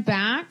join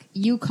back,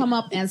 you come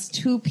up as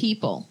two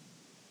people.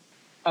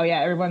 Oh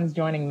yeah, everyone's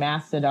joining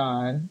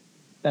Mastodon.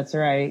 That's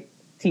right.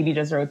 TV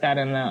just wrote that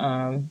in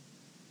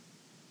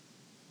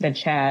the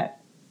chat.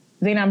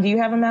 Zainab, do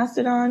you have a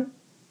Mastodon?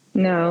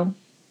 No.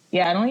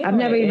 Yeah, I don't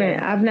even.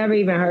 I've never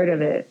even heard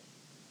of it.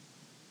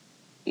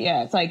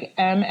 Yeah, it's like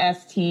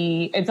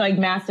MST. It's like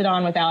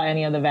Mastodon without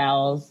any of the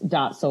vowels.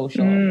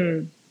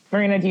 .social.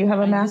 Marina, do you have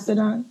a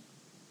Mastodon?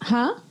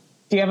 Huh?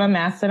 Do you have a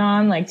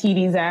Mastodon? Like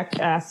TD Zach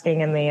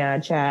asking in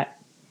the chat.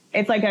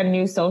 It's like a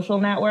new social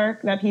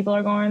network that people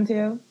are going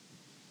to.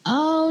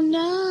 Oh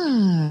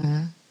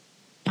no,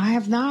 I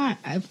have not.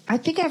 I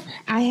think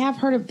I have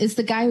heard of. It's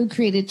the guy who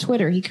created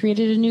Twitter. He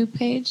created a new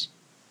page.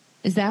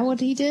 Is that what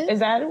he did? Is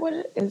that what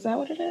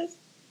it is?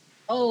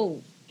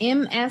 Oh,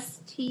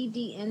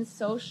 MSTDN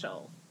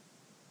Social.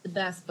 The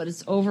best, but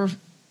it's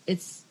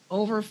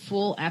over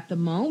full at the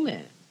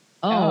moment.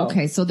 Oh,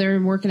 okay. So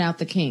they're working out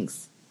the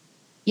kinks.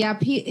 Yeah,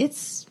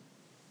 it's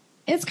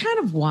kind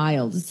of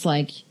wild. It's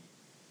like,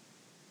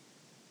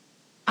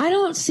 I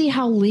don't see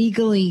how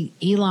legally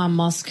Elon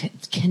Musk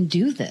can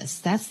do this.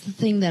 That's the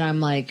thing that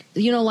I'm like,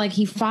 like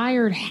he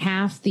fired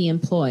half the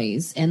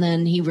employees and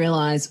then he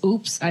realized,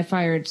 oops, I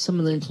fired some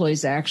of the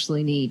employees I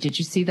actually need. Did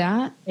you see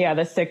that? Yeah,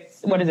 the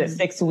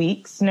 6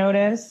 weeks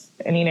notice?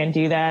 And he didn't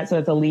do that. So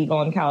it's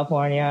illegal in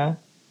California.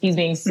 He's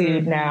being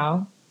sued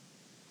now.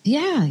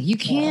 Yeah, you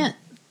can't.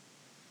 Yeah.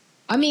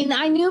 I mean,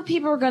 I knew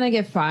people were going to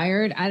get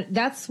fired.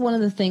 That's one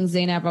of the things,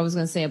 Zainab, I was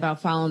going to say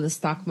about following the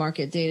stock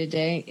market day to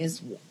day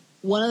is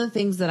one of the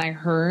things that I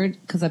heard,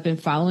 because I've been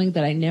following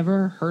that I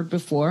never heard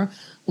before,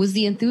 was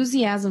the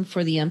enthusiasm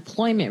for the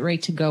employment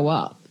rate to go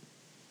up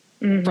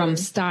from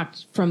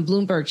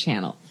Bloomberg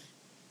Channel.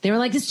 They were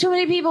like, there's too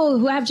many people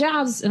who have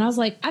jobs. And I was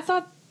like,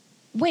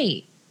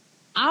 wait,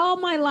 all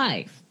my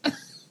life,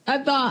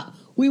 I thought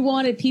we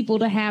wanted people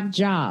to have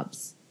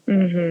jobs.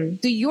 Mm-hmm.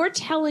 So you're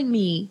telling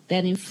me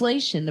that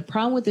inflation, the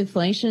problem with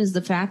inflation is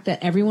the fact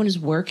that everyone is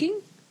working?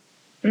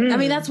 I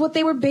mean, that's what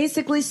they were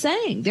basically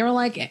saying. They were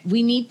like,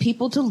 we need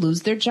people to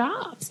lose their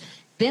jobs.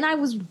 Then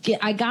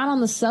I got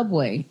on the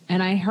subway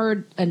and I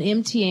heard an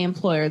MTA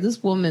employer,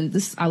 this woman,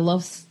 I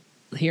love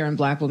hearing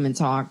Black women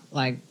talk,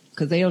 like,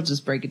 because they'll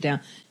just break it down.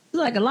 It's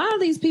like, a lot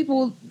of these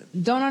people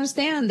don't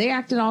understand. They're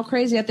acting all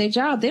crazy at their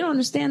job. They don't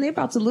understand they're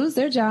about to lose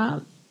their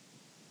job.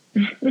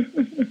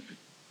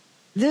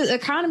 The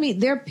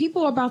economy,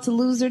 people are about to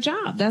lose their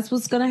job. That's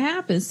what's going to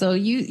happen. So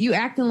you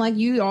acting like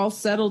you all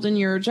settled in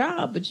your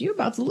job, but you're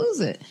about to lose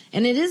it.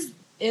 And it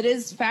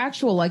is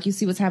factual. Like you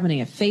see what's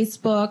happening at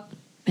Facebook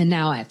and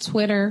now at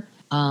Twitter,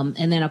 and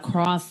then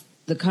across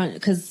the country.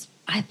 Because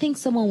I think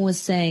someone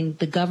was saying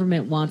the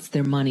government wants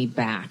their money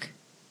back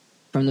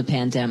from the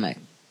pandemic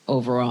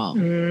overall.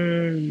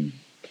 Then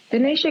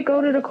they should go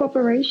to the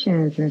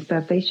corporations and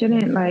stuff. They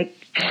shouldn't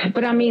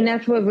but I mean,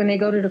 that's what, when they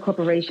go to the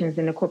corporations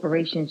and the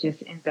corporations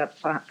just end up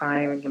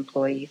firing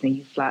employees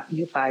and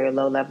you fire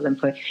low level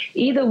employees.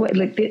 Either way,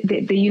 like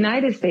the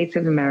United States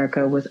of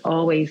America was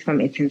always from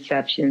its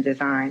inception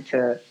designed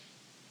to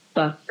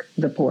fuck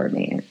the poor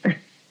man.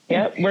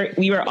 Yep.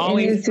 We were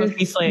always supposed to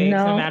be slaves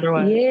no matter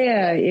what.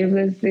 Yeah. It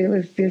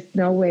was just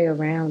no way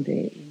around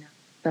it,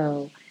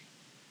 So,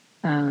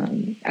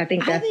 I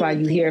think that's why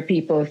you hear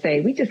people say,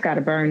 we just got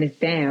to burn this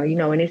down,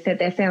 and it said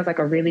that sounds like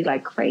a really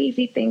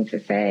crazy thing to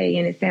say.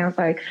 And it sounds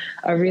like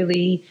a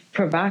really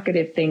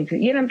provocative thing to,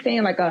 you know what I'm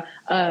saying? Like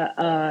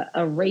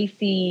a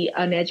racy,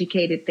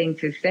 uneducated thing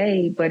to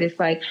say. But it's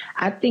like,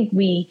 I think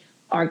we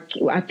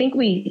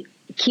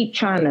keep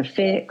trying to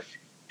fix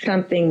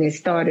something that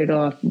started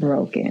off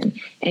broken.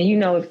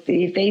 And,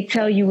 if they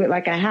tell you with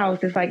like a house,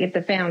 it's like if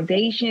the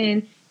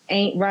foundation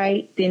ain't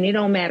right, then it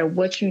don't matter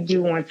what you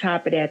do on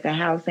top of that, the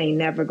house ain't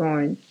never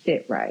going to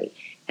sit right.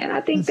 And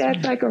I think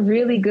that's like a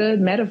really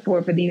good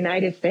metaphor for the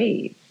United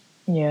States.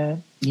 Yeah.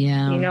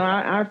 Yeah.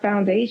 Our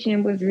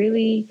foundation was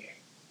really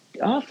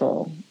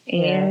awful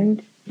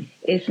and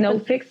it's no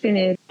fixing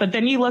it. But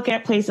then you look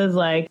at places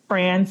like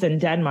France and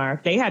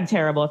Denmark, they had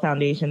terrible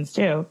foundations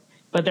too.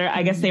 But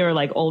I guess they were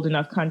like old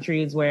enough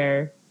countries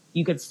where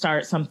you could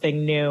start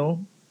something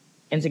new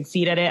and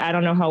succeed at it. I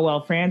don't know how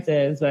well France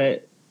is,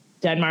 but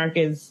Denmark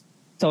is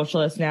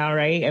socialist now,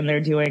 right? And they're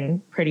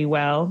doing pretty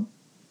well.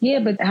 Yeah,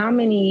 but how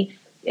many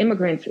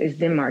immigrants is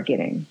Denmark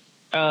getting?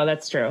 Oh,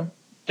 that's true.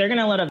 They're going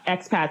to let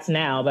expats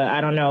now, but I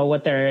don't know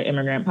what their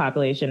immigrant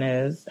population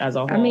is as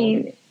a whole. I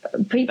mean,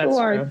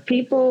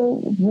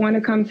 people want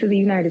to come to the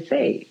United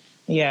States.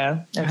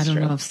 Yeah, that's true. I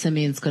don't know if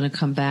Simeon's going to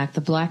come back.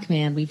 The Black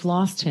man, we've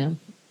lost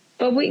him.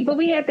 But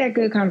we had that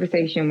good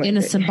conversation with in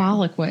a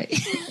symbolic way.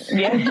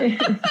 Yeah.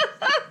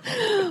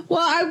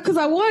 Well, because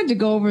I wanted to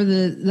go over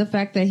the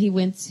fact that he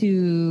went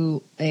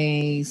to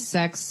a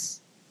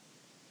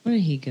where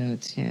did he go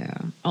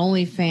to?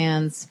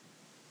 OnlyFans,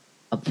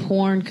 a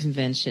porn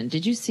convention.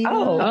 Did you see that?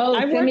 Oh,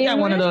 I've worked at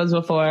one of those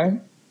before.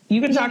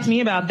 You can talk to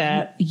me about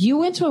that. You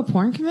went to a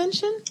porn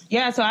convention?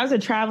 Yeah, so I was a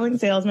traveling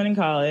salesman in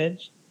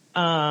college.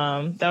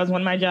 That was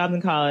one of my jobs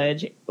in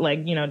college,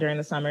 during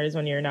the summers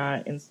when you're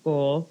not in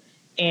school.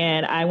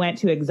 And I went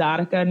to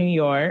Exotica, New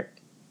York,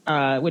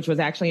 which was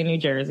actually in New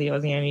Jersey. It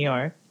wasn't in New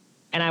York.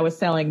 And I was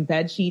selling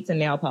bed sheets and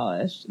nail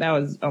polish. That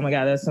was, oh my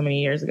God, that was so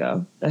many years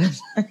ago. That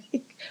was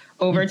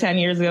over 10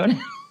 years ago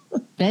now.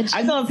 Bed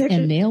sheets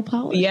and nail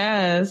polish?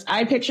 Yes. I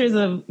had pictures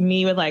of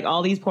me with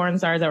all these porn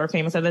stars that were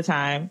famous at the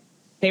time.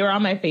 They were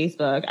on my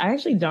Facebook. I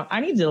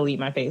need to delete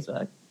my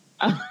Facebook.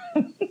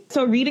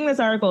 So reading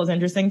this article is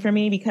interesting for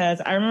me because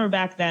I remember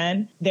back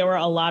then there were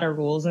a lot of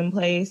rules in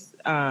place,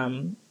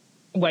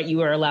 what you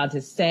were allowed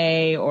to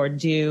say or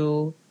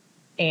do.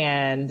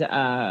 And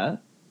to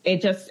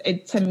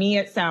me,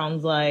 it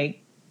sounds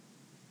like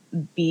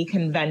the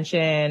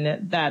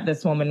convention that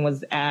this woman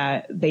was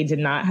at, they did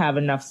not have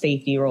enough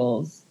safety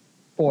rules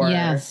for.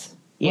 Yes.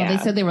 Yeah. Well,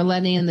 they said they were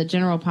letting in the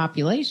general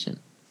population.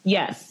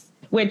 Yes.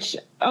 Which,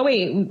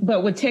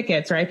 but with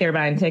tickets, right? They're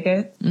buying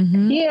tickets.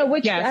 Mm-hmm. Yeah,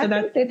 I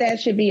think that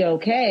should be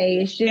okay.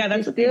 It's just,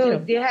 that's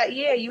still, you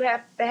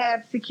have to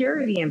have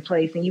security in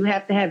place, and you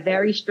have to have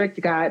very strict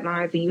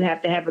guidelines, and you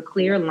have to have a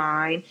clear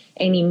line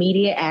and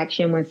immediate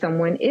action when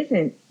someone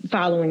isn't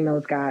following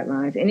those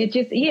guidelines. And it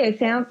just, it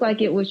sounds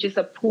like it was just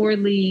a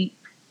poorly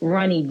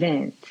run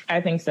event.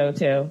 I think so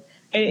too.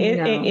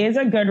 It is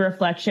a good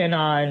reflection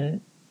on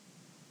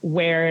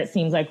where it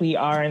seems like we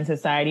are in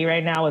society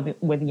right now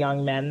with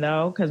young men,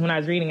 though. Because when I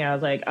was reading it, I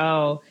was like,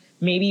 oh,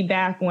 maybe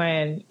back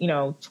when,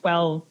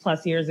 12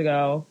 plus years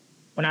ago,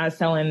 when I was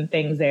selling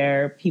things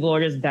there, people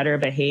were just better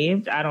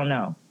behaved. I don't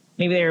know.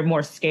 Maybe they were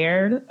more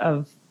scared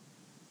of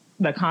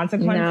the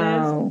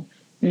consequences.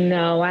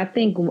 No, I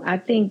think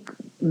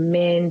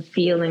men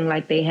feeling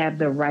like they have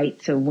the right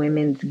to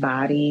women's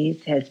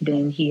bodies has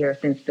been here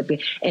since the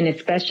beginning. And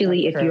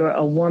especially if you're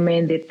a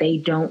woman that they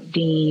don't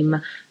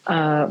deem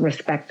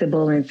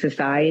respectable in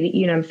society.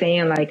 You know what I'm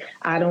saying? Like,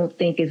 I don't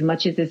think, as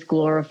much as it's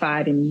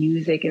glorified in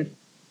music and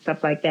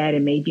stuff like that,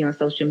 and maybe on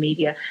social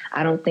media,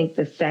 I don't think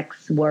the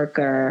sex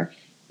worker,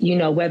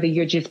 whether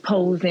you're just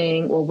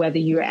posing or whether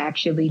you're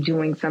actually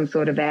doing some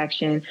sort of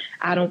action,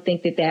 I don't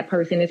think that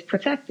person is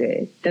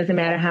protected. Doesn't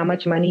matter how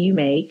much money you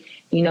make,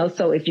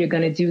 so if you're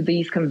going to do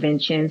these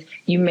conventions,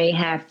 you may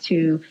have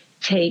to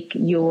take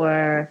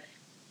your,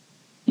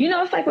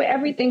 it's like with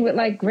everything, with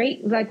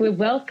with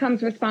wealth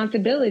comes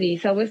responsibility.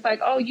 So it's like,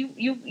 oh, you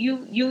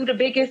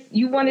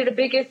one of the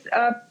biggest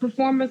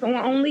performers on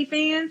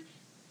OnlyFans.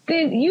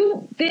 Then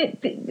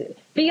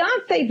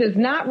Beyonce does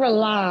not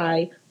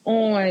rely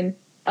on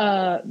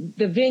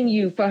the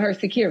venue for her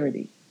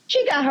security.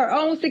 She got her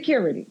own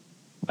security.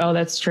 Oh,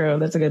 that's true.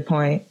 That's a good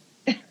point.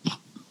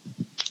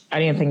 I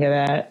didn't think of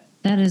that.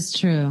 That is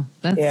true.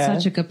 That's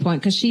such a good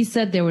point, because she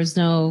said there was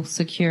no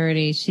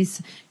security.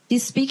 She's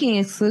speaking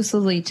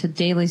exclusively to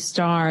Daily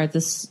Star.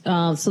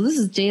 So this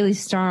is Daily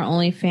Star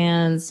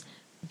OnlyFans.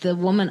 The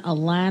woman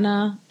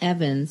Alana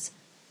Evans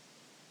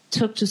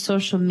took to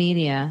social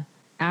media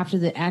after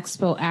the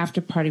expo after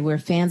party, where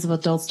fans of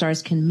adult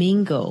stars can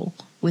mingle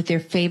with their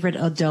favorite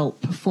adult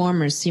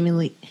performers.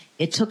 Seemingly,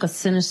 it took a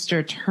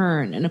sinister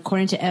turn. And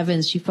according to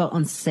Evans, she felt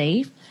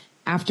unsafe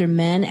after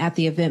men at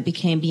the event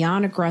became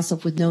beyond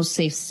aggressive with no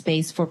safe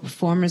space for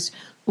performers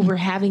who were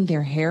having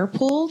their hair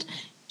pulled.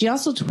 She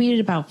also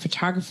tweeted about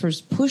photographers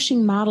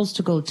pushing models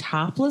to go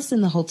topless in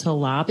the hotel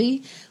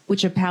lobby,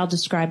 which Apal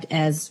described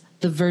as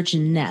the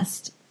virgin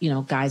nest,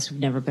 guys who've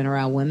never been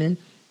around women.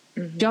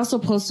 Mm-hmm. She also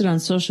posted on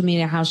social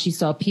media how she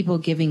saw people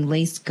giving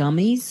laced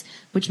gummies,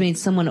 which made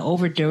someone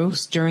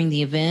overdose during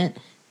the event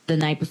the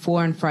night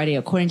before on Friday.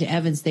 According to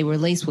Evans, they were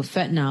laced with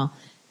fentanyl.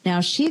 Now,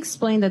 she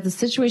explained that the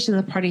situation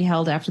the party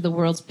held after the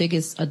world's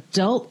biggest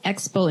adult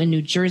expo in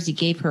New Jersey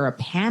gave her a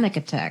panic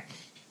attack.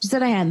 She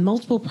said, I had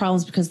multiple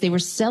problems because they were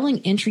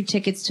selling entry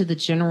tickets to the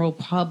general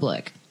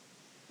public,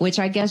 which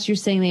I guess you're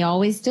saying they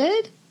always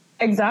did?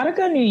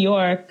 Exotica New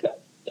York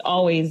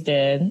always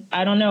did.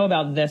 I don't know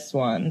about this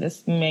one.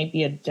 This may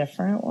be a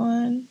different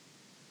one,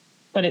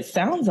 but it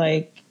sounds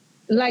like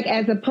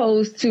as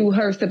opposed to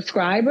her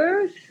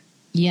subscribers.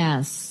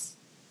 Yes.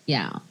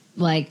 Yeah.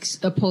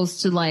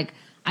 Opposed to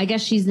I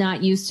guess she's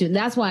not used to.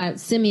 That's why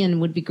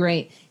Simeon would be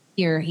great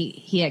here.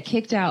 He had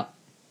kicked out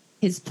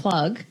his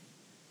plug.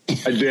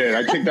 I did.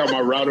 I kicked out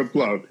my router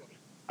plug.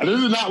 This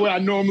is not where I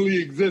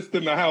normally exist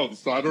in the house,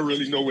 so I don't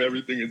really know where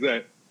everything is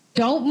at.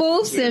 Don't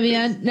move,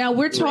 Simeon. Now,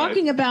 we're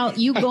talking about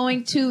you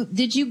going to...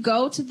 Did you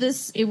go to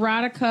this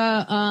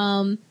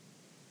erotica...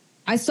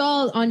 I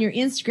saw on your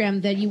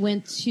Instagram that you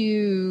went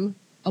to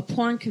a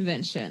porn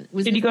convention.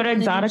 Did you go to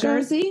Exotica?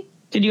 Jersey?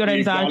 Did you go to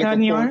Exotica in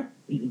New York?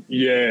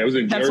 Yeah, it was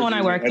in Jersey. That's the one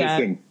I worked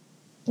at.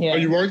 Yeah. Oh,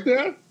 you worked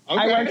there? Okay.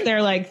 I worked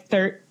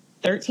there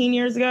 13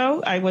 years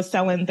ago. I was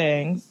selling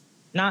things.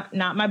 Not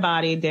my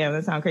body. Damn,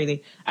 that sounds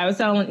crazy. I was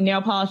selling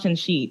nail polish and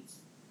sheets.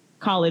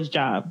 College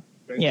job.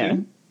 Yeah.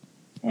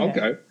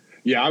 Okay.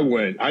 Yeah, I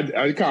went.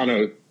 I kind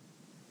of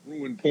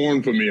ruined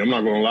porn for me. I'm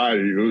not going to lie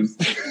to you.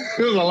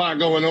 There was a lot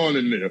going on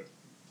in there.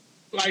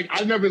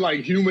 I never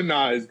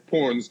humanized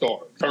porn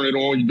stars. Turn it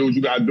on, you do what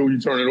you got to do, you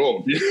turn it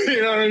off.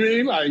 You know what I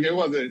mean? It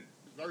wasn't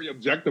very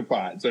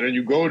objectified. So then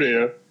you go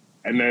there,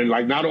 and then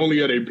not only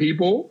are they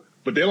people,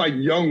 but they're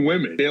young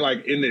women. They're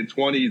in their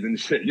 20s and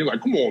shit. You're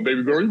come on,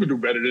 baby girl, you can do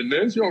better than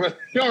this. You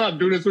don't have to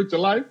do this with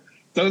your life.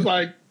 So it's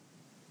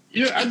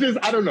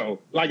I don't know.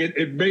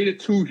 It made it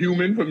too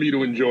human for me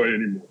to enjoy it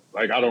anymore.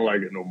 I don't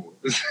like it no more.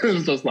 It's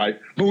just but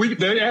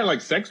they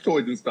had sex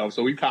toys and stuff,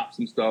 so we copped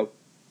some stuff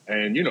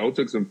and,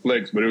 took some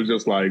flicks, but it was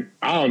just I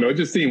don't know, it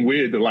just seemed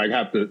weird to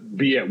have to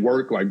be at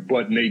work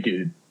butt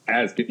naked,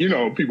 asking,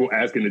 people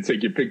asking to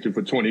take your picture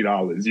for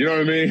 $20. You know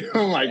what I mean?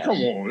 I'm come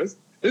on,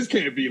 this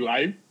can't be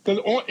life. Because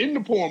in the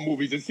porn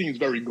movies, it seems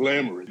very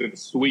glamorous and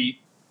sweet,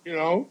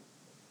 It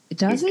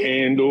doesn't?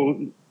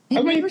 Candles.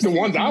 I mean, the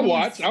ones I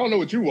watch. I don't know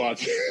what you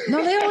watch.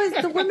 No,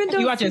 the women don't.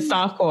 You watch it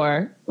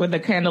softcore with the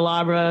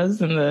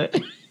candelabras and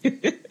the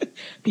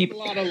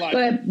people. A lot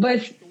of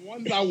but the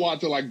ones I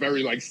watch are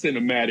very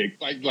cinematic.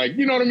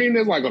 You know what I mean?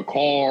 There's a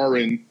car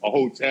and a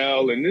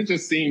hotel, and it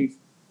just seems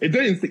It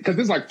didn't, because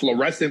there's like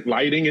fluorescent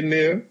lighting in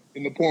there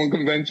in the porn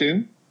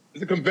convention.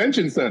 It's a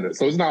convention center,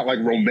 so it's not like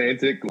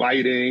romantic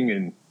lighting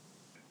and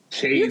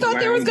shade. You thought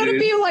there was going to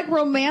be like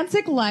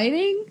romantic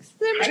lighting?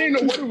 I didn't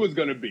know what it was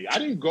going to be. I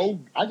didn't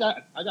go. I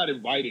got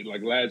invited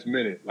like last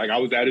minute. Like I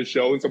was at a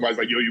show and somebody's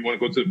like, "Yo, you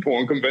want to go to the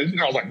porn convention?"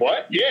 I was like,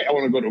 "What? Yeah, I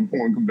want to go to a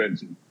porn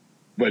convention."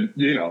 But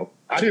you know,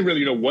 I didn't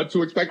really know what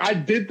to expect. I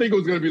did think it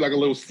was going to be like a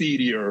little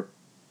seedier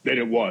than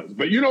it was.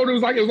 But you know, it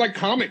was like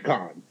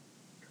Comic-Con.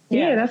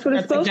 Yeah, that's what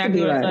it's supposed to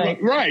be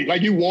like. Right.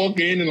 Like you walk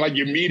in and like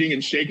you're meeting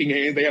and shaking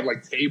hands. They have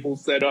like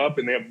tables set up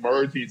and they have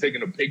merch. You're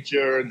taking a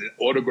picture and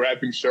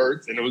autographing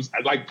shirts. And it was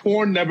like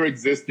porn never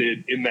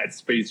existed in that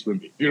space for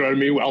me. You know what I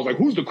mean? I was like,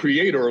 who's the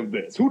creator of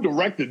this? Who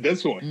directed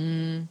this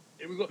one?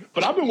 It was,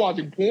 but I've been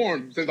watching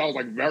porn since I was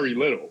like very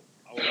little.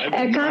 I was like,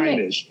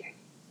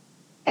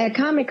 at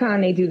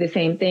Comic-Con, they do the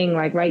same thing,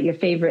 like, right, your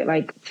favorite,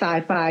 like,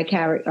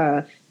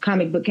 sci-fi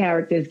comic book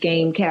characters,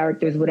 game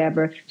characters,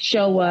 whatever,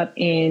 show up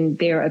in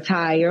their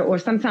attire, or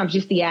sometimes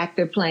just the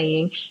actor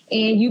playing,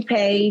 and you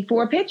pay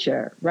for a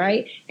picture,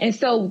 right? And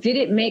so did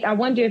it make, I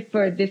wonder if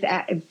for this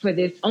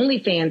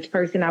OnlyFans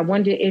person, I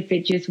wonder if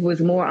it just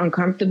was more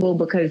uncomfortable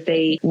because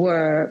they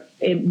were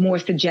more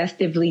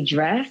suggestively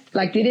dressed?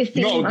 Like, did it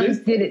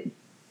seem,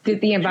 did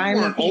the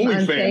environment seem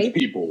unsafe? OnlyFans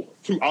people.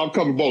 I'll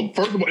cover both.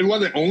 First of all, it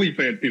wasn't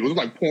OnlyFans people. It was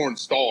like porn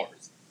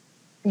stars.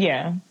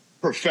 Yeah.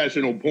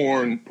 Professional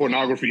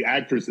pornography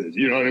actresses.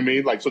 You know what I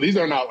mean? Like, so these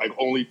are not like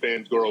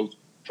OnlyFans girls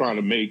trying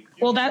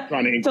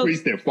to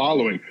increase their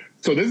following.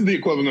 So this is the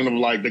equivalent of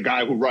like the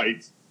guy who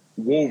writes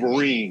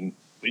Wolverine,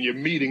 and you're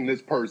meeting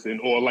this person,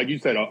 or like you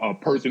said, a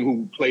person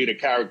who played a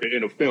character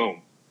in a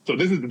film. So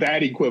this is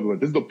that equivalent.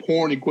 This is the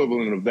porn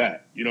equivalent of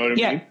that. You know what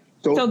I mean?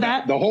 So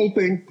that the whole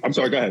thing. I'm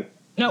sorry. Go ahead.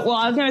 No, well,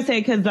 I was going to say,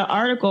 because the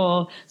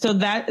article, so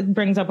that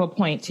brings up a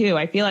point too.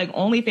 I feel like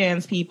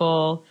OnlyFans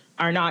people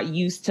are not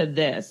used to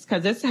this,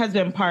 because this has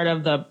been part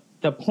of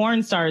the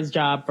porn stars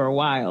job for a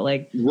while.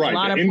 Like a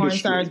lot of porn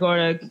stars go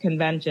to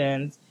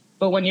conventions,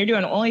 but when you're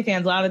doing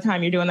OnlyFans, a lot of the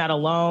time you're doing that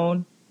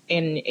alone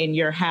in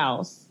your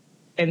house.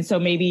 And so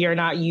maybe you're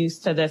not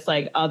used to this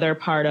like other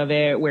part of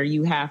it where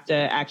you have to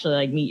actually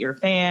like meet your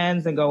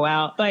fans and go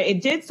out. But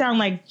it did sound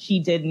like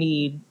she did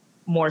need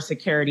more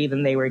security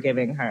than they were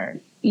giving her.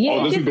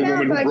 Yeah, this is the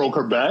woman who broke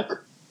her back?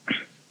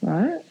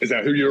 What? Is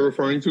that who you're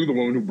referring to? The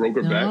woman who broke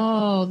her back?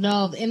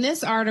 No. In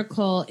this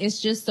article,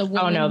 it's just the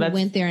woman who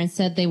went there and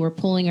said they were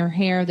pulling her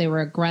hair. They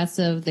were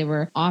aggressive. They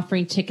were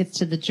offering tickets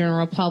to the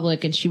general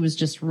public. And she was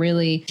just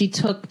she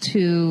took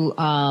to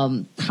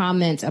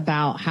comment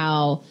about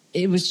how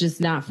it was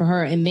just not for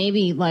her. And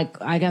maybe,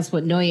 like, I guess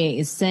what Noye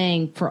is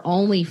saying, for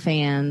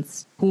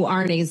OnlyFans who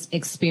aren't as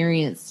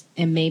experienced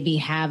and maybe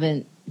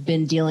haven't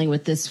been dealing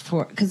with this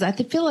because I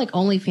feel like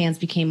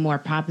OnlyFans became more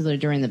popular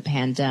during the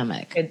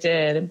pandemic. It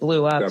did. It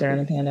blew up during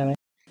the pandemic.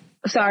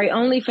 Sorry,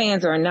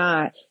 OnlyFans or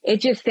not,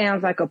 it just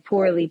sounds like a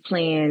poorly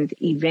planned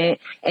event.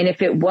 And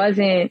if it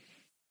wasn't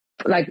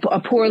like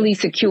a poorly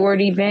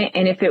secured event,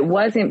 and if it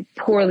wasn't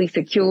poorly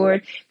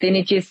secured, then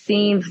it just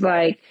seems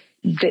like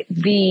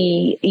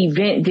the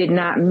event did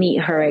not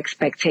meet her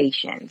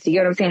expectations. You get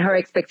what I'm saying? Her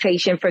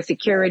expectation for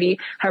security,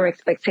 her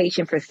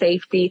expectation for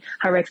safety,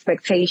 her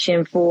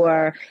expectation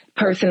for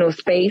personal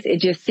space.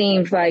 It just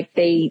seems like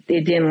it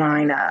didn't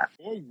line up.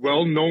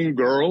 Well-known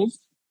girls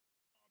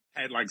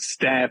had like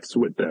staffs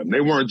with them.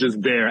 They weren't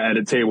just there at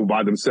a table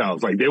by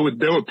themselves. Like there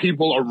were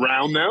people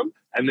around them,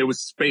 and there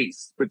was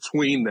space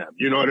between them.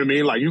 You know what I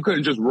mean? Like you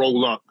couldn't just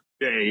roll up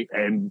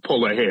and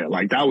pull her hair.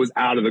 Like that was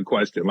out of the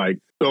question. Like,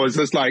 so it's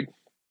just like,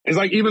 it's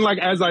like even like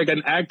as like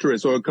an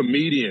actress or a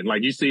comedian,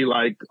 like you see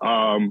like,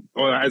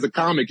 or as a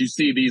comic, you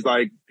see these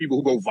like people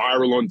who go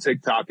viral on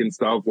TikTok and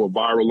stuff, or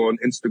viral on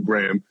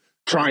Instagram,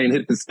 try and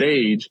hit the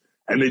stage,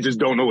 and they just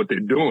don't know what they're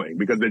doing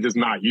because they're just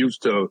not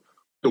used to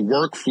the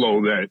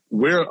workflow that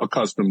we're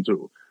accustomed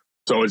to.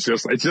 So it's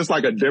just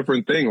like a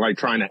different thing, like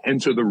trying to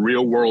enter the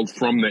real world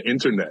from the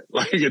internet.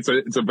 Like it's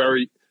a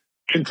very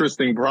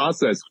interesting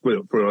process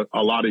for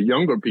a lot of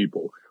younger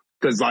people.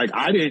 Cause like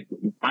I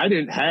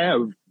didn't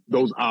have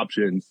those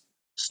options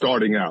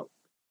starting out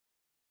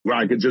where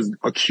I could just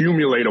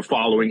accumulate a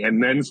following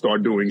and then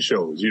start doing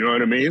shows. You know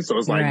what I mean? So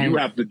it's like you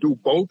have to do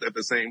both at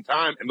the same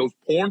time. And those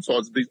porn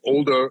stars, these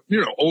older,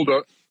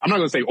 I'm not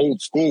going to say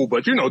old school,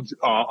 but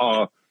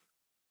I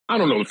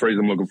don't know the phrase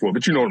I'm looking for,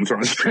 but you know what I'm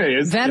trying to say.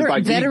 It's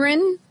like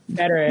veteran.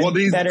 Well,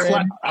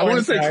 I want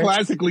to say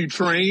classically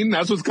trained.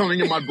 That's what's coming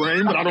in my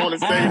brain, but I don't want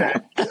to say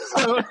that.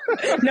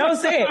 No,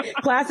 say it.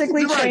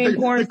 Classically trained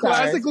porn stars.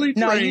 Classically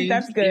trained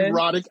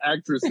erotic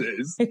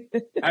actresses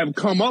have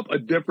come up a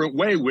different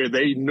way where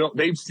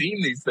they've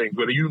seen these things,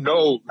 where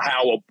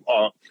how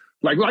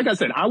like I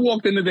said, I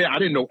walked into there, I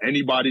didn't know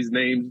anybody's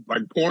names.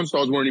 Like porn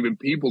stars weren't even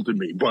people to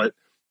me, but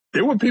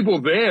there were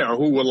people there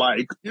who were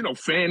like,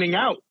 fanning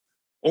out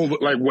over,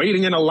 like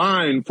waiting in a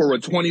line for a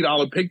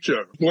 $20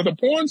 picture with a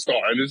porn star.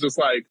 And it's just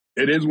like,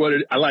 it is what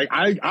it, like,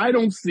 I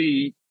don't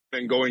see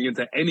them going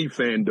into any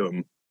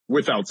fandom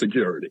without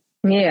security.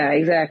 Yeah,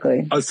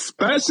 exactly.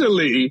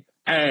 Especially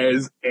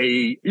as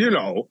an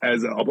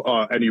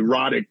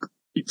erotic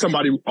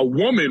a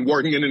woman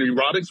working in an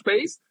erotic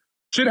space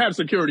should have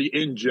security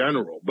in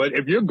general. But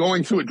if you're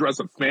going to address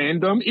a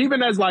fandom,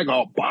 even as like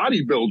a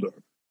bodybuilder,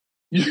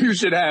 you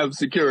should have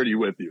security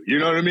with you. You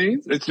know what I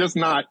mean? It's just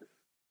not.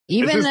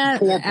 Even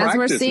as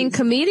we're seeing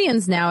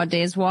comedians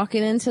nowadays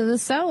walking into the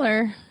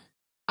cellar.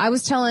 I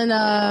was telling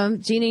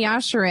Gina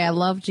Yashere, I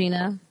love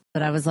Gina,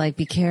 but I was like,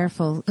 be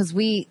careful, because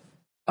we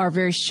are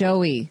very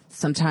showy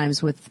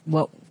sometimes with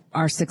what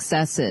our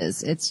success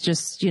is. It's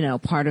just,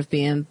 part of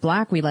being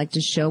Black. We like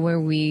to show where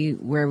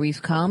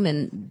we've come,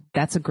 and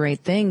that's a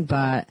great thing.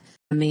 But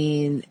I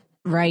mean,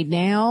 right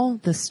now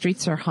the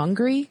streets are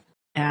hungry,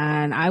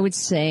 and I would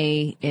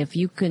say if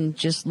you can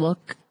just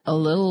look a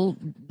little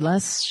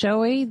less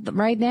showy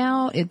right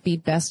now, it'd be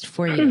best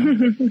for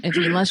you.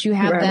 Unless you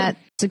have that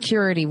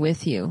security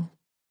with you.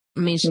 I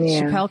mean,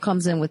 Chappelle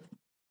comes in with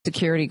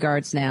security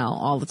guards now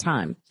all the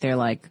time. They're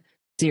like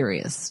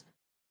serious.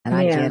 And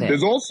I get it.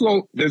 There's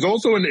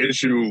also an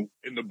issue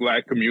in the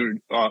Black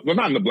community. Well,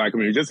 not in the Black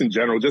community, just in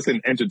general, just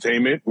in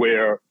entertainment,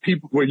 where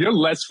you're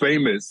less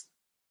famous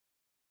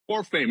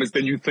or famous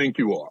than you think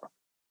you are.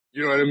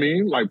 You know what I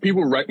mean? Like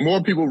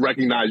more people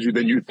recognize you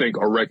than you think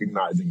are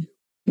recognizing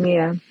you.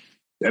 Yeah.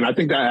 And I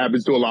think that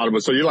happens to a lot of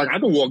us. So you're like, I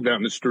can walk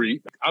down the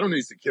street. I don't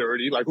need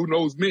security. Like, who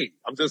knows me?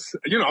 I'm just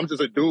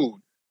a dude.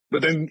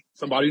 But then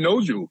somebody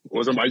knows you,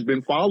 or somebody's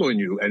been following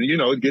you, and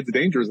it gets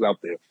dangerous out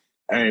there.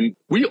 And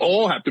we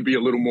all have to be a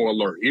little more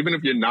alert, even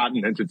if you're not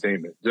in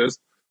entertainment. Just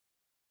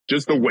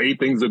the way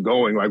things are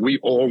going, like, we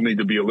all need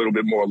to be a little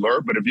bit more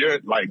alert. But if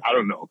you're like, I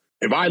don't know,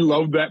 if I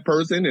loved that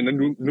person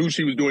and knew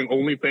she was doing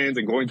OnlyFans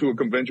and going to a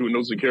convention with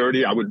no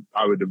security, I would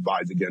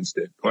advise against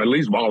it, or at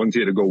least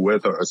volunteer to go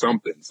with her or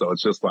something. So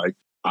it's just like,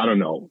 I don't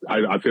know.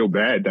 I feel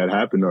bad that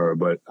happened to her,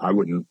 but I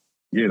wouldn't,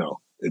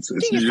 It's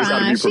you just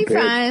gotta be prepared. She's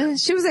fine.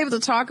 She was able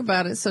to talk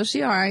about it, so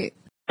she all right.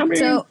 I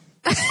mean,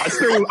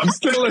 I'm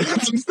still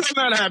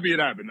not happy it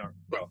happened to her,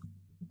 bro.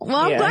 Well,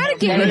 I'm glad it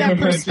gave you that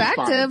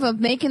perspective of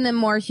making them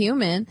more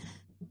human.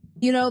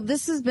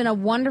 This has been a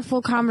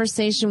wonderful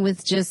conversation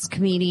with just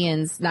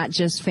comedians, not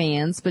just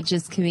fans, but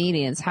just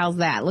comedians. How's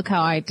that? Look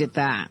how I did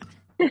that.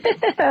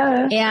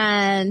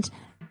 And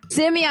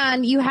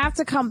Simeon, you have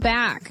to come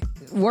back.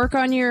 Work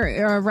on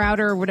your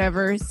router or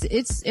whatever.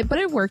 But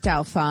it worked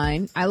out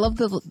fine. I love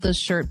the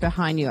shirt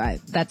behind you.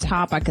 That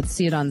top, I could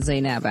see it on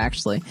Zainab,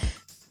 actually.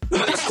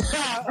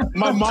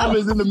 My mom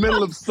is in the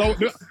middle of sewing.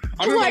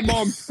 I'm in my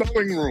mom's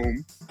sewing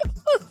room.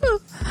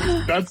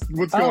 That's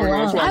what's going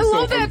on. I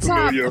love that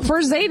top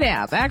for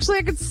Zainab. Actually,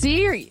 I could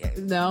see her.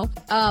 No,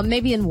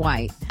 maybe in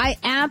white. I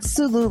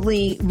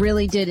absolutely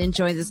really did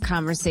enjoy this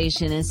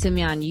conversation. And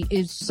Simeon,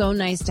 it's so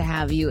nice to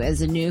have you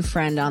as a new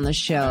friend on the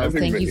show.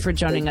 Thank you for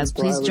joining us.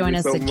 Please join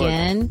us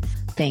again. Much.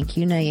 Thank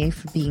you, Naye,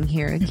 for being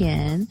here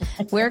again.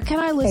 Where can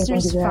our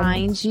listeners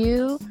find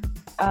you?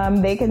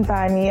 They can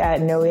find me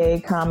at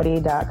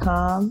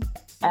noyecomedy.com,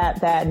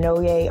 at that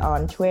Noye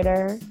on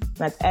Twitter.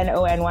 That's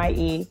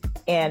Nonye,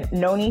 and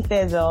Noni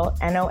Fizzle,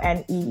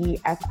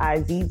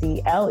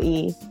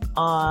 NONEEFIZZLE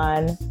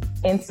on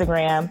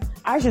Instagram.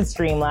 I should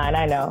streamline,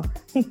 I know.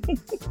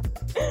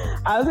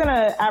 I was going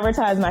to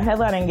advertise my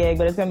headlining gig,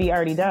 but it's going to be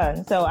already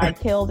done. So I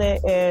killed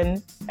it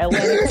in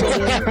Atlantic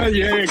City.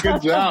 Yeah,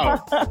 good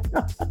job.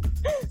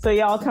 So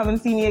y'all come and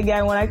see me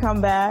again when I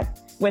come back.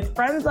 With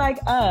friends like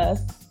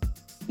us,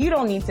 you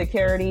don't need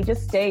security.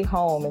 Just stay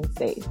home and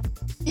safe.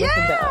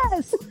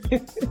 Yes!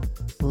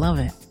 Love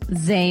it.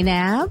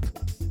 Zainab,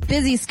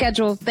 busy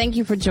schedule. Thank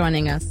you for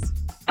joining us.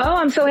 Oh,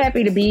 I'm so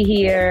happy to be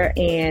here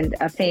and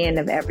a fan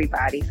of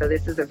everybody. So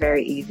this is a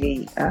very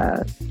easy,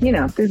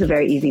 this is a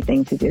very easy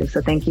thing to do.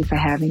 So thank you for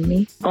having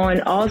me.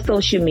 On all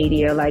social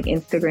media like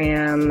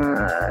Instagram,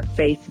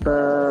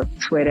 Facebook,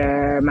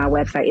 Twitter, my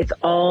website, it's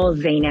all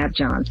Zainab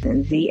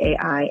Johnson,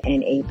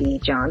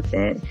 ZAINAB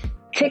Johnson.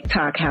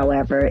 TikTok,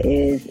 however,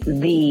 is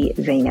the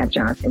Zainab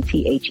Johnson,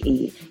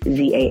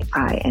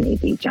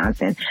 TheZainab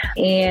Johnson.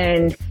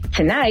 And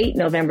tonight,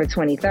 November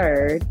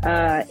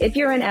 23rd, if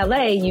you're in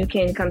LA, you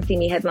can come see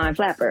me headline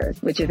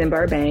Flappers, which is in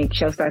Burbank.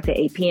 Show starts at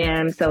 8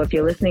 p.m. So if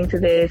you're listening to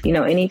this,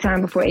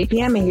 anytime before 8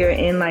 p.m. and you're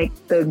in like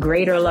the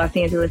greater Los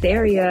Angeles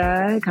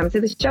area, come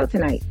to the show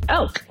tonight.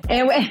 Oh,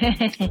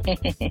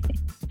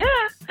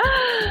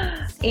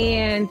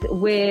 and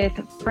with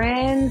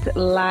friends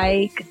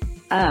like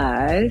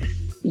us,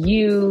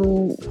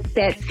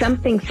 that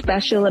something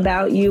special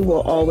about you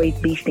will always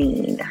be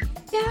seen.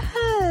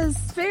 Yes,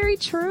 very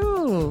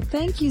true.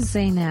 Thank you,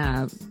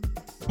 Zainab.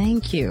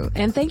 Thank you.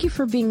 And thank you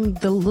for being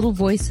the little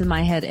voice in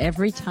my head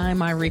every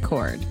time I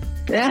record.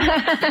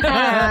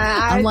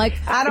 I'm like,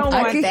 I don't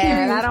want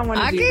that. I don't want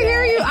to do that. I can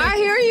hear you. I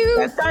hear you.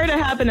 That started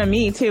to happen to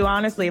me too,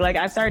 honestly. Like,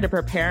 I started to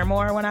prepare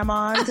more when I'm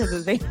on because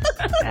of Zainab.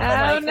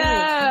 I take notes.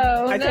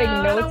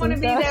 I don't want to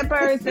be that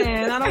person.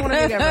 I don't want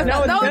to be that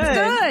person. No, it's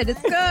good.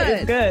 It's good.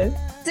 It's good.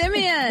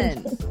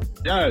 Simeon.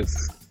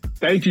 Yes.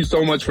 Thank you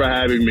so much for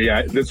having me.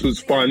 This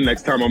was fun.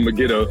 Next time I'm going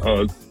to get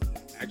a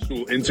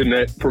actual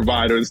internet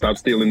provider and stop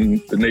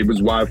stealing the neighbor's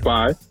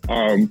Wi-Fi.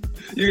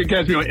 You can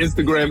catch me on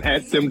Instagram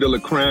at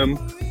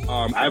SimDeLaCreme.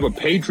 I have a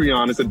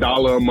Patreon. It's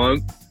 $1 a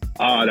month.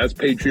 That's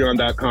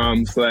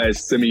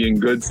patreon.com/Simeon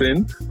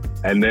Goodson.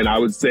 And then I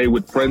would say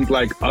with friends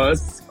like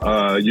us,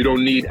 you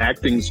don't need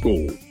acting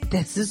school.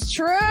 This is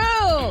true.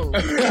 No.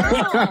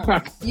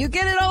 You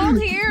get it all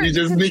here. You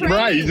just need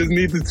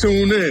to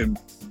tune in.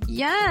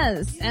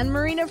 Yes. And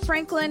Marina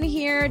Franklin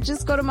here.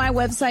 Just go to my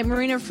website,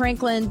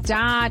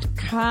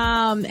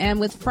 marinafranklin.com. And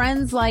with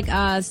friends like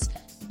us,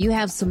 you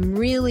have some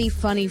really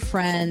funny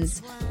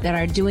friends that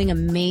are doing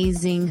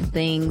amazing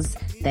things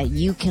that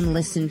you can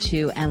listen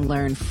to and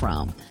learn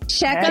from.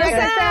 Check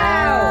us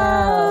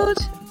out.